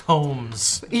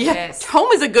tomes. Yeah, Yes. tome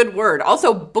is a good word.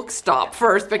 Also, book stop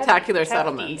for Spectacular I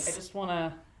Settlements. just want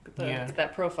to Yeah. get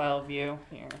that profile view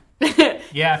here.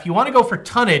 Yeah, if you want to go for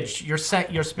tonnage, your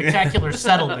Spectacular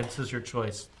Settlements is your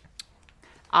choice.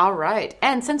 All right.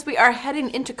 And since we are heading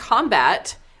into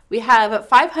combat, we have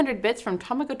 500 bits from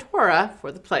Tamagotora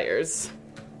for the players.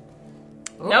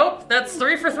 Nope, that's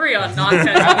 3 for 3 on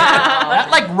non-catching. That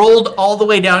like rolled all the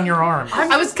way down your arm.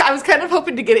 I was kind of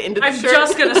hoping to get it into the I'm shirt.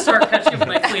 just going to start catching with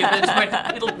my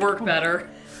cleavage. It'll work better.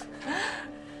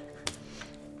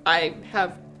 I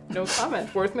have no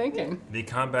comment worth making. The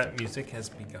combat music has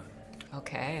begun.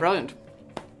 Okay. Brilliant.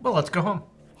 Well, let's go home.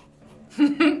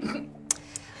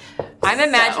 I'm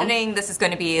imagining this is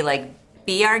going to be like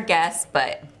Be Our Guest,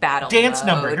 but battle Dance mode.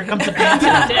 number. Here comes the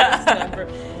dance number.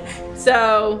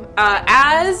 So,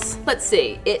 let's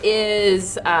see, it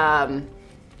is,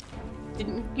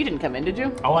 you didn't come in, did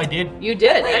you? Oh, I did. You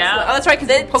did. Yeah. Oh, that's right,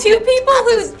 because The two people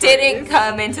who didn't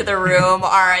come into the room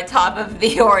are at top of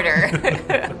the order.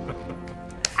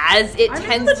 As it I'm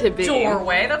tends in the to be.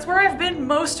 doorway. That's where I've been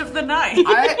most of the night.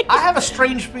 I have a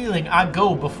strange feeling I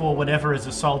go before whatever is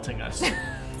assaulting us.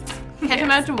 Can't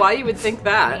imagine why you would think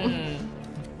that.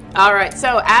 All right,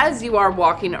 so as you are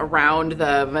walking around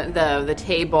the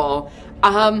table,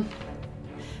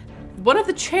 one of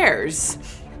the chairs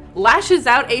lashes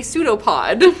out a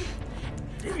pseudopod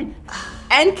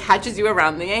and catches you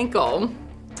around the ankle.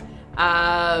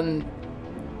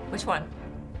 Which one?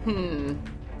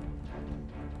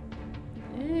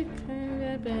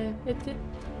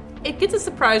 It gets a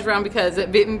surprise round because it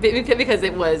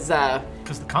was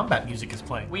Because the combat music is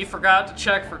playing. We forgot to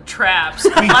check for traps.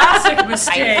 Classic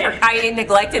mistake. I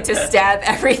neglected to stab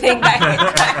everything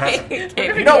that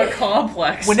You know, a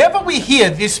complex. Whenever we hear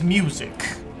this music,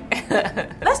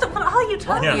 That's not what all you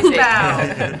talking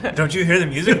Yeah. about. Don't you hear the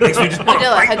music? It makes me just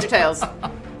Adela, heads or tails?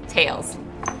 Tails.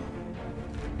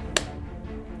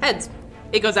 Heads.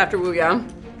 It goes after Wu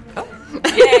Yang.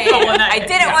 Yay! I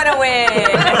didn't want to win.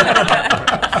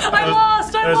 I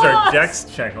lost. That was our dex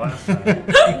check last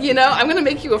time. You know, I'm going to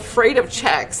make you afraid of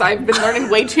checks. I've been learning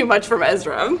way too much from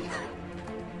Ezra.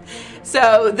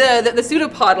 So the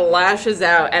pseudopod lashes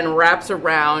out and wraps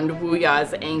around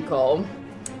Wuya's ankle.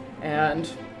 And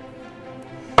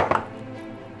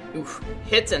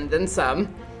hits and then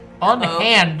some.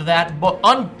 Unhand that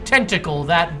untentacle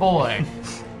that boy.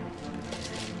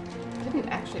 I didn't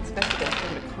actually expect to get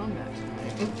into combat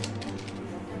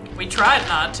tonight. We tried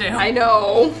not to. I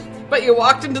know, but you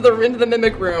walked into the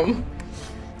mimic room.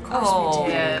 Of course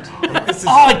we did.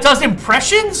 It does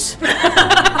impressions?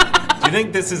 Do you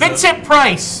think this is Vincent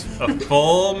Price? a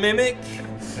full mimic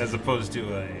as opposed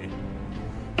to a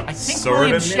I think sort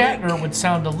William of mimic? Shatner would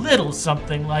sound a little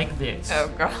something like this. Oh,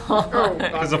 God.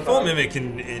 Because a full mimic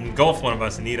can engulf one of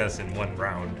us and eat us in one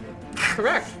round.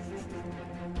 Correct.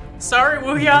 Sorry,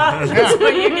 Wuya. That's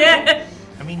what you get.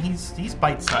 I mean, he's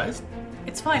bite-sized.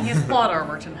 It's fine. He has plot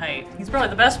armor tonight. He's probably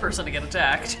the best person to get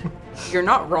attacked. You're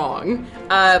not wrong,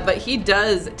 but he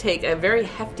does take a very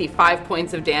hefty 5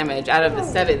 points of damage out of the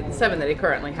seven that he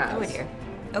currently has. Oh, dear.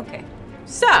 Okay.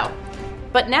 So,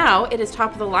 but now it is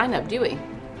top of the lineup, Dewey.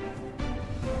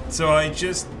 So I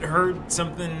just heard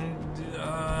something.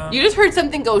 You just heard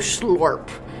something go slurp,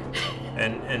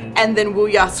 And then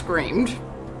Wuya screamed.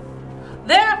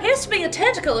 There appears to be a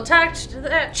tentacle attached to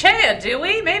that chair,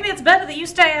 Dewey. Maybe it's better that you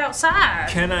stay outside.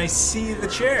 can I see the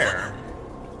chair?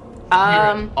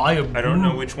 I don't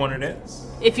know which one it is.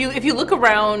 If you look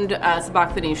around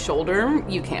Sabachthani's shoulder,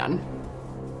 you can.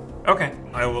 Okay,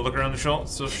 I will look around the shoulder.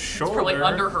 So shoulder. Probably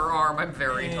under her arm. I'm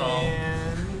very tall.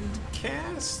 And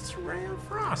cast Ray of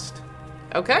Frost.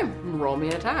 Okay, roll me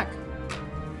an attack.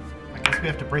 I guess we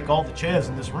have to break all the chairs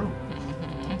in this room.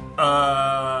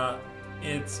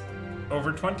 It's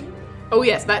over 20? Oh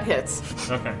yes, that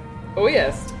hits. Okay. Oh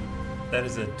yes. That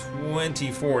is a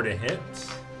 24 to hit.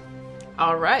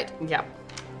 All right. Yep.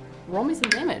 Roll me some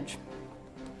damage.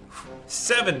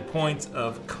 7 points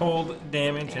of cold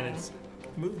damage, and its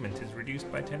movement is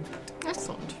reduced by 10 feet.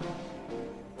 Excellent.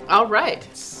 All right.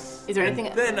 Is there anything?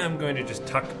 And then I'm going to just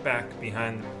tuck back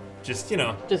behind, just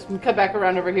cut back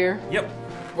around over here. Yep.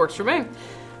 Works for me.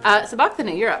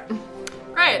 Sabachthani, you're up.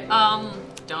 Great.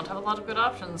 Don't have a lot of good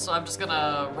options, so I'm just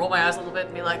gonna roll my eyes a little bit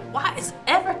and be like, why is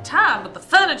every time with the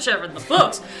furniture and the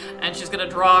books? And she's gonna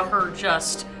draw her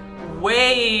just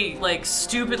way,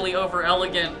 stupidly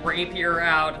over-elegant rapier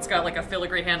out. It's got, a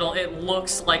filigree handle. It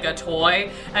looks like a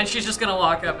toy. And she's just gonna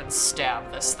walk up and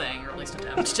stab this thing, or at least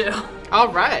attempt to. All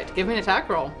right. Give me an attack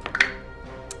roll.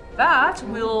 That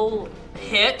will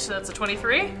hit. That's a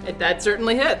 23. That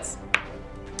certainly hits.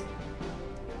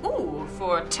 Ooh,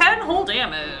 for 10 whole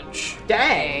damage.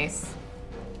 Dang. Nice.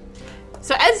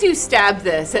 So as you stab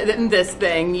this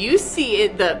thing, you see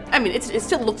it. It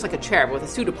still looks like a chair but with a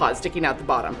pseudopod sticking out the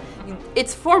bottom.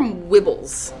 Its form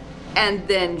wibbles and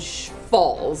then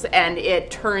falls, and it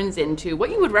turns into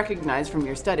what you would recognize from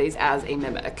your studies as a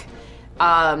mimic.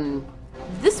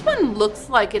 This one looks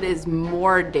like it is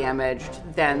more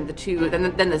damaged than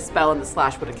the spell and the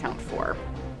slash would account for.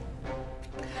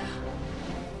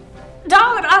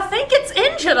 Dog, I think it's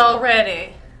injured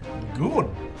already. Good.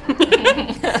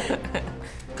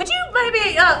 Could you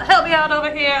maybe help me out over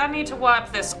here? I need to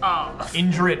wipe this off.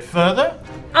 Injure it further?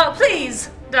 Please,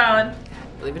 darling.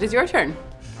 I believe it is your turn.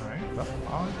 All right, well,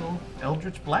 I'll go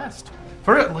Eldritch Blast.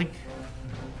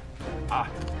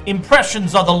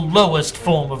 Impressions are the lowest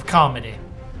form of comedy.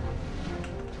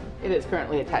 It is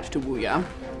currently attached to Wuya.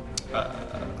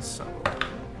 So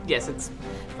Yes, it's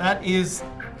that is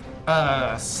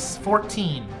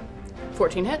 14.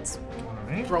 14 hits. All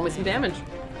right. Roll me some damage.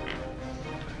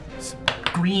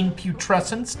 Green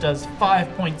putrescence does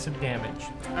 5 points of damage.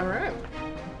 All right.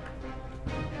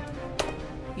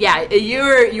 Yeah,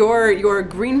 your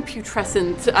green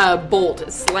putrescent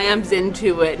bolt slams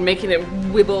into it, making it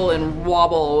wibble and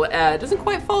wobble. It doesn't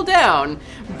quite fall down,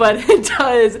 but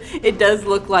it does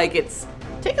look like it's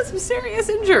taken some serious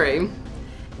injury.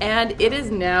 And it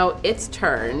is now its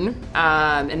turn,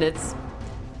 and it's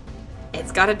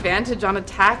got advantage on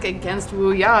attack against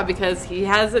Wuya because he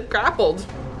has it grappled.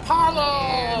 Polly!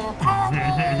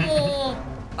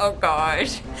 Oh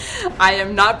gosh. I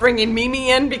am not bringing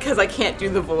Mimi in because I can't do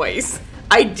the voice.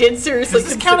 I did seriously Does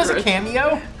this count as a consider it.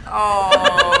 cameo?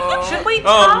 Oh. Should we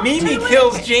talk Mimi to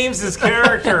kills James's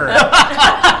character.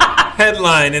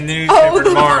 Headline in the newspaper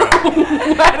tomorrow.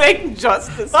 Poetic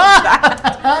justice of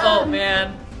that. Oh,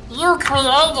 man. You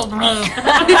created me.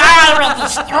 I will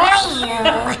destroy you.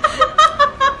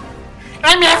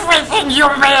 And everything you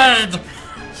made.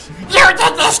 You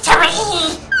did this to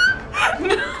me.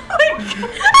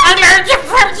 I learned it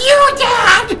from you,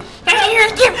 Dad. I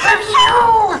learned it from you.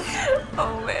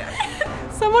 Oh man.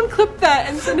 Someone clip that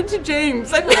and send it to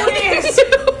James. I want you.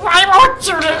 I want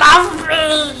you to love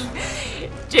me.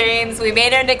 James, we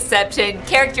made an exception.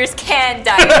 Characters can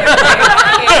die.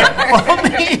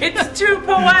 Here. It's too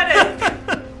poetic.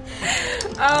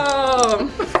 Oh.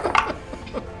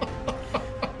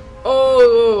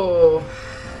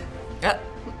 Yep.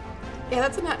 Yeah,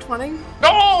 that's a nat 20.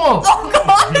 Oh! Oh,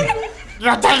 God.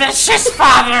 You're delicious,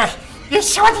 Father! You're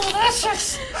so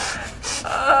delicious!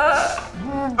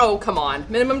 Oh, come on.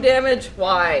 Minimum damage?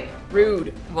 Why?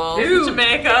 Rude. Well, To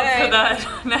make up for that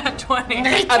nat 20.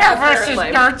 Nature versus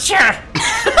nurture!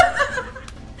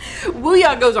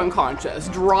 Wuya goes unconscious,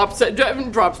 drops to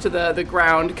the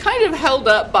ground, kind of held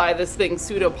up by this thing,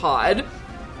 pseudopod.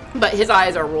 But his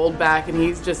eyes are rolled back and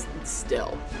he's just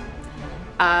still.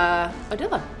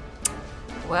 Odila.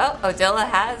 Well, Odila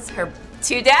has her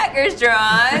 2 daggers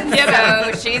drawn,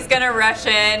 so she's gonna rush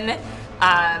in,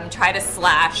 try to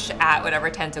slash at whatever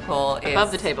tentacle is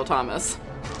Above the table, Thomas.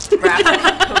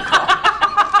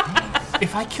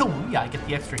 If I kill Wuya, I get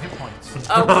the extra hit points.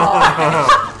 Oh, God.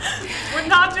 We're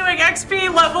not doing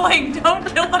XP leveling. Don't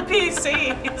kill the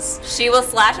PCs. She will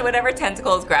slash at whatever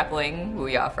tentacle is grappling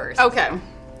Wuya first. Okay.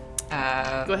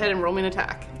 Go ahead and roll me an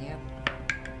attack. Yep.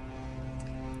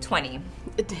 20.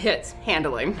 It hits,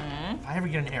 handling. If I ever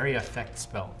get an area effect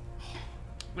spell.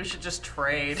 We should just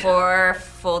trade. For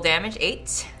full damage,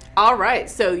 8. All right,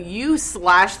 so you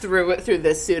slash through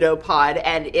this pseudopod,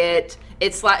 and it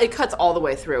cuts all the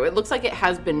way through. It looks like it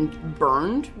has been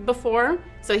burned before.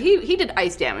 So he did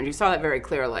ice damage. You saw that very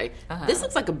clearly. This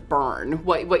looks like a burn.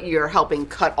 What you're helping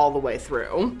cut all the way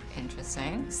through.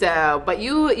 Interesting. So, but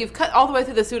you've cut all the way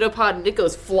through the pseudopod, and it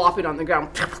goes flopping on the ground.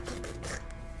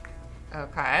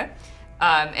 Okay.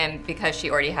 And because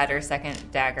she already had her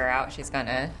second dagger out, she's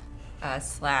gonna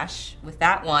slash with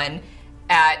that one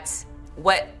at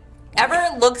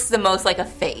whatever looks the most like a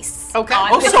face. Okay.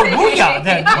 Oh, so Wuya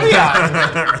then.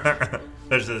 Wuya.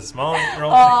 There's a small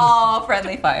roll. Oh,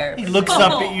 friendly fire. He looks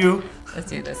up at you. Let's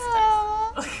do this.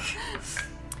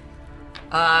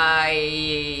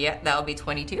 Yeah, that'll be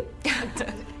 22.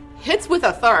 Hits with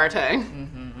authority.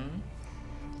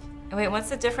 Wait, what's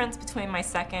the difference between my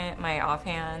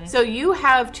offhand? So you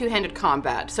have two-handed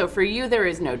combat. So for you, there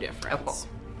is no difference. Oh, cool.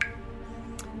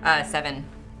 7.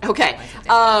 Okay.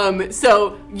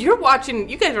 So you're watching.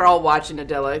 You guys are all watching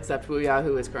Adela, except Wuya,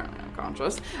 who is currently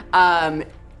unconscious. And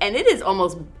it is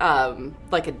almost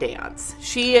like a dance.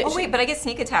 Wait, but I get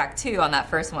sneak attack too on that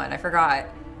first one. I forgot.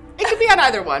 It could be on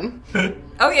either one.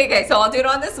 Okay, so I'll do it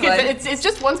on this one. It's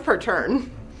just once per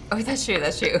turn. Oh, that's true.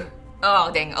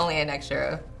 Oh, dang, only an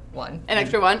extra one. An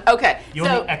extra one? Okay. You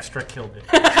only extra killed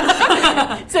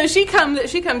it. So she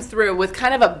comes through with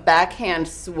kind of a backhand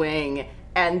swing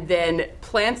and then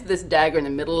plants this dagger in the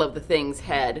middle of the thing's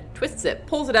head, twists it,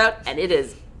 pulls it out, and it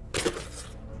is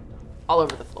all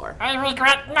over the floor. I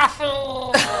regret nothing!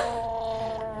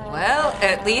 Well,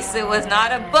 at least it was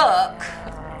not a book.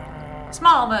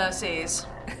 Small mercies.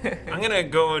 I'm gonna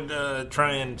go and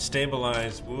try and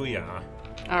stabilize Wuya.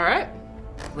 All right.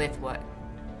 With what?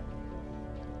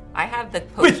 I have the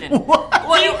potion. I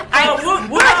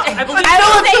believe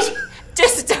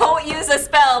just don't use a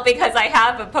spell because I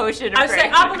have a potion. I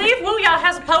believe Wuya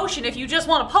has a potion if you just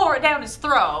want to pour it down his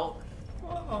throat.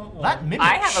 That mimic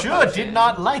did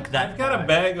not like that. I've got a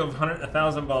bag of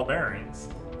 1,000 ball bearings.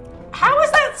 How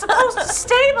is that supposed to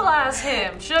stabilize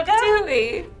him, Sugar?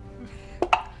 Dewey.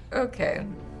 Okay.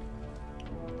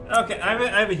 Okay,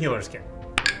 I have a healer's kit.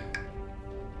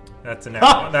 That's a nat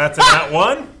one. That's a nat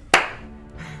one.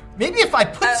 Maybe if I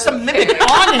put some mimic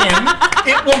on him,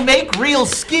 it will make real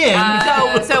skin.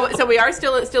 So we are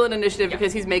still in initiative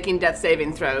because he's making death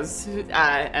saving throws,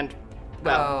 and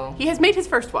he has made his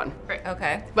first one.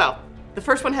 Okay. Well, the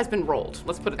first one has been rolled.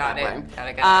 Let's put it that way. Got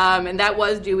it. And that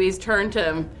was Dewey's turn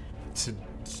to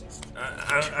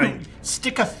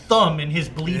stick a thumb in his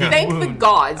bleeding Thank wound. the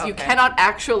gods, you cannot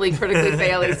actually critically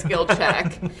fail a skill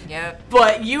check. Yep.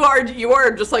 But you are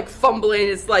just like fumbling.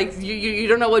 It's like you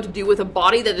don't know what to do with a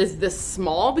body that is this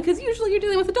small because usually you're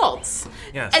dealing with adults.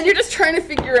 Yes. And you're just trying to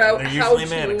figure out They're how usually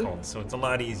to. manacled, so it's a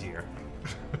lot easier.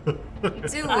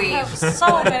 I have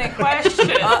so many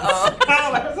questions.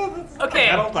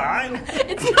 Okay. Metal die?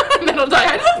 It's not a metal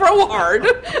die. I just throw hard.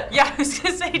 Yeah, I was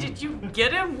gonna say, did you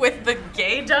get him with the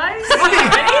gay dice?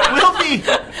 Will be.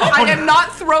 I am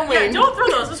not throwing. Yeah, don't throw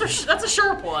those. That's a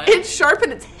sharp one. It's sharp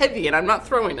and it's heavy, and I'm not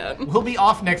throwing it. We'll be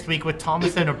off next week with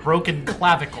Thomas and a broken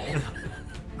clavicle.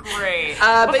 Great.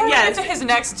 But Before we yes. get to his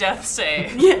next death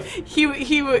save. Yeah,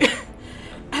 he would.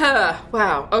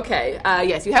 Wow. Okay.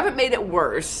 Yes, you haven't made it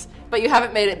worse, but you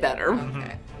haven't made it better.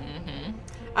 Okay.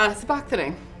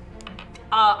 Sabachthani.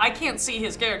 I can't see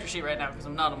his character sheet right now because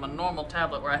I'm not on my normal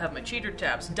tablet where I have my cheater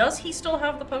tabs. Does he still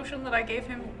have the potion that I gave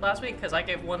him last week? Because I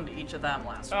gave one to each of them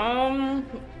last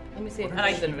week. Let me see if And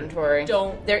I there's inventory.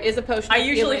 There is a potion. I of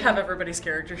usually healing. have everybody's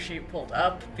character sheet pulled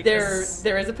up. Because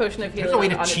There is a potion of healing. There's a way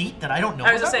to on cheat that I don't know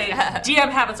I was about. going to say, DM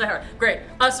habits I heard. Great.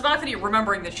 Sabathani,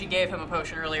 remembering that she gave him a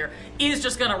potion earlier, is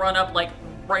just going to run up, like,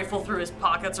 rifle through his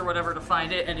pockets or whatever to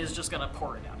find it, and is just going to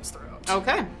pour it down his throat.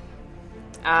 Okay.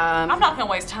 I'm not going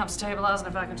to waste time stabilizing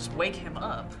if I can just wake him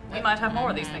up. We might have more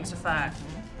of these things to find.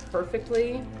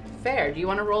 Perfectly fair. Do you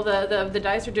want to roll the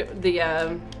dice or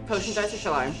the potion dice, or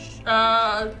shall I?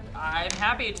 I'm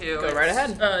happy to. Go right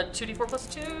ahead. 2d4 plus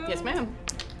 2. Yes, ma'am.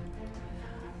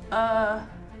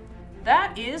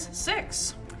 That is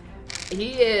 6.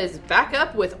 He is back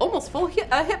up with almost full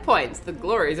hit points. The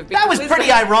glories of being That was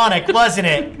pretty ironic, wasn't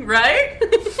it? Right?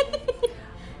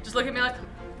 Just look at me like,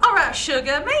 all right,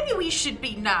 sugar, maybe we should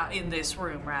be not in this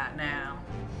room right now.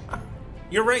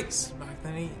 You're right,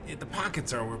 Sabathani. The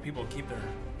pockets are where people keep their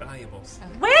valuables.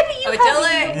 Where do you have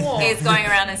Odila is going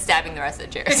around and stabbing the rest of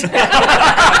the chairs.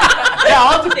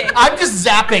 I'm just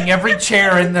zapping every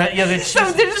chair in the. Yeah,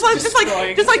 So they're just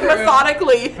like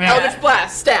methodically, Eldritch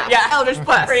Blast, stab. Yeah. Eldritch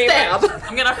Blast, stab.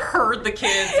 I'm gonna herd the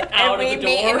kids And out we of the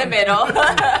door. meet in the middle.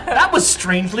 That was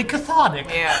strangely cathartic.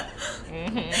 Yeah.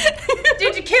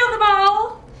 Did you kill them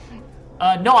all?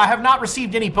 No, I have not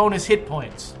received any bonus hit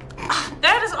points.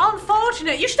 That is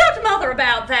unfortunate. You should talk to Mother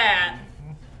about that.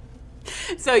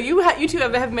 So you two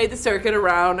have made the circuit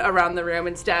around the room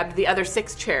and stabbed the other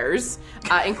 6 chairs,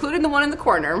 including the one in the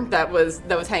corner that was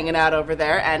hanging out over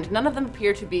there, and none of them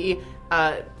appear to be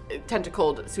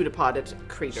tentacled pseudopodid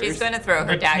creatures. She's going to throw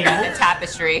her dagger at the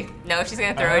tapestry. No, she's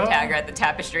going to throw a dagger at the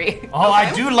tapestry. Oh,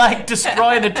 I do like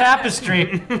destroying the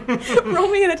tapestry. Roll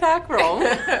me an attack roll.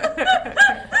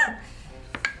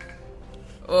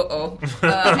 Uh-oh.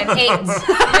 An 8. No,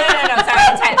 sorry,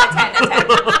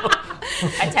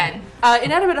 a 10.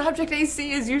 Inanimate object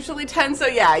AC is usually 10, so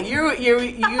yeah,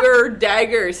 your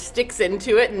dagger sticks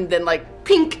into it and then like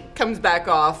pink comes back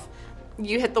off.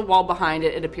 You hit the wall behind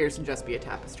it, it appears to just be a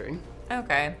tapestry.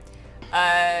 Okay.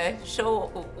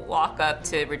 She'll walk up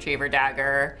to retrieve her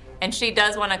dagger, and she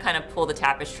does want to kind of pull the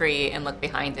tapestry and look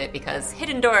behind it because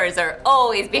hidden doors are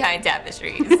always behind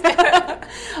tapestries.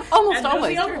 Almost And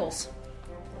always. the uncles.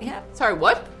 Yeah. Sorry,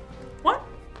 what? What?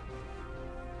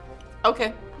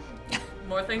 Okay.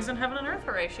 More things in heaven and earth,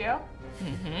 Horatio.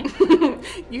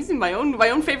 Using my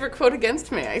own favorite quote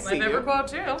against me. I see My favorite you. quote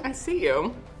too. I see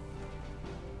you.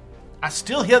 I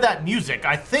still hear that music.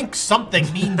 I think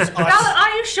something means us. Fallon,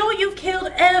 are you sure you've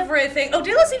killed everything?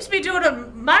 Odila seems to be doing a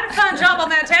mighty fine job on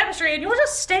that tapestry, and you're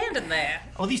just standing there.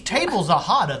 Oh, these tables are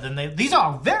harder than they. These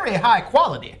are very high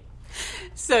quality.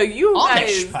 So you Amish,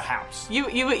 guys, perhaps.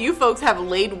 you folks have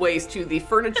laid waste to the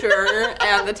furniture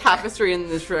and the tapestry in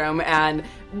this room, and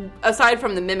aside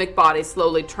from the mimic body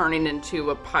slowly turning into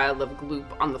a pile of gloop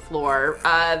on the floor,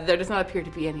 there does not appear to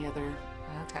be any other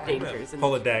dangers.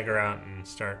 Pull a dagger out and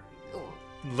start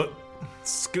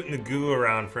scooting the goo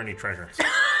around for any treasure.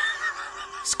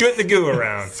 Scooting the goo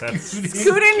around. That's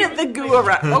Scooting the goo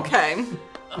around. Okay.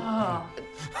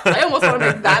 I almost want to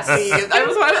make that the. I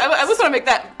almost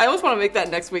want to make that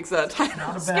next week's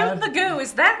title. Scoot the goo,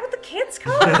 is that what the kids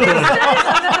call it? I've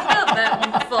never heard that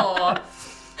one before.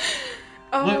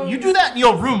 Look, you do that in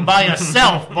your room by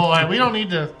yourself, boy. We don't need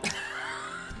to.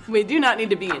 We do not need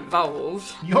to be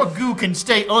involved. Your goo can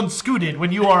stay unscooted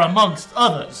when you are amongst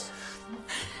others.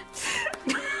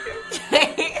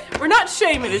 We're not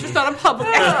shaming. It's just not a public.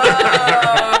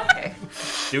 Okay.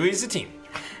 Dewey's a team.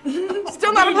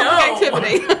 Still not a public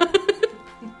activity.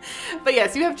 But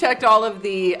yes, you have checked all of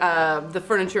the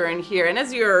furniture in here, and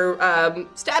as you're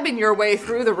stabbing your way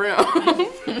through the room,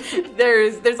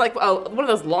 there's like one of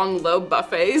those long, low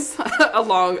buffets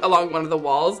along one of the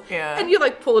walls. Yeah. And you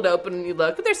like pull it open and you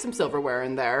look. There's some silverware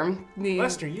in there.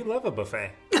 Lester, you love a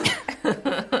buffet.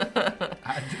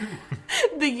 I do.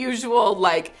 The usual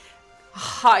like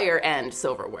higher end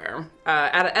silverware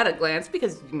at a glance,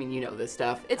 because I mean you know this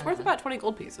stuff. It's worth about 20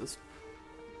 gold pieces.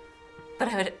 But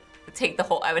I would have to take the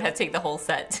whole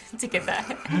set to get that.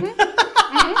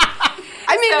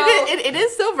 I mean, it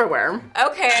is silverware.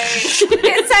 Okay.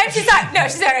 This time she's not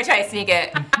gonna try to sneak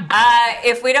it.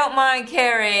 If we don't mind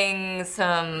carrying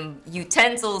some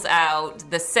utensils out,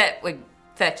 the set would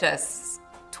fetch us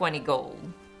 20 gold.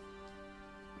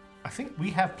 I think we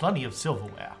have plenty of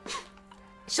silverware.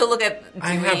 She'll look at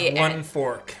I Dewey have one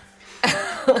fork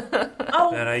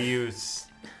that I use.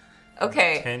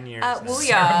 Okay. 10 years.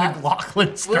 Wooya. McLaughlin.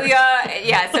 Wooya.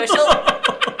 Yeah. So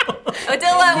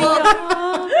Odila will.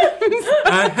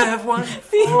 I have one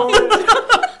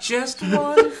fork, just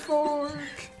one fork.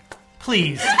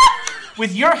 Please,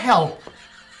 with your help,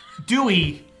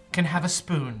 Dewey can have a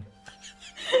spoon.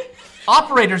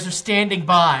 Operators are standing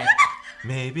by.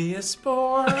 Maybe a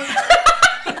spore.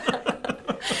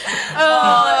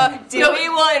 Dewey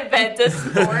will invent a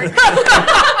sport.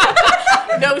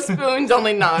 No spoons,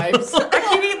 only knives. I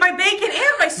can eat my bacon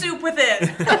and my soup with it.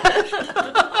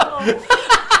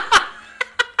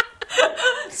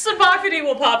 Sabachthani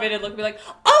will pop in and look and be like,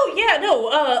 oh yeah,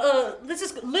 no, this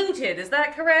is looted, is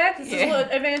that correct? This is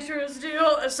what adventurers do?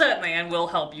 Certainly, and we'll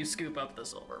help you scoop up the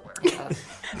silverware.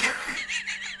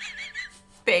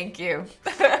 Thank you.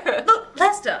 Look,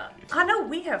 Lester, I know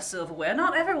we have silverware.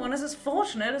 Not everyone is as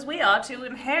fortunate as we are to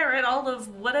inherit all of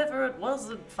whatever it was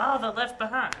that father left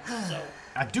behind. So,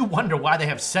 I do wonder why they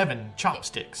have 7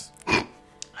 chopsticks.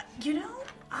 you know,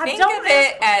 Think of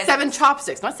it as 7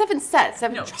 chopsticks, not 7 sets,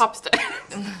 7 chopsticks.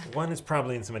 One is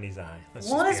probably in somebody's eye. Let's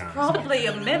one just is be honest. probably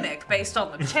a mimic based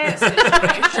on the chest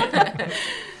situation.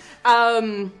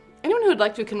 Anyone who would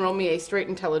like to can roll me a straight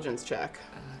intelligence check.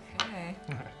 Okay.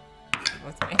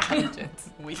 What's my intelligence?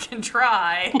 We can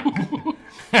try.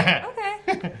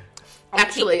 Okay.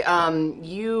 Actually,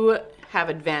 you have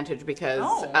advantage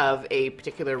because of a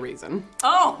particular reason.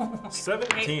 Oh,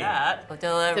 17. hate that.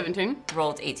 Odila 17?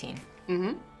 rolled 18.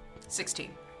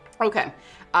 16. Okay.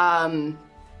 I'm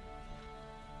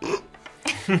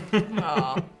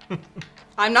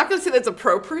not going to say that's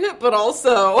appropriate, but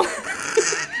also...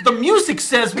 The music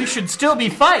says we should still be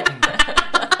fighting.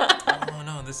 Oh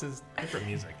no, this is different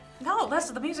music. No,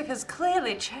 Lester, the music has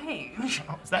clearly changed.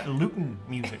 Oh, is that looting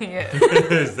music?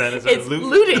 Is that It's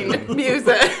looting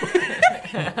music.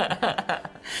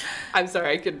 I'm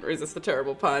sorry, I couldn't resist the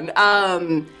terrible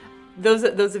pun. Those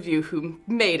of you who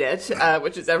made it,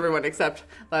 which is everyone except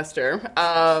Lester,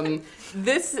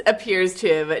 this appears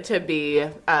to be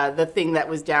the thing that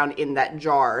was down in that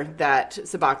jar that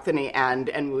Sabachthani and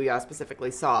Wuya specifically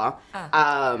saw.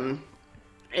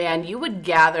 And you would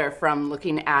gather from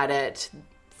looking at it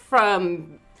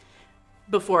from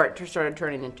before it started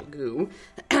turning into goo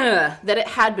that it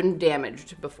had been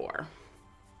damaged before.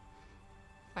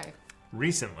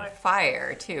 Recently.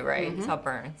 Fire, too, right? It's all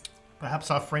burns.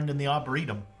 Perhaps our friend in the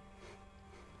Arboretum.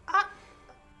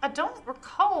 I don't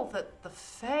recall that the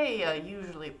Fae are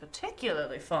usually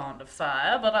particularly fond of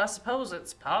fire, but I suppose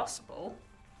it's possible.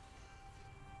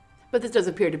 But this does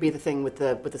appear to be the thing with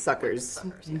the suckers.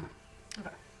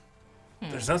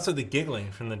 There's also the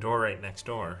giggling from the door right next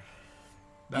door.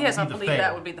 Yes, I believe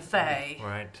that would be the Fae.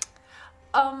 Right.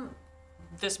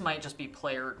 This might just be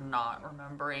player not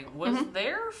remembering. Was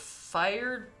there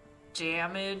fire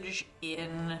damage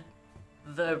in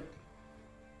the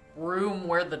room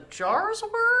where the jars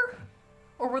were?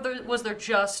 Or was there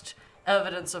just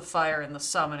evidence of fire in the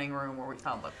summoning room where we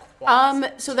found the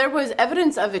quads? So there was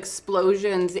evidence of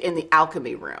explosions in the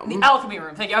alchemy room. The alchemy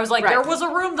room. Thank you. I was like, Right. there was a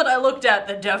room that I looked at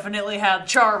that definitely had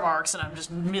char marks, and I'm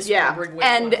just misremembering which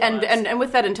one it was. And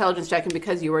with that intelligence check, and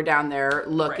because you were down there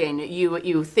looking,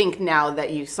 you think now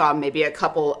that you saw maybe a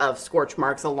couple of scorch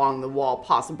marks along the wall,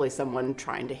 possibly someone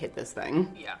trying to hit this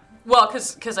thing. Yeah. Well,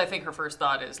 because I think her first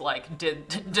thought is like, did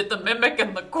the mimic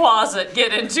and the closet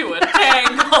get into a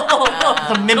tangle?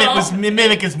 The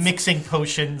mimic is mixing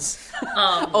potions.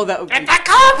 That would be...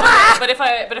 But if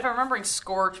I'm remembering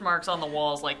scorch marks on the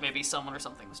walls, like maybe someone or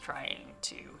something was trying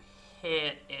to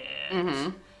hit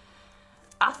it.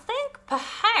 I think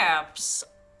perhaps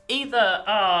either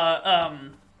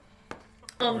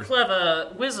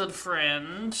unclever wizard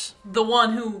friend, the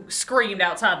one who screamed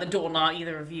outside the door, not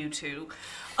either of you two.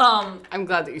 I'm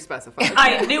glad that you specified.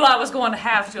 I knew I was going to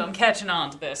have to. I'm catching on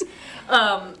to this.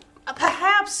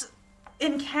 Perhaps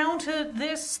encountered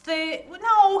this thing.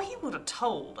 No, he would have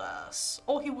told us,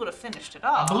 or he would have finished it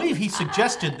off. I believe he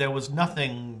suggested there was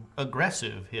nothing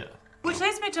aggressive here. Which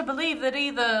leads me to believe that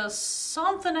either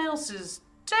something else is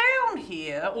down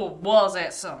here, or was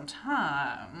at some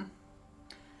time.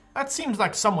 That seems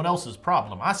like someone else's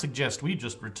problem. I suggest we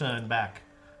just return back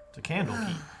to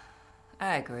Candlekeep.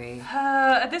 I agree.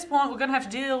 At this point, we're going to have to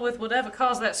deal with whatever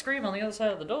caused that scream on the other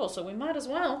side of the door, so we might as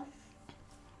well.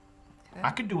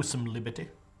 I could do with some liberty.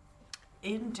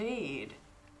 Indeed.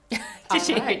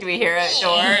 Did we hear a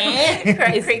door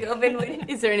creak open?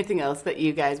 Is there anything else that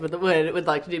you guys would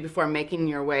like to do before making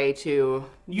your way to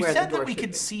You where said the door that we should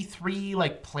could be? see 3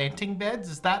 like planting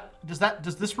beds.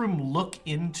 Does this room look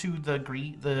into the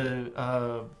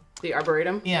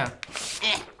Arboretum? Yeah.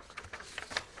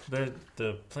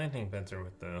 The planting beds are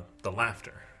with the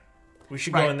laughter. We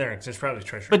should go in there, because there's probably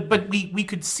treasure. But we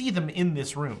could see them in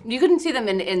this room. You couldn't see them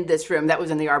in this room. That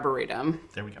was in the Arboretum.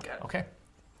 There we go. Okay.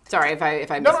 Sorry if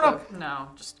I No. No,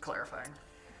 just clarifying.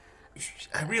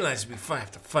 I realize we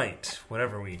have to fight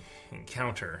whatever we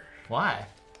encounter. Why?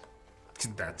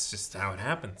 That's just how it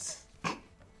happens.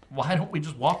 Why don't we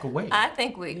just walk away? I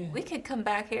think we could come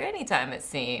back here anytime, it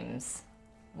seems.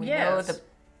 We know Yes. the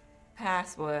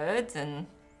passwords and...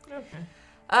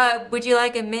 Okay. Would you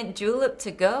like a mint julep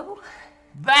to go?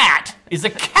 That is a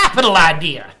capital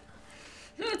idea.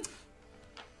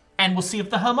 And we'll see if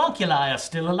the homunculi are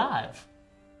still alive.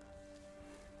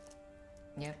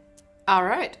 Yep. All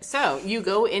right, so you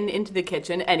go into the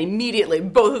kitchen, and immediately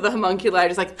both of the homunculi are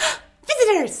just like,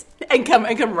 visitors! And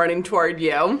come running toward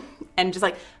you. And just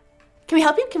like, can we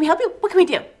help you? Can we help you? What can we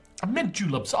do? Mint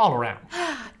juleps all around.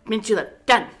 Mint julep,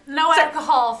 done. No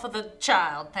alcohol for the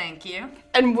child, thank you.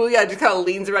 And Wuya just kind of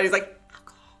leans around. He's like,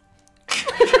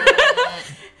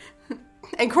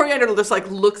 and Coriander just like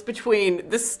looks between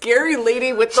the scary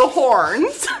lady with the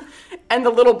horns and the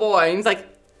little boy. And he's like,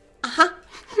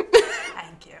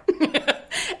 Thank you.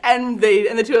 and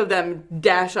the two of them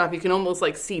dash off. You can almost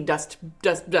like see dust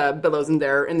billows in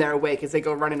their wake as they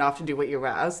go running off to do what you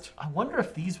asked. I wonder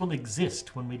if these will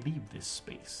exist when we leave this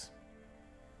space.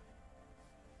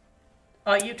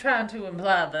 Are you trying to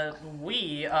imply that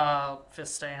we are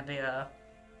Fistandia?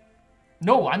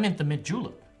 No, I meant the mint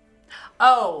julep.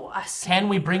 Oh, I see. Can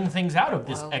we bring things out of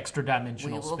this extra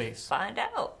dimensional We will space? find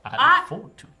out. I look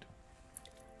forward to it.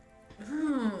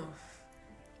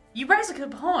 You raise a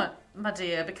good point, my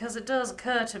dear, because it does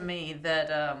occur to me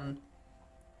that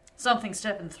something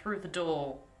stepping through the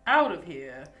door out of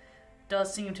here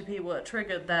does seem to be what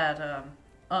triggered that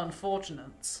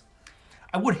unfortunates.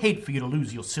 I would hate for you to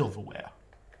lose your silverware.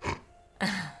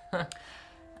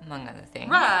 Among other things.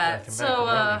 Right, Come so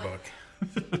back around the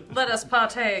book. let us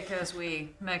partake as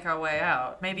we make our way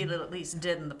out. Maybe it'll at least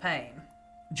deaden the pain.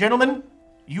 Gentlemen,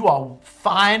 you are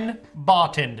fine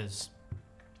bartenders.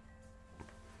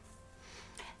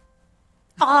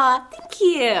 Aw, thank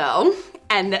you.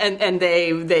 And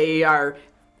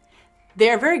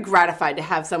they're very gratified to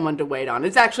have someone to wait on.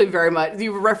 It's actually very much,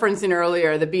 you were referencing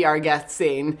earlier the Be Our Guest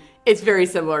scene. It's very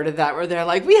similar to that, where they're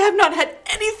like, we have not had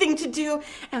anything to do,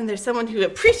 and there's someone who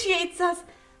appreciates us.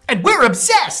 And we're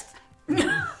obsessed!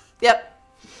 Yep.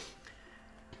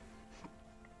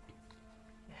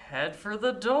 Head for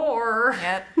the door.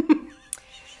 Yep.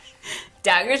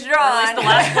 Daggers At drawn. least the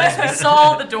last place we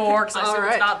saw the door, because I assume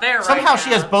right. it's not there Somehow right she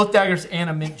now. has both daggers and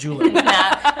a mint julep.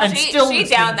 And she still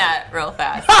downed that real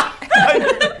fast.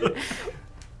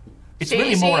 It's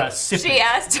really more a sippy. She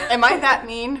asked. Am I that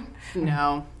mean?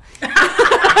 No.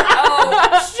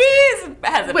 Oh, she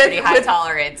has a pretty high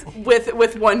tolerance.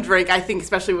 With one drink, I think,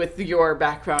 especially with your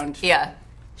background. Yeah.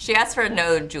 She asked for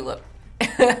no julep.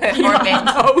 Or mint.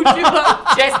 No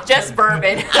julep. Just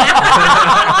bourbon.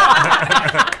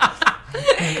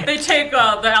 They take the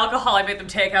alcohol I made them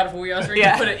take out of Wuya's drink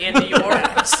and put it into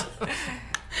yours.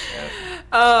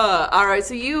 All right,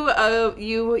 so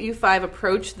you five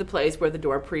approach the place where the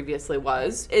door previously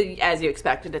was. As you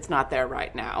expected, it's not there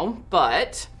right now,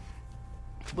 but...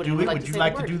 Would you like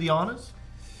to do the honors?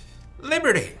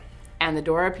 Liberty! And the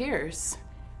door appears.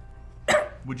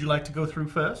 Would you like to go through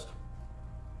first?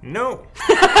 No.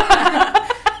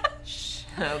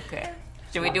 Okay.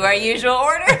 Should we do our usual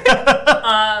order?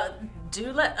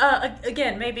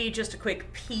 Again, maybe just a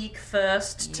quick peek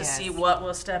first to see what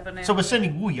we're stepping in. So we're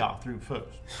sending Wuya through first.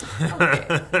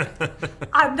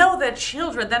 I know they're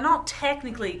children. They're not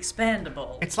technically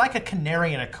expendable. It's like a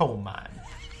canary in a coal mine.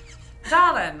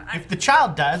 Darling, If the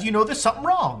child dies, you know there's something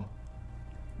wrong.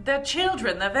 they're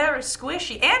children. They're very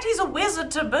squishy. And he's a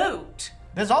wizard to boot.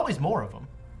 There's always more of them.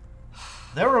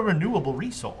 They're a renewable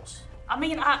resource. I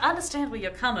mean, I understand where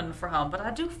you're coming from, but I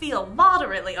do feel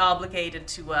moderately obligated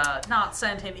to not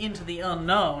send him into the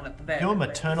unknown at the very Your least.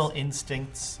 maternal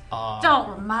instincts are... Don't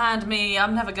remind me.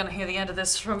 I'm never going to hear the end of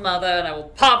this from Mother, and I will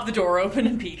pop the door open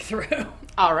and peek through.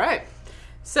 All right.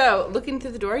 So, looking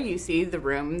through the door, you see the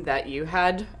room that you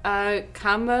had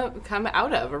come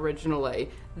out of originally.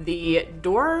 The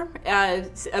door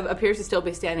appears to still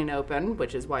be standing open,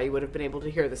 which is why you would have been able to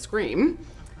hear the scream.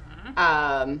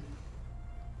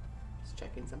 Just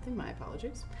checking something. My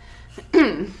apologies.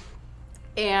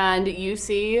 And you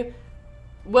see,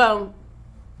 well,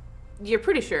 you're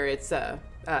pretty sure it's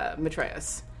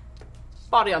Matreus.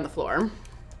 Body on the floor,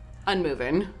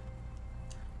 unmoving.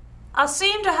 I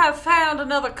seem to have found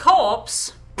another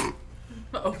corpse.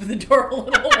 Open the door a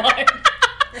little wide.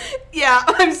 Yeah,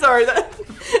 I'm sorry.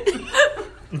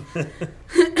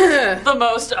 The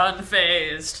most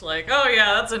unfazed. Like, oh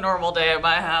yeah, that's a normal day at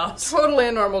my house. Totally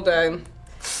a normal day.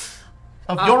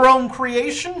 Of your own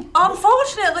creation?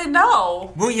 Unfortunately,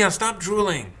 no. Booyah, stop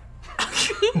drooling.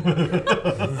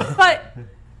 But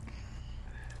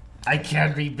I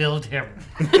can rebuild him.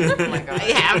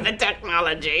 I have the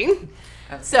technology.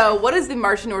 So, what is the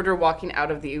marching order walking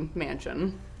out of the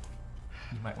mansion?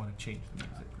 You might want to change the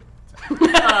music.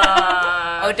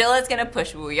 Odilla's gonna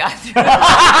push Booyah through.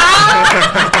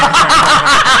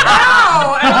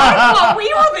 Oh, and I thought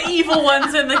we were the evil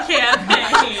ones in the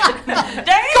campaign.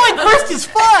 Going first is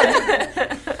fun!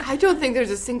 I don't think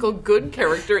there's a single good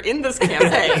character in this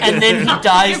campaign. And then he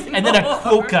dies, and then a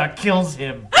quokka kills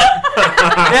him.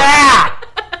 Yeah!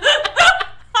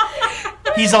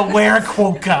 He's a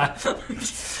were-quokka.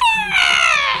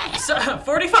 So,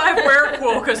 45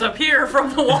 were-quokkas appear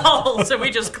from the walls, and we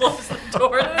just close the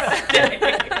door to stay.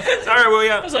 Sorry,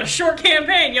 Booyah. It was a short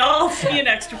campaign, y'all. See you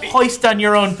next week. Hoist on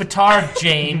your own petard,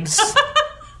 James.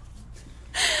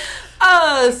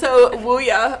 So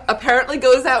Wuya apparently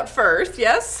goes out first,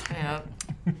 yes? Yeah.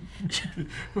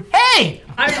 Hey!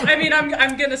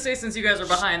 I'm gonna say, since you guys are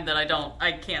behind, that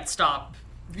I can't stop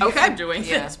you from doing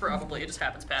this, probably. It just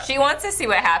happens past She me. wants to see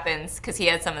what happens because he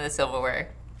had some of the silverware.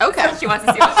 Okay. She wants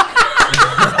to see what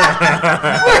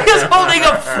We're just holding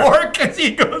a fork as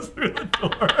he goes through the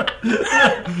door.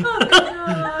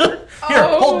 Here,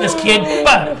 hold this, kid.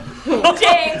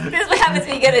 James, this is what happens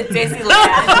when you get a Daisy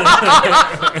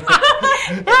Lad.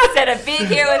 Instead of being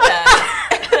here with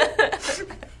us.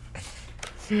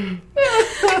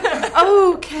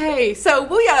 Okay, so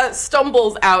Wuya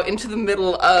stumbles out into the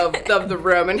middle of the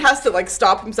room and has to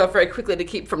stop himself very quickly to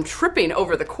keep from tripping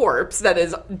over the corpse that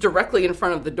is directly in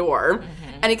front of the door.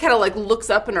 Mm-hmm. And he kind of looks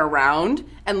up and around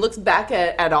and looks back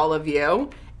at all of you.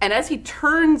 And as he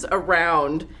turns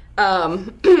around,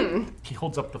 he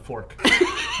holds up the fork.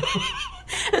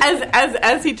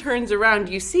 As he turns around,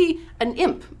 you see an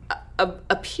imp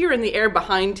appear in the air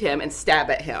behind him and stab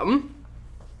at him.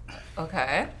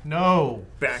 Okay. No.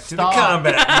 Back to Stop. the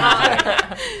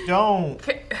combat. Don't.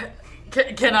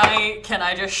 Can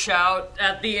I just shout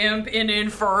at the imp in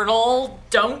Infernal?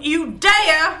 Don't you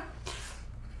dare!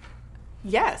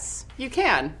 Yes, you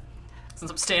can.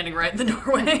 Since I'm standing right in the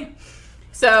doorway.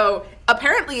 So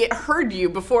apparently it heard you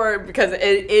before because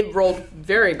it rolled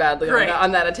very badly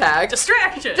on that attack.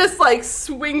 Distraction. Just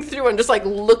swing through and just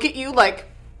look at you like.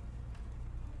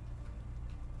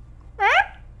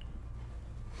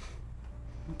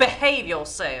 Behave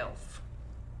yourself.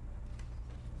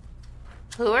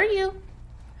 Who are you?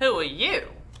 Who are you?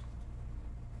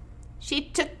 She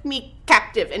took me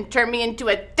captive and turned me into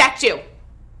a statue.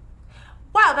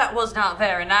 Wow, that was not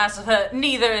very nice of her.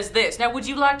 Neither is this. Now, would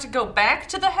you like to go back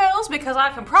to the Hells? Because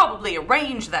I can probably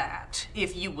arrange that,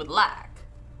 if you would like.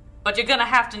 But you're gonna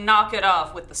have to knock it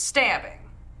off with the stabbing.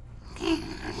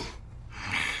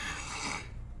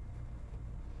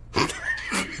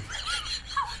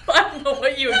 I don't know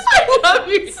what you expect. I love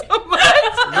you so much.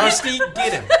 Rusty,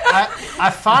 get him. I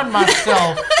find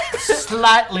myself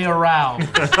slightly around.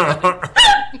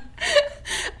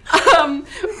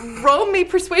 Roll me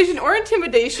persuasion or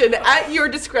intimidation at your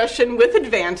discretion with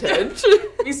advantage.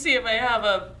 Let me see if I have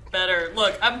a better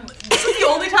look. This is the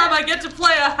only time I get to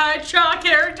play a high chaw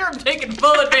character. I'm taking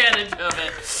full advantage of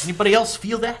it. Anybody else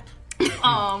feel that?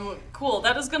 Cool.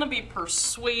 That is gonna be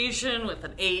persuasion with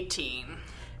an 18.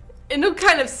 And it'll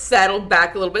kind of settle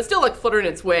back a little bit, still fluttering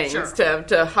its wings Sure.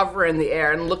 to hover in the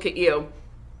air and look at you.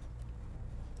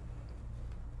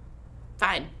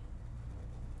 Fine.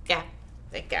 Yeah,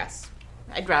 I guess.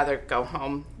 I'd rather go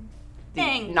home the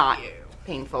Thank not you.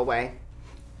 painful way.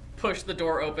 Push the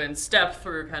door open, step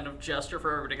through, kind of gesture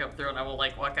for everybody to come through, and I will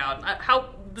walk out.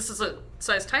 This is a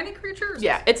size tiny creature?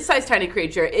 Yeah, it's a size tiny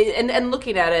creature. And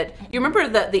looking at it, you remember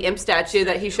the imp statue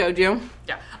that he showed you?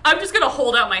 Yeah. I'm just gonna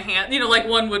hold out my hand, like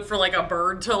one would for a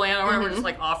bird to land on, or just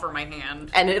offer my hand.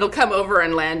 And it'll come over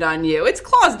and land on you. Its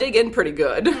claws dig in pretty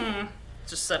good.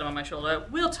 Just set him on my shoulder.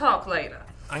 We'll talk later.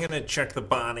 I'm gonna check the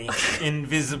body.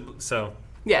 Invisible. So.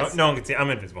 Yes. No one can see. I'm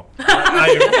invisible. Where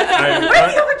did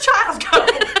your child go?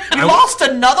 You lost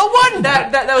another one?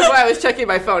 That was why I was checking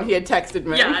my phone. He had texted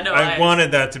me. Yeah, I know. I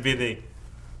wanted that to be the.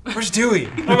 Where's Dewey?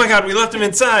 Oh my God, we left him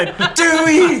inside.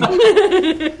 Dewey.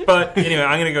 But anyway,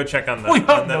 I'm gonna go check on that. We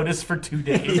haven't noticed for 2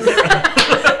 days.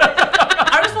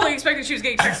 I was fully expecting she was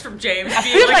getting texts from James. I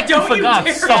feel like you don't forgot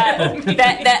dare something.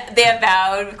 That the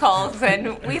avowed calls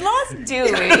and we lost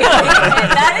Dewey.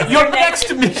 That is Your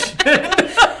next mission.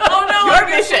 Oh no, Your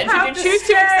mission. You can choose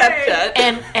to accept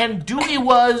it. And Dewey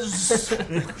was.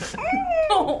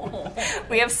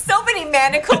 We have so many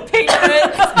manacled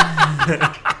patrons.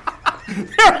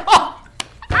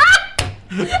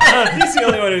 He's the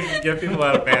only one who can get people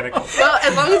out of panic. Well,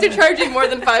 as long as you're charging more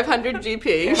than 500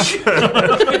 GP.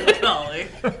 Golly.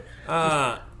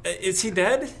 Is he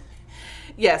dead?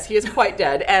 Yes, he is quite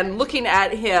dead. And looking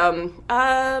at him,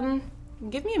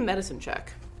 give me a medicine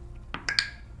check.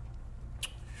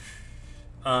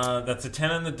 That's a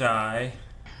 10 on the die.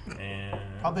 And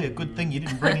Probably a good thing you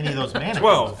didn't bring any of those mannequins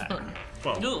 12. back.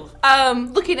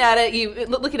 12. Looking at it,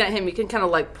 looking at him, you can kind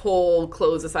of like pull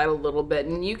clothes aside a little bit,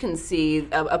 and you can see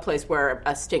a place where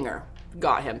a stinger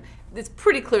got him. It's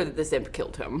pretty clear that this imp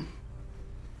killed him.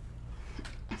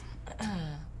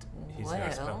 He's got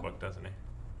a spell book, doesn't he?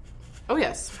 Oh,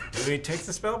 yes. Maybe he takes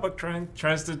the spell book,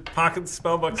 tries to pocket the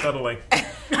spell book subtly. He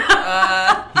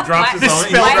drops his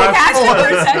own. My passive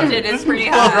perception is pretty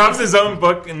high. He drops his own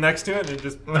book next to it and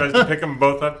just tries to pick them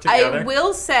both up together. I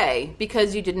will say,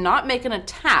 because you did not make an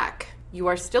attack, you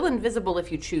are still invisible if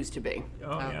you choose to be.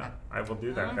 Oh, yeah. I will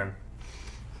do that then.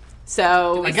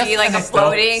 So, I see like a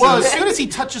floating. Well, as soon as he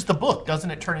touches the book, doesn't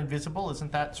it turn invisible?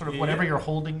 Isn't that sort of whatever you're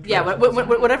holding? yeah,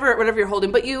 whatever you're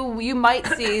holding. But you might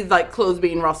see like clothes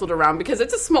being rustled around because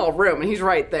it's a small room and he's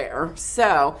right there.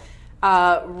 So,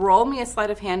 roll me a sleight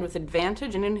of hand with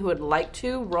advantage. Anyone who would like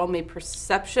to roll me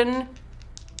perception.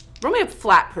 Roll me a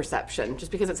flat perception,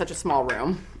 just because it's such a small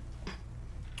room.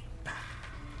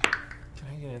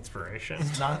 Inspiration.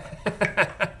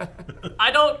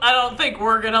 I don't think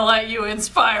we're gonna let you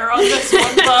inspire on this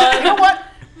one, bud. You know what,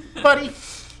 buddy?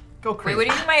 Go crazy. Wait,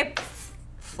 what do you mean by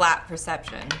flat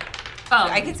perception?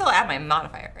 I can still add my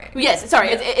modifier, right? Yes, sorry.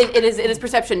 It is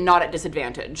perception, not at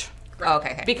disadvantage. Oh,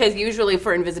 okay. Because usually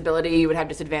for invisibility, you would have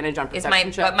disadvantage on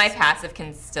perception checks. But my passive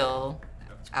can still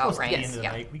outrank. At the end of the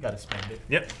night, we gotta spend it.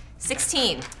 Yep.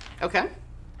 16. Okay.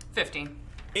 15.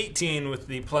 18 with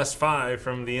the +5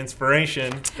 from the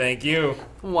inspiration. Thank you.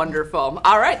 Wonderful.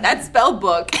 All right, that spell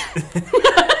book.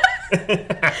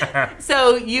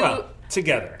 So you... Well,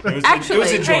 together. It was Actually, it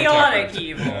was a joint chaotic effort.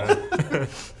 evil.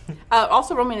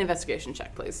 also roll me an investigation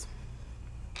check, please.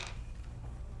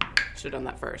 Should have done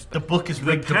that first. The book is The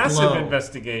rigged to passive blow.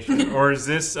 investigation, or is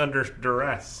this under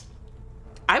duress?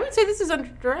 I would say this is under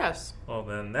duress. Well,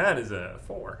 then that is a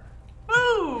 4.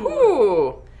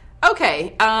 Ooh.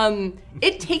 Okay.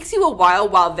 It takes you a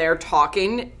while they're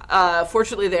talking.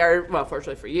 Fortunately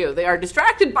for you, they are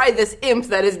distracted by this imp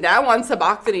that is now on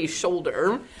Sabachthani's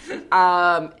shoulder.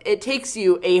 It takes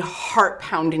you a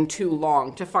heart-pounding too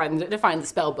long to find the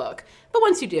spell book. But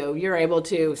once you do, you're able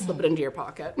to slip it into your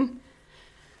pocket.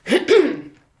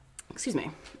 Excuse me.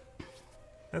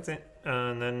 That's it.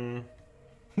 And then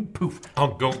poof.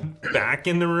 I'll go back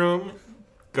in the room.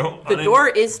 The door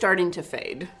is starting to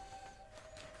fade.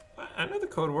 I know the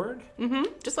code word. Mm-hmm.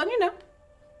 Just letting you know.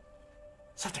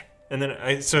 Scepter. And then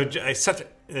I scepter.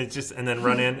 And then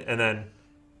run in, and then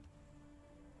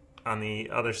on the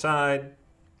other side,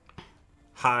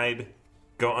 hide,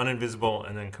 go uninvisible,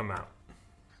 and then come out.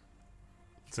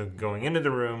 So going into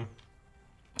the room.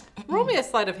 Roll me a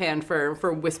sleight of hand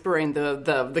for whispering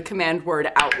the command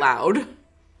word out loud.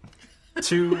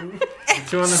 2 on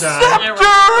the die.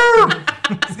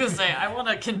 I was gonna say I want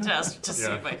to contest to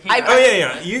see if I can.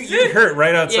 Yeah. You heard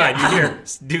right outside. Yeah. You hear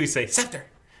Dewey say scepter.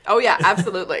 Oh yeah,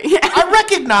 absolutely. I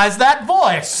recognize that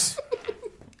voice.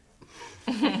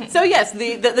 So yes,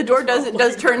 the door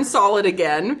does turn solid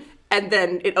again, and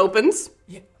then it opens,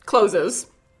 closes,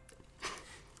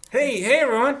 Hey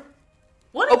everyone.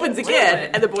 opens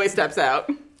again, and the boy steps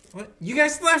out. What? You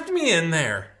guys left me in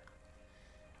there.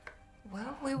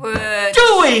 Well, we were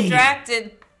Dewey!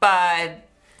 distracted by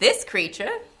this creature.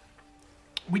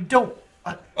 We don't.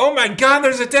 Oh my God!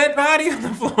 There's a dead body on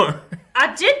the floor.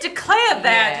 I did declare that.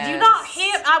 Yes. Did you not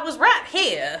hear? I was right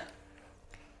here.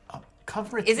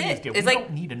 Cover it. Is please, it? dear. It's We like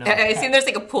don't need another I pet. assume there's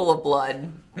like a pool of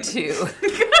blood too.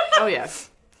 Oh yes.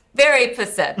 Very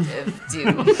perceptive,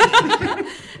 dude.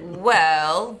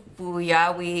 Well,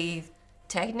 we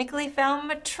technically found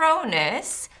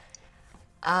Matronus.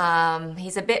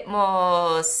 He's a bit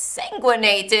more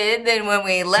sanguinated than when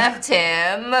we left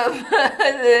him.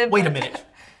 Wait a minute.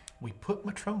 We put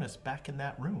Matronus back in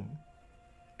that room,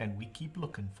 and we keep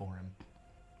looking for him.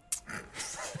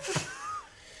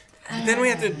 Then we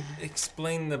have to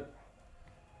explain the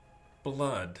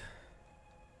blood.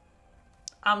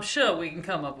 I'm sure we can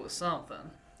come up with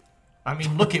something. I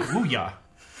mean, look at Wuya.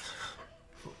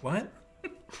 What?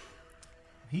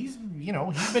 He's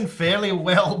been fairly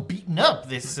well beaten up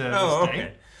this day.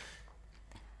 Okay.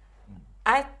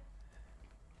 I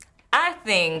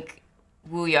think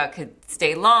Wuya could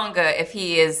stay longer if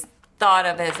he is thought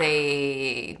of as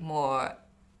a more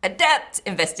adept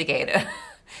investigator.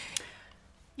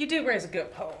 You do raise a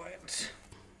good point.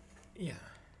 Yeah.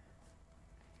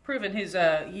 proving his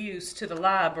use to the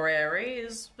library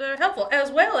is very helpful,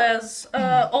 as well as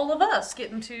all of us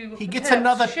getting to. He gets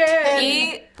another share. 10.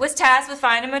 He was tasked with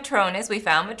finding Matronus. We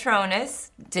found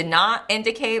Matronus. Did not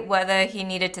indicate whether he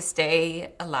needed to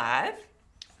stay alive.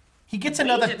 He gets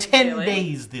another 10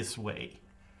 days this way.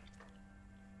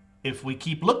 If we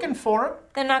keep looking for him.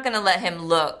 They're not going to let him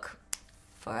look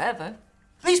forever.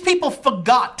 These people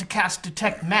forgot to cast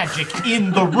Detect Magic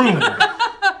in the room.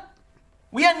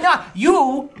 We are not.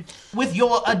 You, with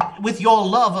your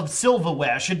love of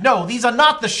silverware, should know these are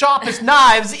not the sharpest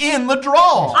knives in the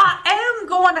drawer. I am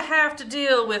going to have to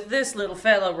deal with this little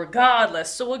fellow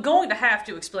regardless, so we're going to have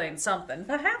to explain something.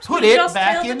 Perhaps Put we it just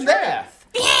back tell in the there.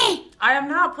 truth. I am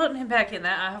not putting him back in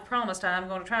there. I have promised I'm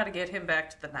going to try to get him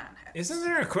back to the Nine Hats. Isn't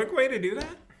there a quick way to do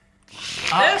that?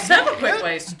 There are several quick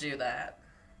ways to do that.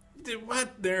 What?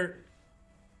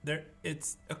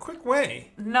 It's a quick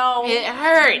way. No. It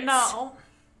hurts. No.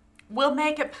 We'll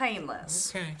make it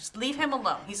painless. Okay. Just leave him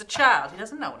alone. He's a child. He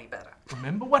doesn't know any better.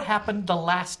 Remember what happened the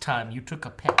last time you took a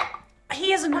pet?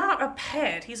 He is not a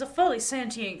pet. He's a fully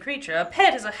sentient creature. A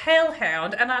pet is a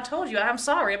hellhound, and I told you I'm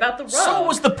sorry about the rug. So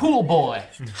was the pool boy.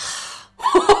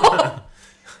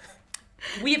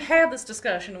 We've had this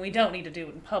discussion, and we don't need to do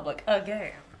it in public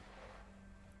again.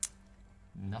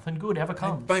 Nothing good ever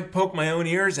comes. I might poke my own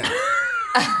ears out.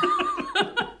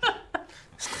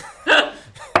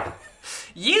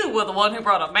 You were the one who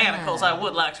brought up manacles, I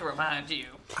would like to remind you.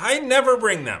 I never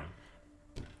bring them.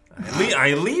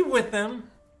 I leave with them,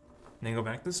 and then go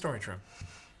back to the storage room.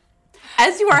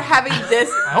 As you are having this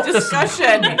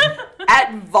discussion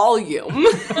at volume,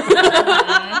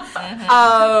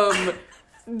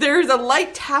 there's a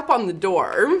light tap on the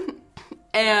door.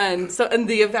 And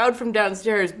the avowed from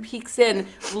downstairs peeks in,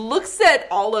 looks at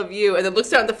all of you, and then looks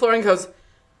down at the floor and goes,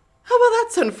 "Oh, well,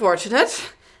 that's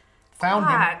unfortunate." Found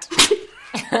him.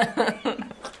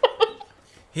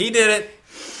 He did it.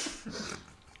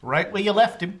 Right where you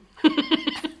left him.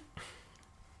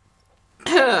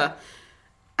 Ow.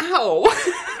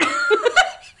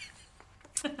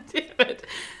 Damn it.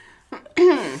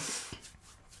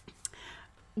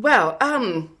 Well,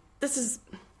 this is...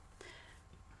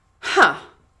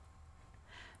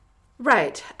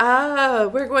 Right.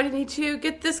 We're going to need to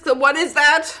get this... What is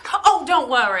that? Oh, don't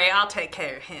worry. I'll take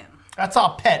care of him. That's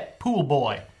our pet, Pool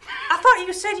Boy. I thought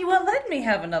you said you weren't letting me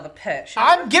have another pet.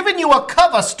 I'm giving you a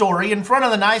cover story in front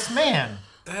of the nice man.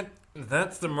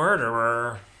 That's the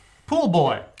murderer. Pool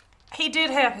Boy. He did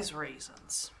have his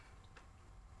reasons.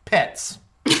 Pets.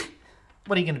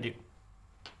 What are you going to do?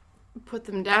 Put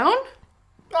them down?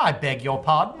 I beg your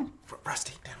pardon.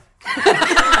 Rusty, down.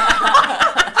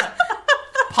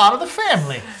 Part of the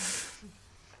family.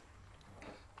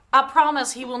 I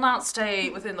promise he will not stay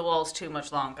within the walls too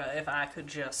much longer. If I could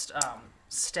just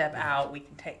step out, we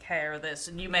can take care of this.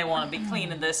 And you may want to be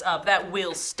cleaning this up. That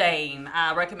will stain.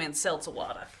 I recommend seltzer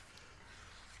water.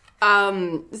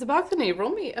 Zaboxany,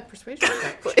 roll me a persuasion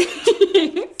check,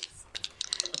 please.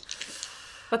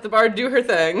 Let the bard do her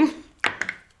thing.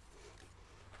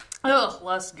 Ugh,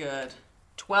 less good.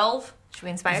 12? Should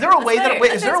we inspire? Is there a way that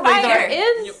There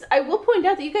is. I will point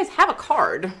out that you guys have a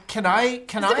card. Can I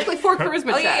Specifically for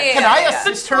charisma checks. Can I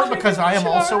assist her because I am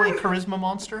also a charisma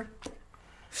monster?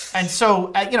 And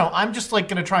so, I'm just like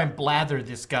going to try and blather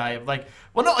this guy of like,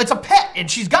 well, no, it's a pet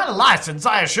and she's got a license.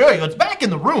 I assure you, it's back in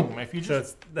the room. If you just... So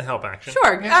it's the help action.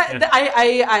 Sure. Yes.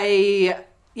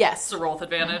 It's a roll with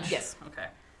advantage? Yes. Okay.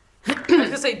 I was going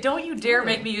to say, don't you dare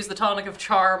make me use the tonic of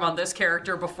charm on this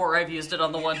character before I've used it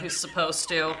on the one who's supposed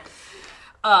to.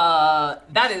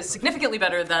 That is significantly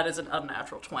better. That is an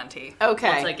unnatural 20. Okay.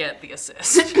 Once I get the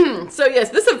assist. So yes,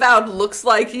 this avowed looks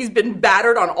like he's been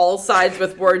battered on all sides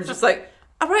with words, just like,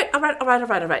 all right.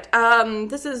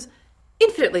 This is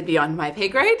infinitely beyond my pay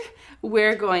grade.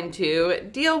 We're going to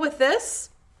deal with this,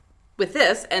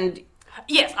 and...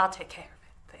 Yes, I'll take care of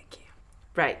it. Thank you.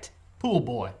 Right. Pool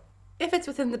Boy. If it's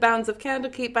within the bounds of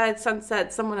Candlekeep by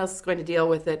sunset, someone else is going to deal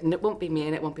with it, and it won't be me,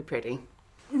 and it won't be pretty.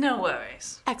 No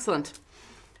worries. Excellent.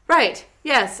 Right.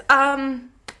 Yes.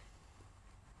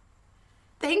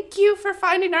 Thank you for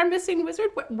finding our missing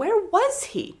wizard. Where was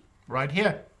he? Right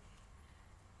here.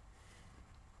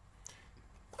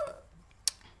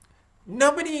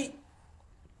 Nobody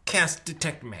cast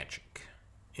Detect Magic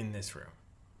in this room.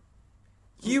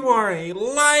 You are a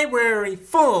library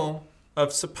full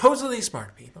of supposedly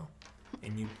smart people,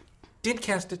 and you did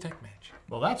cast Detect Magic.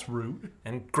 Well, that's rude.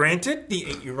 And granted, the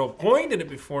 8-year-old boy did it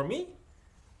before me.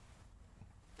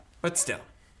 But still.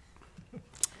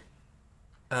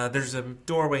 There's a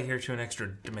doorway here to an extra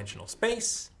dimensional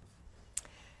space.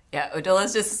 Yeah,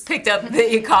 Odola's just picked up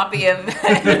the copy of Going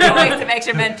to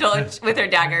Extra Mental with her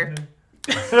dagger.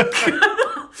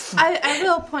 I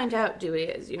will point out, Dewey,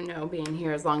 as you know, being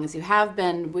here as long as you have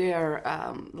been, we're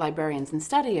librarians and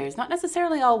studiers, not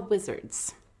necessarily all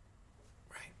wizards.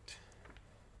 Right.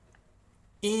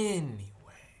 Anyway.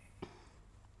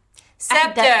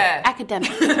 Scepter!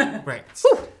 Academic. Right.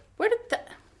 Whew, where did the...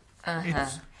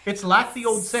 It's like the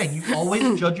old saying, you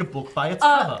always judge a book by its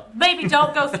cover. Maybe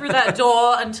don't go through that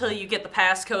door until you get the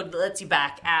passcode that lets you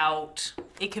back out.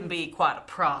 It can be quite a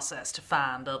process to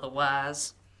find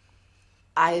otherwise.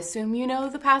 I assume you know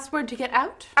the password to get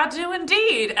out? I do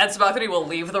indeed. And Sabachthani will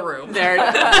leave the room. There it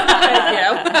is.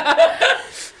 Thank you.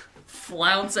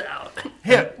 Flounce out.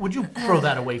 Here, would you throw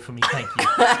that away from me? Thank you.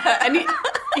 And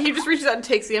he just reaches out and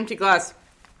takes the empty glass.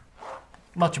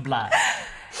 Much obliged.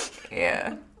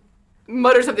 Yeah.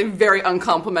 Mutters something very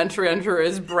uncomplimentary under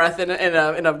his breath in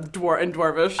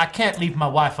Dwarvish. I can't leave my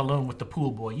wife alone with the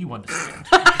pool boy, you understand.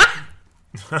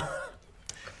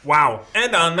 Wow.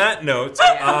 And on that note,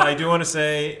 I do want to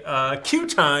say, Q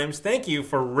Times, thank you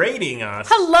for rating us.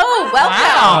 Hello,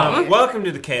 welcome. Welcome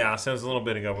to the chaos. That was a little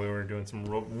bit ago. We were doing some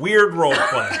weird role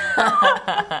playing.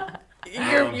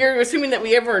 You're assuming that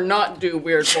we ever not do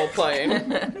weird role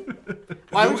playing.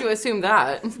 Why would you assume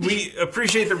that? We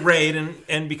appreciate the raid,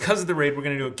 and because of the raid, we're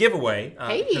going to do a giveaway.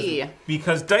 Hey!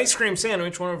 Because Dice Cream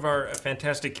Sandwich, one of our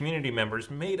fantastic community members,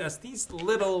 made us these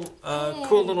little,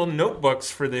 cool little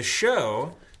notebooks for this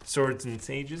show. Swords and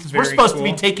Sages. We're supposed to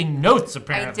be taking notes,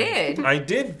 apparently. I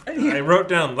did. I wrote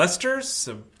down Lester,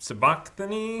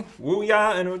 Sabachthani,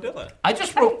 Wooya, and Odila. I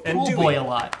just wrote pool boy a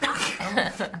lot.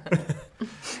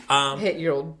 Hit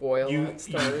your old boy a lot.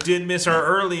 You did miss our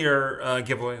earlier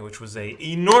giveaway, which was a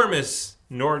enormous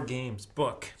Nord Games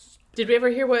book. Did we ever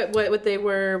hear what they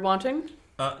were wanting?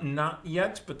 Not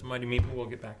yet, but the Mighty Meeple will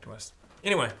get back to us.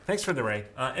 Anyway, thanks for the raid.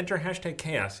 Enter hashtag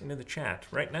chaos into the chat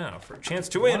right now for a chance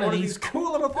to win one of these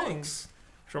cool little things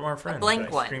from our friend,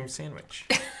 blank Ice Cream Sandwich.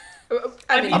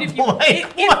 I mean,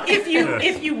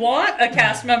 if you want a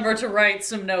cast member to write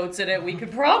some notes in it, we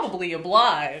could probably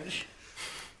oblige.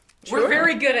 Sure. We're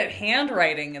very good at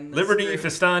handwriting in this Liberty, group.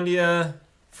 Festandia,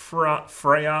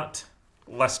 Freyot,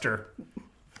 Lester.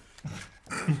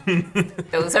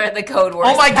 Those are the code words.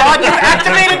 Oh my god, you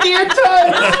activated the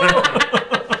entire...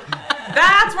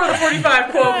 That's where the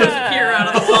 45 quotas appear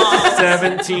out of the wall.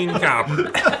 17 copper.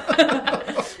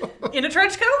 In a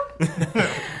trench coat?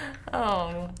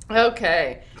 Oh.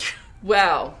 Okay.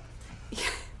 Well.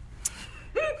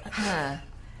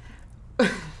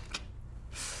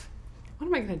 What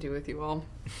am I going to do with you all?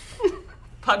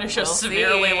 Punish us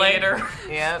severely later.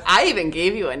 Yep. I even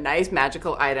gave you a nice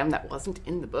magical item that wasn't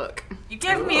in the book. You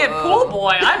gave me a pool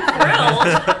boy. I'm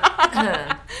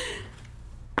thrilled.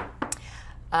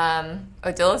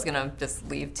 Odila's gonna just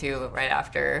leave too right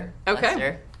after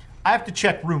Lester. I have to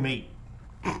check room 8.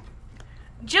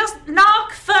 Just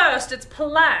knock first. It's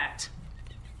polite.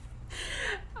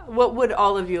 What would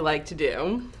all of you like to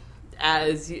do?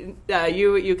 As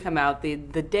you come out, the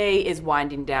day is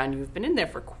winding down. You've been in there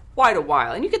for quite a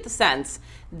while, and you get the sense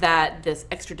that this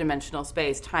extra-dimensional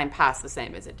space, time passed the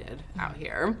same as it did out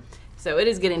here. So it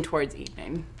is getting towards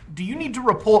evening. Do you need to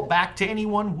report back to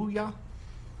anyone, Wooya?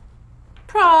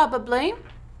 Probably.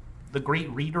 The Great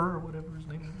Reader, or whatever his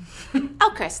name is?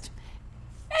 Elchrist.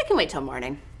 I can wait till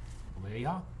morning. Well, there you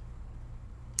are.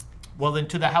 Well, then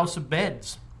to the House of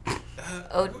Beds.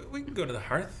 We can go to the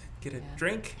hearth, get a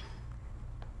drink.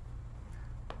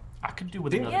 I could do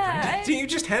with another drink. Did you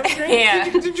just have a drink? Yeah.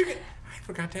 I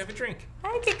forgot to have a drink.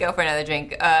 I could go for another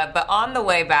drink, but on the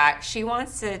way back, she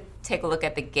wants to take a look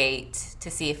at the gate to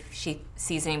see if she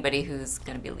sees anybody who's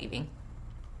going to be leaving.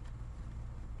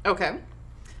 Okay.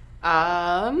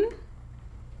 Roll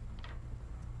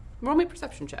me a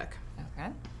perception check. Okay.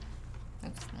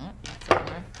 Oops, no, that's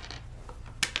over.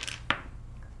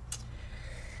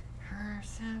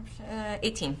 Perception.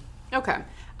 18. Okay.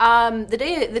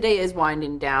 The day is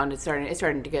winding down. It's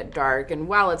starting to get dark, and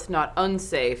while it's not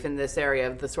unsafe in this area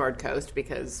of the Sword Coast,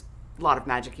 because a lot of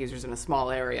magic users in a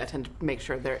small area tend to make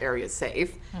sure their area is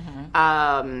safe.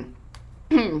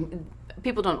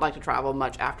 People don't like to travel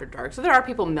much after dark, so there are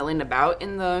people milling about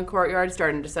in the courtyard,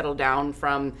 starting to settle down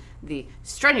from the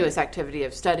strenuous activity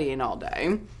of studying all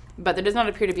day. But there does not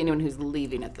appear to be anyone who's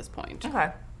leaving at this point.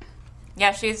 Okay.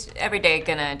 Yeah, she's every day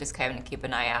gonna just kind of keep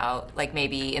an eye out. Like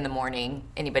maybe in the morning,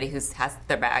 anybody who has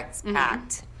their bags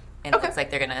packed, and it looks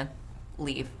like they're gonna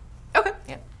leave. Okay.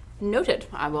 Yep. Noted.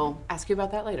 I will ask you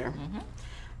about that later.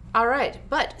 All right.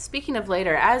 But speaking of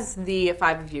later, as the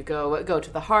five of you go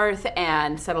to the hearth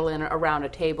and settle in around a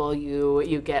table,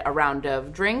 you get a round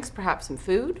of drinks, perhaps some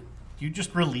food. You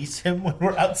just release him when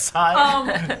we're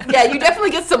outside? Yeah, you definitely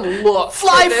get some look.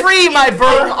 Fly free, my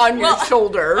bird! On your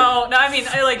shoulder. Oh, no, I mean,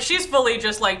 she's fully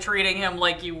just, treating him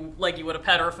like you would a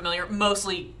pet or a familiar,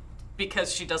 mostly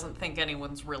because she doesn't think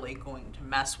anyone's really going to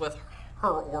mess with her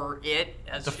or it.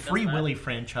 As the Free Willy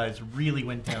franchise really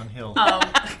went downhill.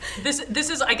 This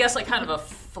is, I guess, kind of a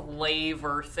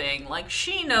flavor thing.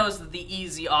 She knows of the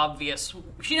easy, obvious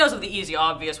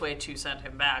way to send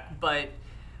him back, but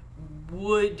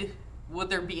would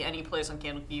there be any place on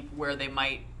Candlekeep where they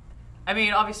might... I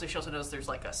mean, obviously she also knows there's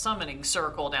a summoning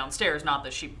circle downstairs, not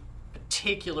that she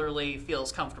particularly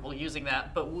feels comfortable using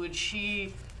that, but would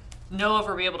she know of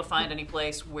or be able to find any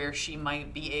place where she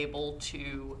might be able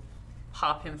to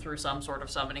hop him through some sort of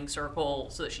summoning circle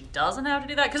so that she doesn't have to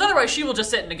do that? Because otherwise she will just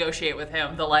sit and negotiate with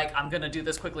him I'm going to do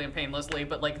this quickly and painlessly,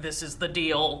 but this is the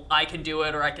deal. I can do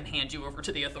it, or I can hand you over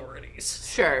to the authorities.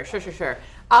 Sure.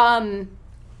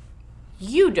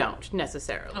 You don't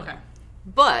necessarily. Okay.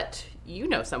 But you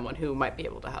know someone who might be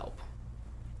able to help.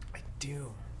 I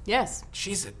do. Yes.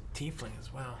 She's a tiefling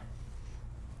as well.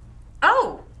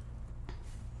 Oh!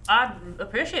 I'd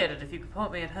appreciate it if you could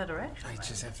point me in her direction. I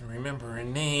just have to remember her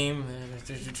name.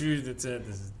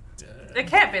 There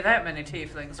can't be that many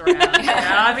tieflings around.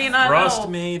 I mean, I Frost know.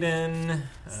 Maiden.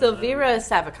 Silvira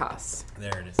Savakos.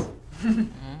 There it is.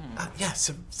 Yeah,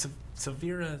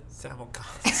 Silvira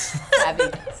Savakos.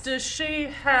 Does she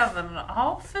have an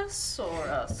office or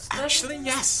a study? Actually,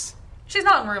 yes. She's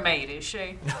not in room 8, is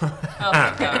she? Oh,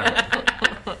 thank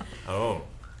God. Oh.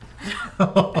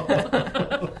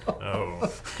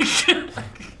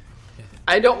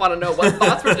 I don't want to know what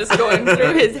thoughts were just going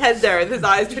through his head there, with his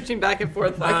eyes twitching back and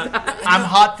forth like that. I'm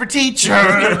hot for teacher.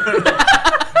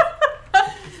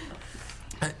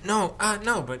 No,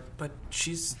 but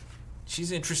she's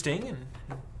interesting and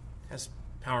has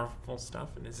powerful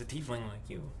stuff and is a tiefling like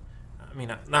you. I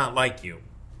mean, not like you,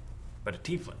 but a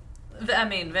tiefling. I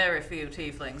mean, very few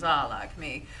tieflings are like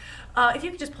me. If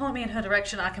you could just point me in her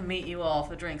direction, I can meet you all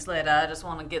for drinks later. I just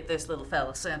want to get this little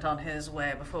fella sent on his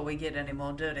way before we get any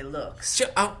more dirty looks. Sure,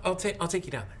 I'll take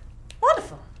you down there.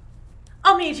 Wonderful.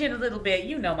 I'll meet you in a little bit.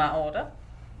 You know my order.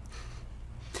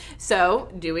 So,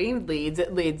 Dewey leads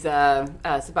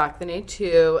Sabachthani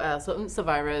to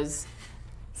Silvira's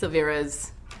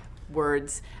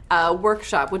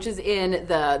workshop, which is in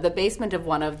the basement of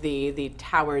one of the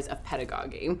towers of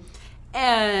pedagogy,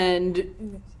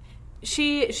 and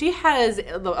she has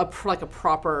a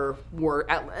proper work.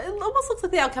 It almost looks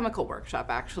like the alchemical workshop.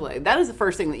 Actually, that is the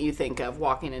first thing that you think of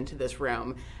walking into this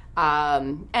room.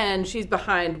 And she's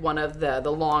behind one of the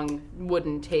long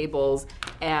wooden tables,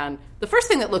 and the first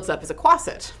thing that looks up is a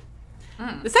Quasit.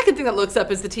 The second thing that looks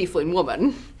up is the tiefling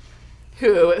woman,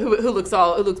 who looks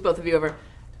both of you over.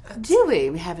 Dewey,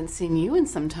 we haven't seen you in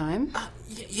some time.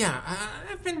 Yeah,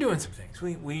 I've been doing some things.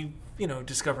 We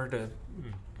discovered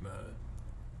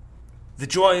the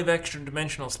joy of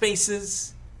extra-dimensional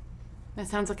spaces. That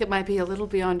sounds like it might be a little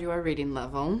beyond your reading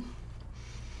level.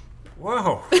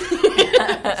 Whoa!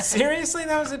 Seriously,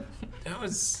 that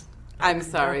was. I'm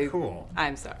sorry. Cool.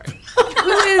 I'm sorry.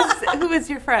 Who is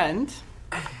your friend?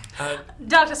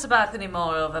 Dr. Sabachthani,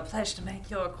 moreover, pleasure to make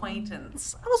your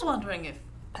acquaintance. I was wondering if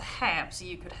perhaps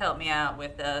you could help me out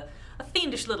with a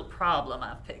fiendish little problem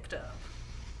I've picked up.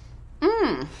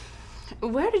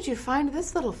 Where did you find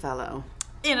this little fellow?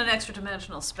 In an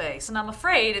extra-dimensional space, and I'm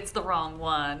afraid it's the wrong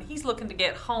one. He's looking to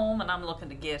get home, and I'm looking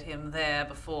to get him there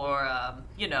before,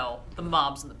 the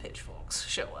mobs and the pitchforks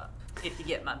show up, if you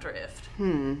get my drift.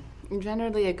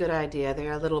 Generally a good idea.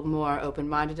 They're a little more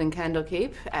open-minded in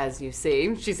Candlekeep, as you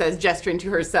see. She says, gesturing to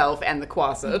herself and the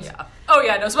Quasit. Yeah. Oh,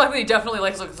 yeah, no, Spike definitely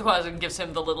looks at the Quasit and gives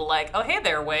him the little, oh, hey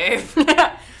there, wave.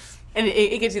 And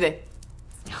it gives you the...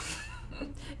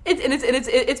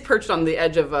 It's perched on the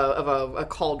edge of a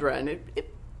cauldron.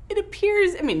 It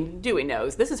appears. I mean, Dewey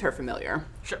knows this is her familiar.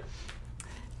 Sure.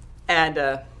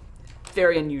 And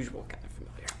very unusual kind of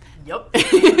familiar.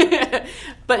 Yep.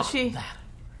 But she,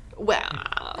 well,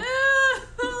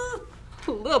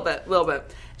 a little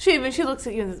bit. She looks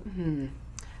at you and says,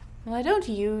 Well, I don't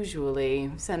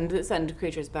usually send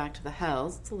creatures back to the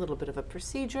hells. It's a little bit of a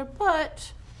procedure,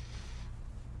 but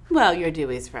well, you're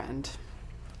Dewey's friend.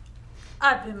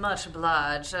 I'd be much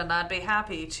obliged, and I'd be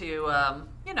happy to,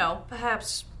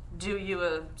 perhaps do you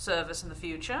a service in the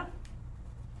future.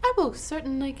 I will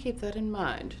certainly keep that in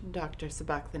mind, Dr.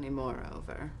 Sabachthani,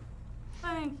 moreover.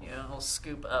 Thank you. I'll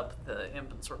scoop up the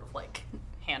imp and sort of,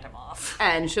 hand him off.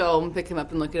 And she'll pick him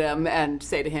up and look at him and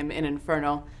say to him in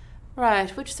Infernal, Right,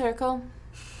 which circle?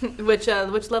 which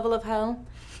level of hell?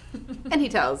 And he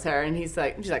tells her, and she's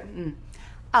like,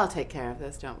 I'll take care of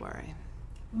this, don't worry.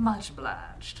 Much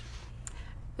obliged.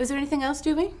 Was there anything else,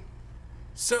 Dewey?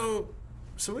 So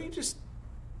we just...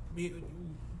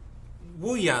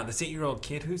 Wuya, the 8-year-old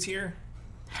kid who's here?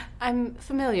 I'm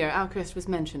familiar. Alchrist was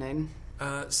mentioning.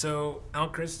 So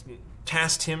Alchrist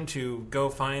tasked him to go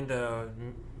find a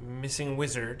missing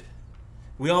wizard.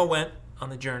 We all went on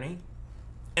the journey,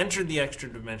 entered the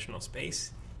extra-dimensional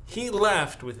space. He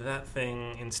left with that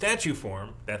thing in statue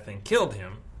form. That thing killed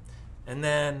him. And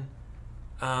then,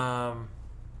 I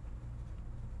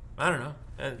don't know.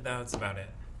 That's about it.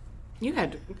 You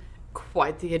had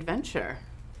quite the adventure.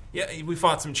 Yeah, we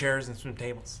fought some chairs and some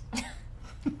tables.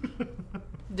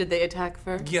 Did they attack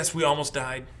first? Yes, we almost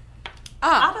died.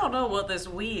 I don't know what this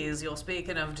we is you're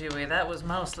speaking of, Dewey. That was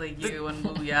mostly you and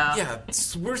Booyah. Yeah,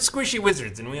 we're squishy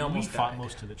wizards, and we almost fought died.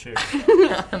 most of the chairs.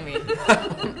 I mean,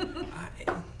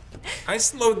 I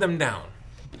slowed them down.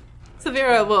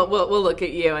 Severa will look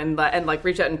at you and like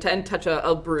reach out and touch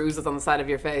a bruise that's on the side of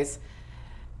your face.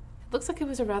 Looks like it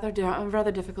was a rather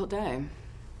difficult day.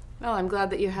 Well, I'm glad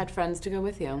that you had friends to go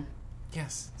with you.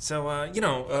 Yes. So,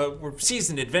 we're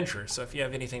seasoned adventurers, so if you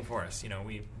have anything for us,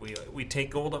 we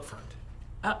take gold up front.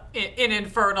 In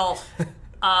Infernal,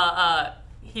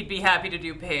 he'd be happy to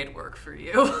do paid work for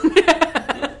you.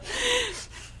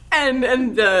 And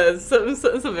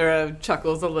Severa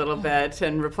chuckles a little bit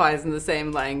and replies in the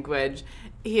same language.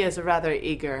 He is a rather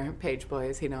eager page boy,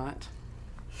 is he not?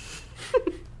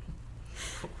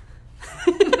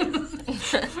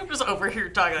 I'm just over here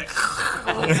talking like...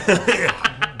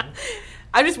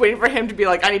 I'm just waiting for him to be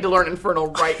like, I need to learn Infernal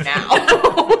right now.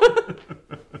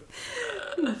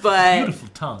 But Beautiful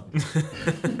tongue.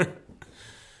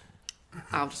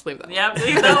 I'll just leave that. Yeah,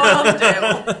 leave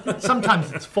that one too.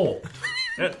 Sometimes it's full.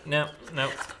 No.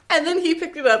 And then he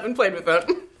picked it up and played with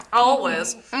it.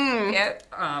 Always. Yeah.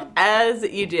 As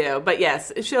you do. But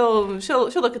yes, she'll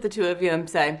look at the two of you and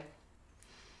say,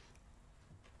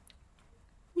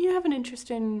 You have an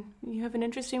interesting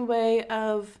way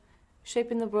of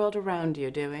shaping the world around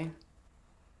you, Dewey.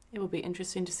 It will be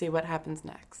interesting to see what happens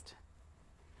next.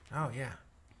 Oh, yeah.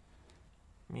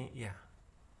 Yeah.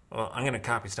 Well, I'm going to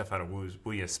copy stuff out of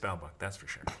Wuya's spellbook, that's for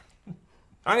sure.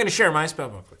 I'm going to share my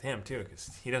spellbook with him, too, because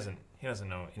he doesn't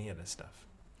know any of this stuff.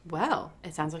 Well,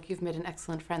 it sounds like you've made an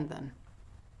excellent friend, then.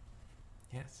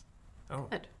 Yes. Oh.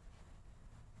 Good.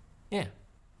 Yeah.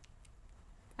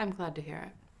 I'm glad to hear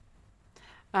it.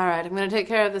 All right, I'm going to take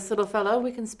care of this little fellow.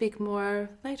 We can speak more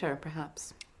later,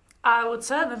 perhaps. I would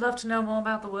certainly love to know more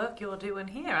about the work you're doing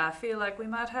here. I feel like we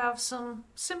might have some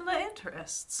similar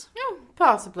interests. Yeah,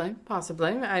 possibly.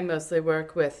 I mostly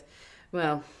work with,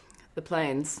 well, the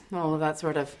planes, all of that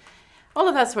sort of,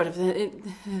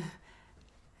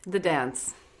 the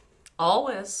dance.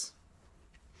 Always.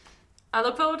 I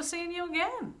look forward to seeing you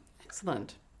again.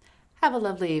 Excellent. Have a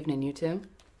lovely evening, you two.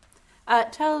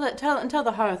 Tell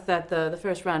the hearth that the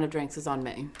first round of drinks is on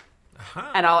me.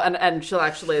 Uh-huh. And she'll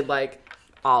actually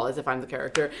as if I'm the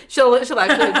character. She'll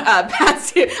actually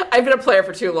pass you. I've been a player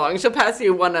for too long. She'll pass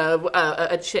you one of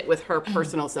a chit with her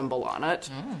personal symbol on it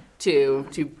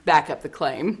to back up the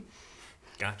claim.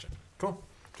 Gotcha. Cool.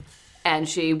 And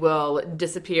she will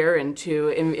disappear into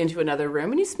another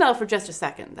room, and you smell for just a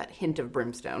second that hint of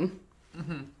brimstone.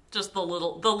 Mm-hmm. Just the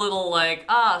little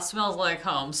smells like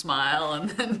home smile, and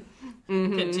then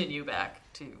continue back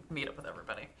to meet up with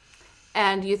everybody.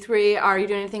 And you three, are you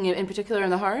doing anything in particular on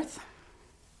the hearth?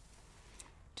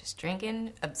 Just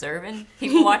drinking, observing,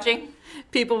 people watching.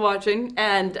 People watching,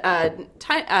 and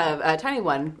tiny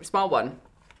one, small one.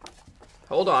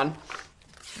 Hold on.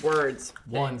 Words.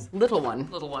 One. Little one.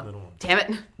 Little one. Damn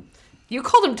it. You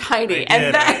called him tiny.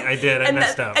 I did. I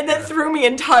messed up. And that threw me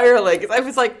entirely, because I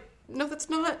was like, no, that's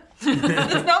not.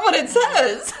 That's not what it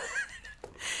says.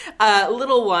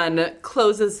 Little one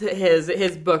closes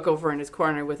his book over in his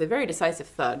corner with a very decisive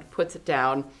thud, puts it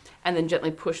down, and then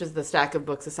gently pushes the stack of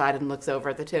books aside and looks over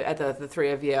at the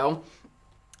three of you.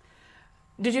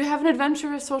 Did you have an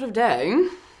adventurous sort of day?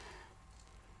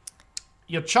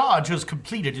 Your charge has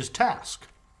completed his task.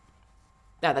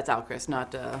 No, that's Alchrist,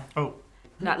 not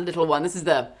not little one. This is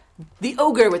the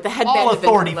ogre with the headband. All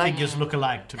authority figures look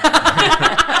alike to me.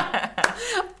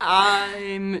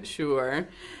 I'm sure.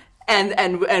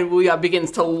 And Wuya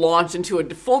begins to launch into a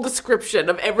full description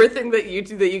of everything that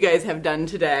you guys have done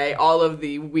today, all of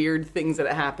the weird things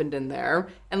that happened in there.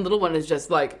 And little one is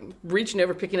just reaching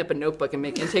over, picking up a notebook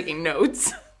and taking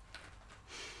notes.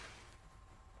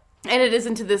 And it is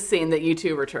into this scene that you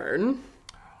two return.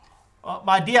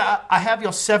 My dear, I have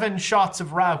your 7 shots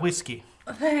of rye whiskey.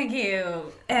 Thank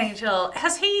you, Angel.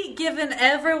 Has he given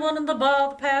everyone in the bar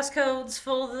the passcodes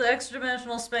for the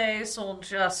extra-dimensional space, or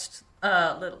just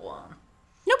little one?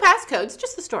 No passcodes,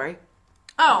 just the story.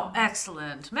 Oh,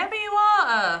 excellent. Maybe you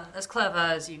are as clever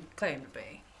as you claim to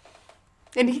be.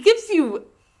 And he gives you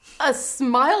a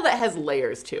smile that has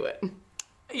layers to it.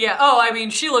 Yeah, oh, I mean,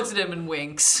 she looks at him and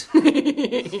winks.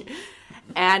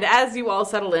 And as you all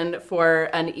settle in for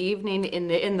an evening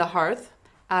in the hearth,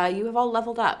 you have all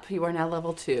leveled up. You are now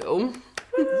level 2.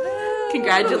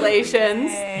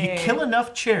 Congratulations. You kill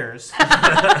enough chairs.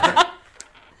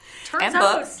 Turns And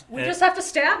out books. we just have to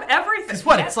stab everything. It's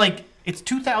what? It's like, it's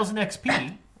 2,000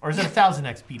 XP, or is it 1,000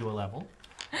 XP to a level?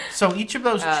 So each of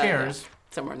those chairs...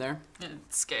 Somewhere in there. It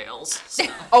scales. So.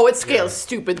 Oh, it scales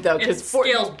stupid, though. It Because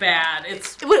scales bad.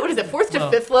 It's. what is it? 4th to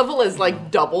 5th level is,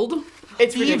 like, doubled.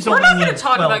 It's ridiculous. We're not going to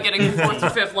talk about getting to 4th to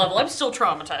 5th level. I'm still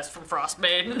traumatized from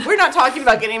Frostmaiden. We're not talking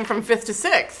about getting from 5th to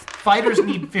 6th. Fighters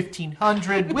need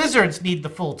 1,500. Wizards need the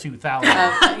full 2,000.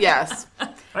 Yes.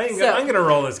 I'm going to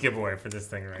roll this giveaway for this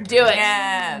thing right now. Do it.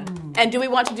 Yeah. And do we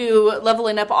want to do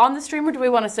leveling up on the stream, or do we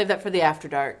want to save that for the After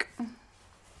Dark?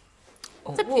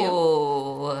 It's up to you.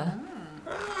 Ooh.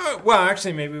 Well,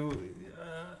 actually, maybe...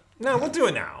 no, we'll do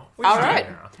it now. All right.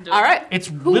 All right. It's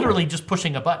literally just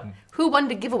pushing a button. Who won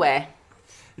the giveaway?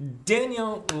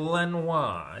 Danielle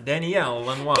Lenoir.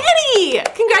 Danny!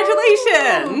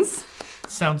 Congratulations!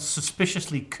 Sounds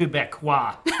suspiciously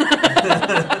Quebecois.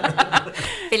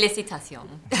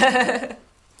 Félicitations.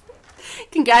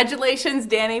 Congratulations,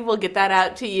 Danny. We'll get that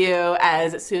out to you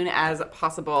as soon as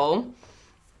possible.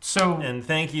 So, And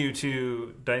thank you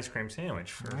to Dice Cream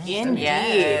Sandwich for... Indeed.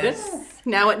 Yes.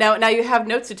 Now you have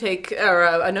notes to take, or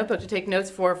a notebook to take notes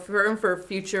for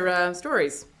future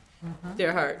stories.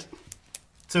 Dear heart.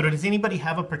 so does anybody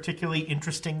have a particularly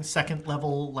interesting second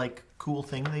level, like, cool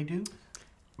thing they do?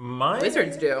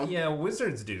 Wizards do. Yeah,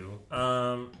 wizards do.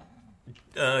 Wu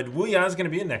Ya's going to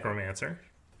be a necromancer.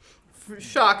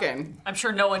 Shocking. I'm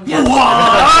sure no one gets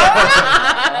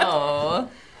Oh.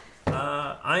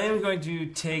 I am going to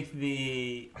take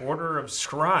the Order of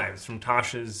Scribes from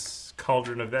Tasha's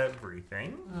Cauldron of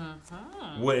Everything.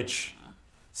 Which,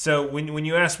 so when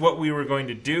you asked what we were going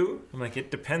to do, I'm like, it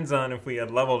depends on if we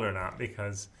had leveled or not,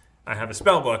 because I have a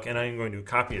spell book, and I am going to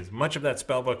copy as much of that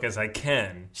spell book as I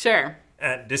can Sure.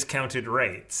 at discounted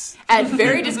rates. At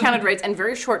very discounted rates and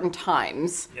very shortened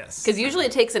times. Yes. Because usually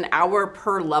it takes an hour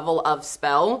per level of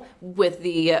spell. With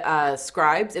the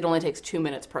scribes, it only takes 2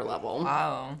 minutes per level.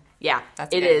 Wow. Yeah,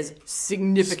 That's it good. is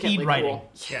significantly Speed writing. cool.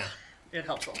 Yeah. It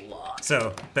helps a lot.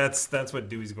 So that's what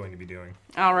Dewey's going to be doing.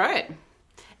 All right.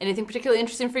 Anything particularly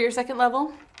interesting for your second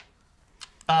level?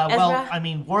 Well, Ezra? I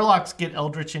mean, warlocks get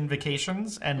Eldritch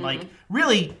Invocations, and, like,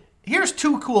 really, here's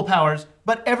 2 cool powers,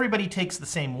 but everybody takes the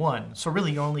same one. So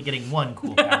really, you're only getting 1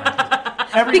 cool power.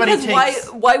 Everybody Because takes...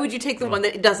 why would you take the one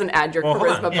that doesn't add your Well, hold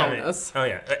charisma on. Yeah, bonus? Oh,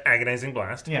 yeah. Agonizing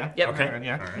Blast. Yeah. Yep. Okay.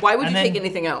 Yeah. All right. Why would And you then- take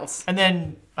anything else? And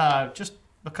then, just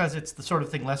because it's the sort of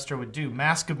thing Lester would do,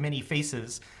 Mask of Many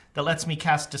Faces that lets me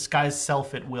cast Disguise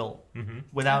Self at will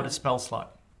without a spell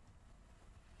slot.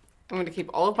 I'm going to keep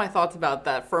all of my thoughts about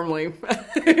that firmly.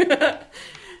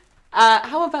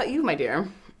 How about you, my dear?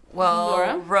 Well,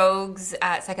 Laura? rogues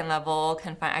at second level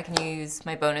I can use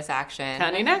my bonus action.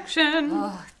 Cunning action.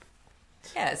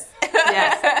 Yes.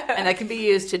 Yes. And that can be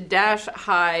used to dash,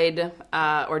 hide,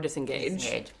 or disengage.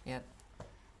 Disengage. Yep.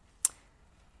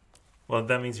 Well,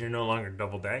 that means you're no longer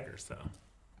double daggers, though.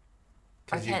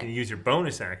 Because you Okay. can use your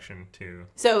bonus action to...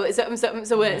 So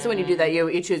when you do that,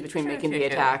 you choose between making the true.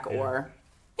 attack or,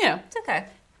 you know. It's okay.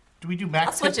 Do we do max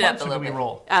I'll switch hit it up points a or do little we bit.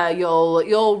 roll?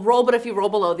 You'll roll, but if you roll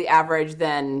below the average,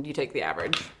 then you take the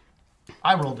average.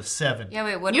 I rolled a 7. Yeah,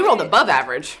 wait, what You do rolled I- above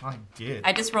average. I did.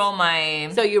 I just roll my...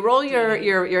 So you roll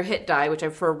your hit die, which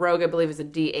for a rogue I believe is a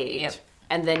D8, Yep.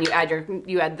 and then you add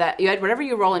whatever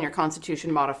you roll in your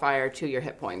Constitution modifier to your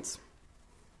hit points.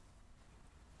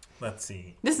 Let's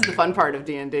see. This is the fun part of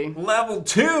D&D. Level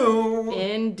 2!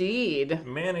 Indeed.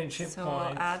 Manage hit So I'll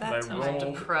points. add that by to It's a my-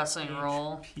 depressing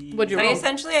roll. What'd you So roll?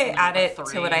 essentially I add it to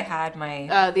 3. what I had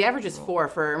my... The average is 4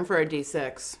 for a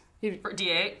D6. For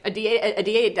D8? A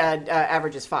D8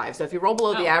 average is 5. So if you roll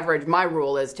below the average, my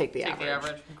rule is take the Take average. the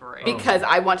average. Great. Because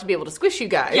I want to be able to squish you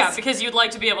guys. Yeah, because you'd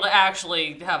like to be able to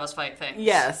actually have us fight things.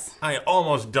 Yes. I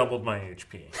almost doubled my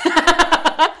HP.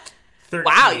 13.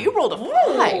 Wow, you rolled a 5.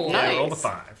 Ooh. Nice. Yeah, I rolled a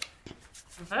 5.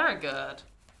 Very good.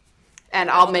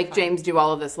 And I'll make James do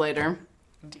all of this later.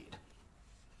 Indeed.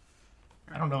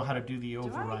 I don't know how to do the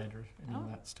override or any of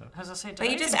that stuff. As I say, But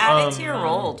you just add it to your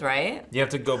rolled, right? You have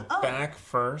to go back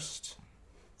first.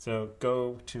 So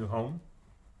go to home.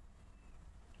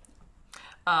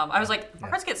 I was like,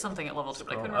 Bards get something at level 2,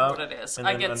 but I couldn't remember what it is.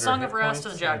 I get Song of Rest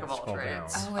and Jack of all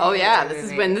trades. Oh yeah,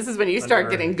 this is when you start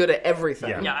getting good at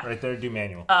everything. Yeah, right there, do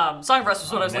manual. Song of Rest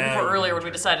was what I was looking for earlier when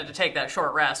we decided to take that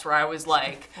short rest, where I was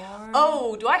like,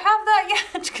 oh, do I have that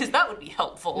yet? Because that would be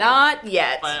helpful. Not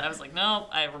yet. But I was like, no,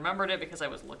 I remembered it because I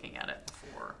was looking at it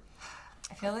before.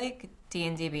 I feel like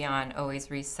D&D Beyond always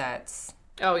resets.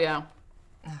 Oh yeah.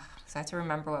 So I have to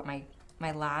remember what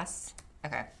my last...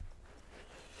 Okay.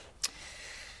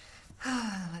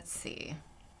 Let's see.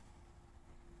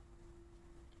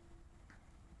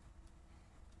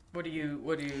 What do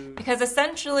you... Because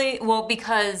essentially,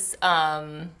 because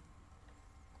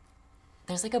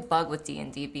there's like a bug with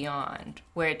D&D Beyond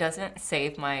where it doesn't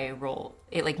save my roll.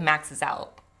 It like maxes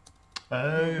out.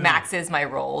 Oh. Maxes my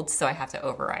rolled, so I have to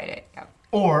override it. Yep.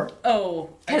 Or...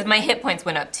 Because my hit points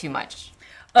went up too much.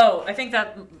 Oh, I think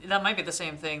that might be the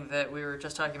same thing that we were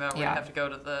just talking about. Where Yeah. you have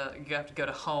to go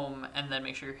to home and then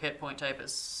make sure your hit point type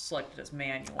is selected as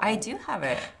manual. I do have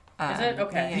it. Is it?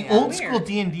 Okay. The old school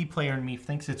D&D player in me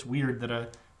thinks it's weird that a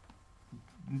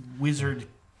wizard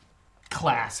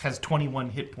class has 21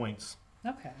 hit points.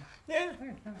 Okay. Yeah.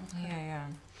 Yeah.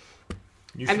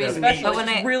 I mean, especially when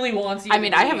it really wants you. I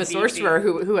mean, I have a sorcerer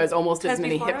who has almost as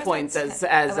many hit points as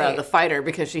wait. the fighter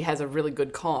because she has a really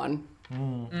good con.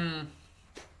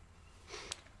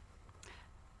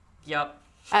 Yep.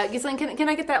 Ghislaine, can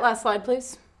I get that last slide,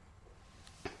 please?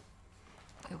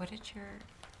 Wait, what did your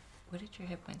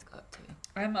hit points go up to?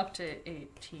 I'm up to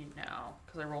 18 now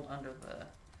because I rolled under the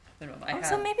minimum.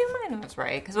 So maybe mine was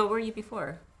right. Because what were you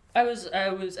before? I was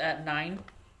at 9,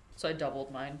 so I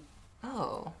doubled mine.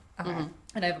 Oh, okay.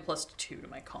 And I have a +2 to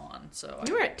my con. So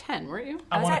You were at 10, weren't you?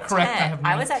 I was at 10.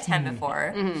 I was at 10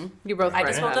 before. You both. I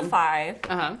just rolled a 5.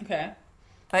 Okay.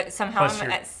 But somehow Plus I'm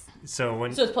your- at. So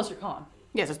it's plus your con.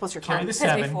 Yes, it's plus your Carry con. the Because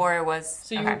 7. before it was.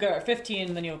 So you got 15,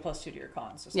 and then you have a +2 to your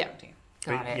con, so 17.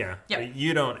 Got it. Yeah, Yep. but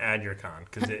you don't add your con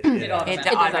because it It It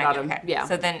automatically. okay. yeah.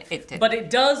 So then it did. But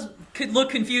it could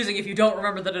look confusing if you don't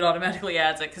remember that it automatically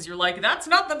adds it, because you're like, that's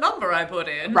not the number I put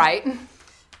in. Right.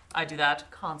 I do that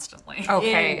constantly.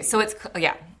 Okay, so it's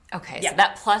Okay, Yeah. so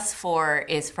that +4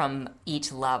 is from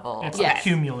each level. It's Yes.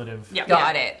 cumulative. Yeah.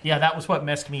 Got it. Yeah, that was what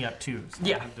messed me up too. So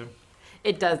Yeah. I had to-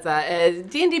 It does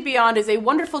that. D&D Beyond is a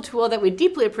wonderful tool that we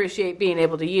deeply appreciate being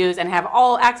able to use and have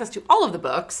all access to all of the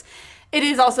books. It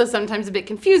is also sometimes a bit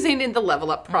confusing in the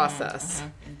level up process.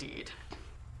 Indeed.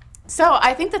 So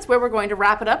I think that's where we're going to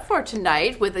wrap it up for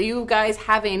tonight, with you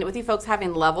folks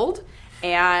having leveled,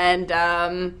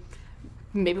 and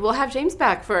maybe we'll have James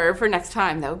back for next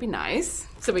time. That would be nice,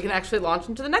 so we can actually launch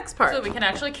into the next part. So we can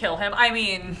actually kill him. I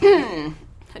mean, I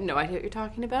had no idea what you're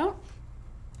talking about.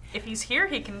 if he's here,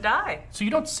 he can die. So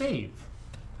you don't save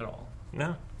at all.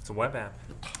 No, it's a web app.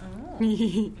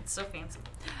 It's so fancy.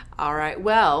 All right,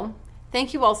 well,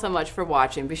 thank you all so much for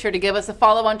watching. Be sure to give us a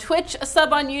follow on Twitch, a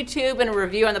sub on YouTube, and a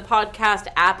review on the podcast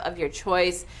app of your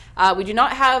choice. We do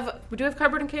have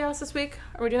Cardboard and Chaos this week?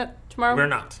 Are we doing that tomorrow? We're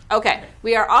not. Okay,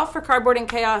 we are off for Cardboard and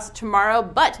Chaos tomorrow,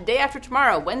 but day after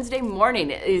tomorrow, Wednesday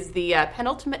morning, is the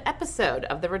penultimate episode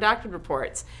of the Redacted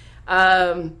Reports.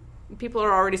 People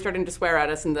are already starting to swear at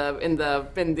us in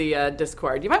the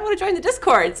Discord. You might want to join the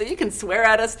Discord so you can swear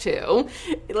at us too.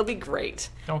 It'll be great.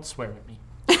 Don't swear at me.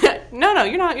 No,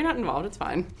 you're not involved. It's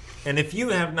fine. And if you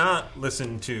have not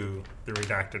listened to the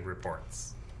Redacted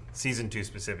Reports, season 2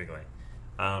 specifically,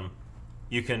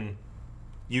 you can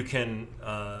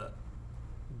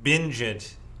binge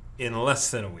it in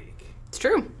less than a week. It's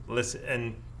true. Listen,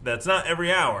 and that's not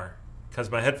every hour because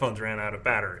my headphones ran out of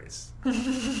batteries.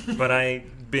 But I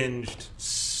binged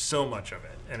so much of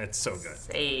it, and it's so good.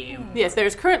 Same. Yes,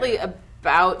 there's currently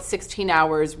about 16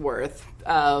 hours worth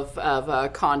of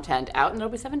content out, and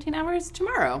there'll be 17 hours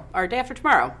tomorrow, or day after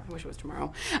tomorrow. I wish it was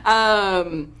tomorrow.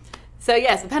 So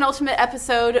yes, the penultimate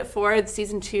episode for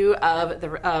season 2 of the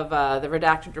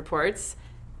Redacted Reports.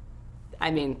 I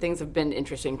mean, things have been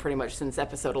interesting pretty much since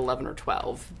episode 11 or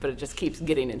 12, but it just keeps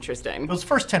getting interesting. Those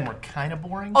first 10 were kind of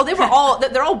boring. Oh,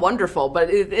 they're all wonderful, but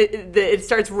it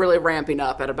starts really ramping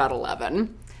up at about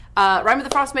 11. Rime of the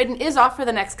Frost Maiden is off for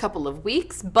the next couple of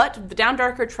weeks, but the Down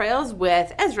Darker Trails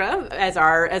with Ezra as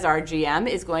our GM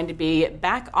is going to be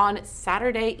back on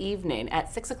Saturday evening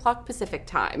at 6 o'clock Pacific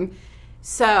time.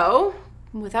 So,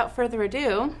 without further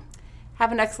ado,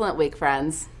 have an excellent week,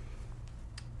 friends.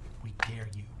 We dare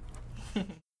you.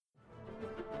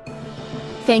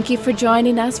 Thank you for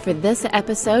joining us for this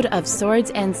episode of Swords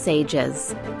and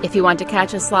Sages. If you want to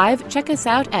catch us live, check us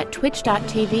out at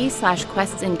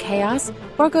twitch.tv/questsandchaos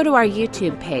or go to our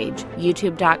YouTube page,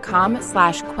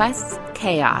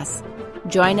 youtube.com/questschaos.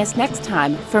 Join us next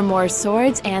time for more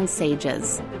Swords and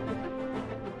Sages.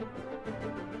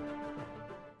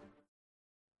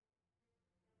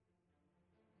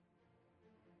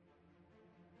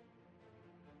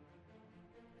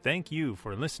 thank you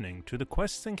for listening to the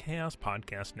Quests and Chaos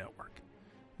Podcast Network.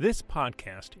 This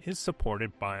podcast is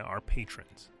supported by our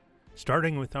patrons,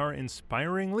 starting with our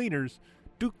inspiring leaders,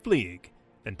 Duke Fleeg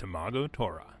and Tamago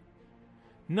Tora.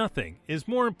 Nothing is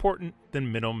more important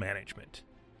than middle management.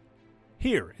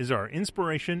 Here is our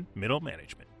inspiration middle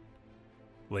management.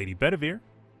 Lady Bedivere,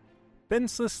 Ben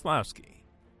Slislawski,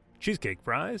 Cheesecake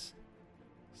Fries,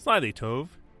 Slyly Tove,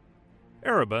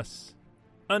 Erebus,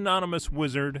 Anonymous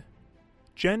Wizard,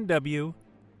 Jen W.,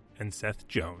 and Seth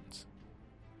Jones.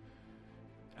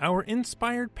 Our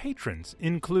inspired patrons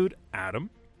include Adam,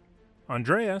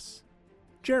 Andreas,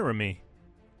 Jeremy,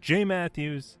 Jay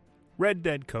Matthews, Red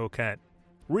Dead Coquette,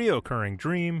 Reoccurring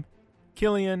Dream,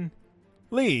 Killian,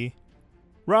 Lee,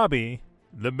 Robbie,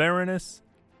 the Baroness,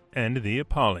 and the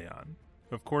Apollyon.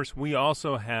 Of course, we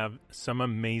also have some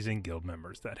amazing guild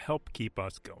members that help keep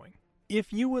us going.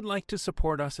 If you would like to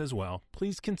support us as well,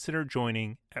 please consider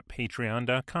joining at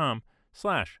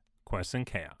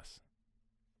patreon.com/questsandchaos.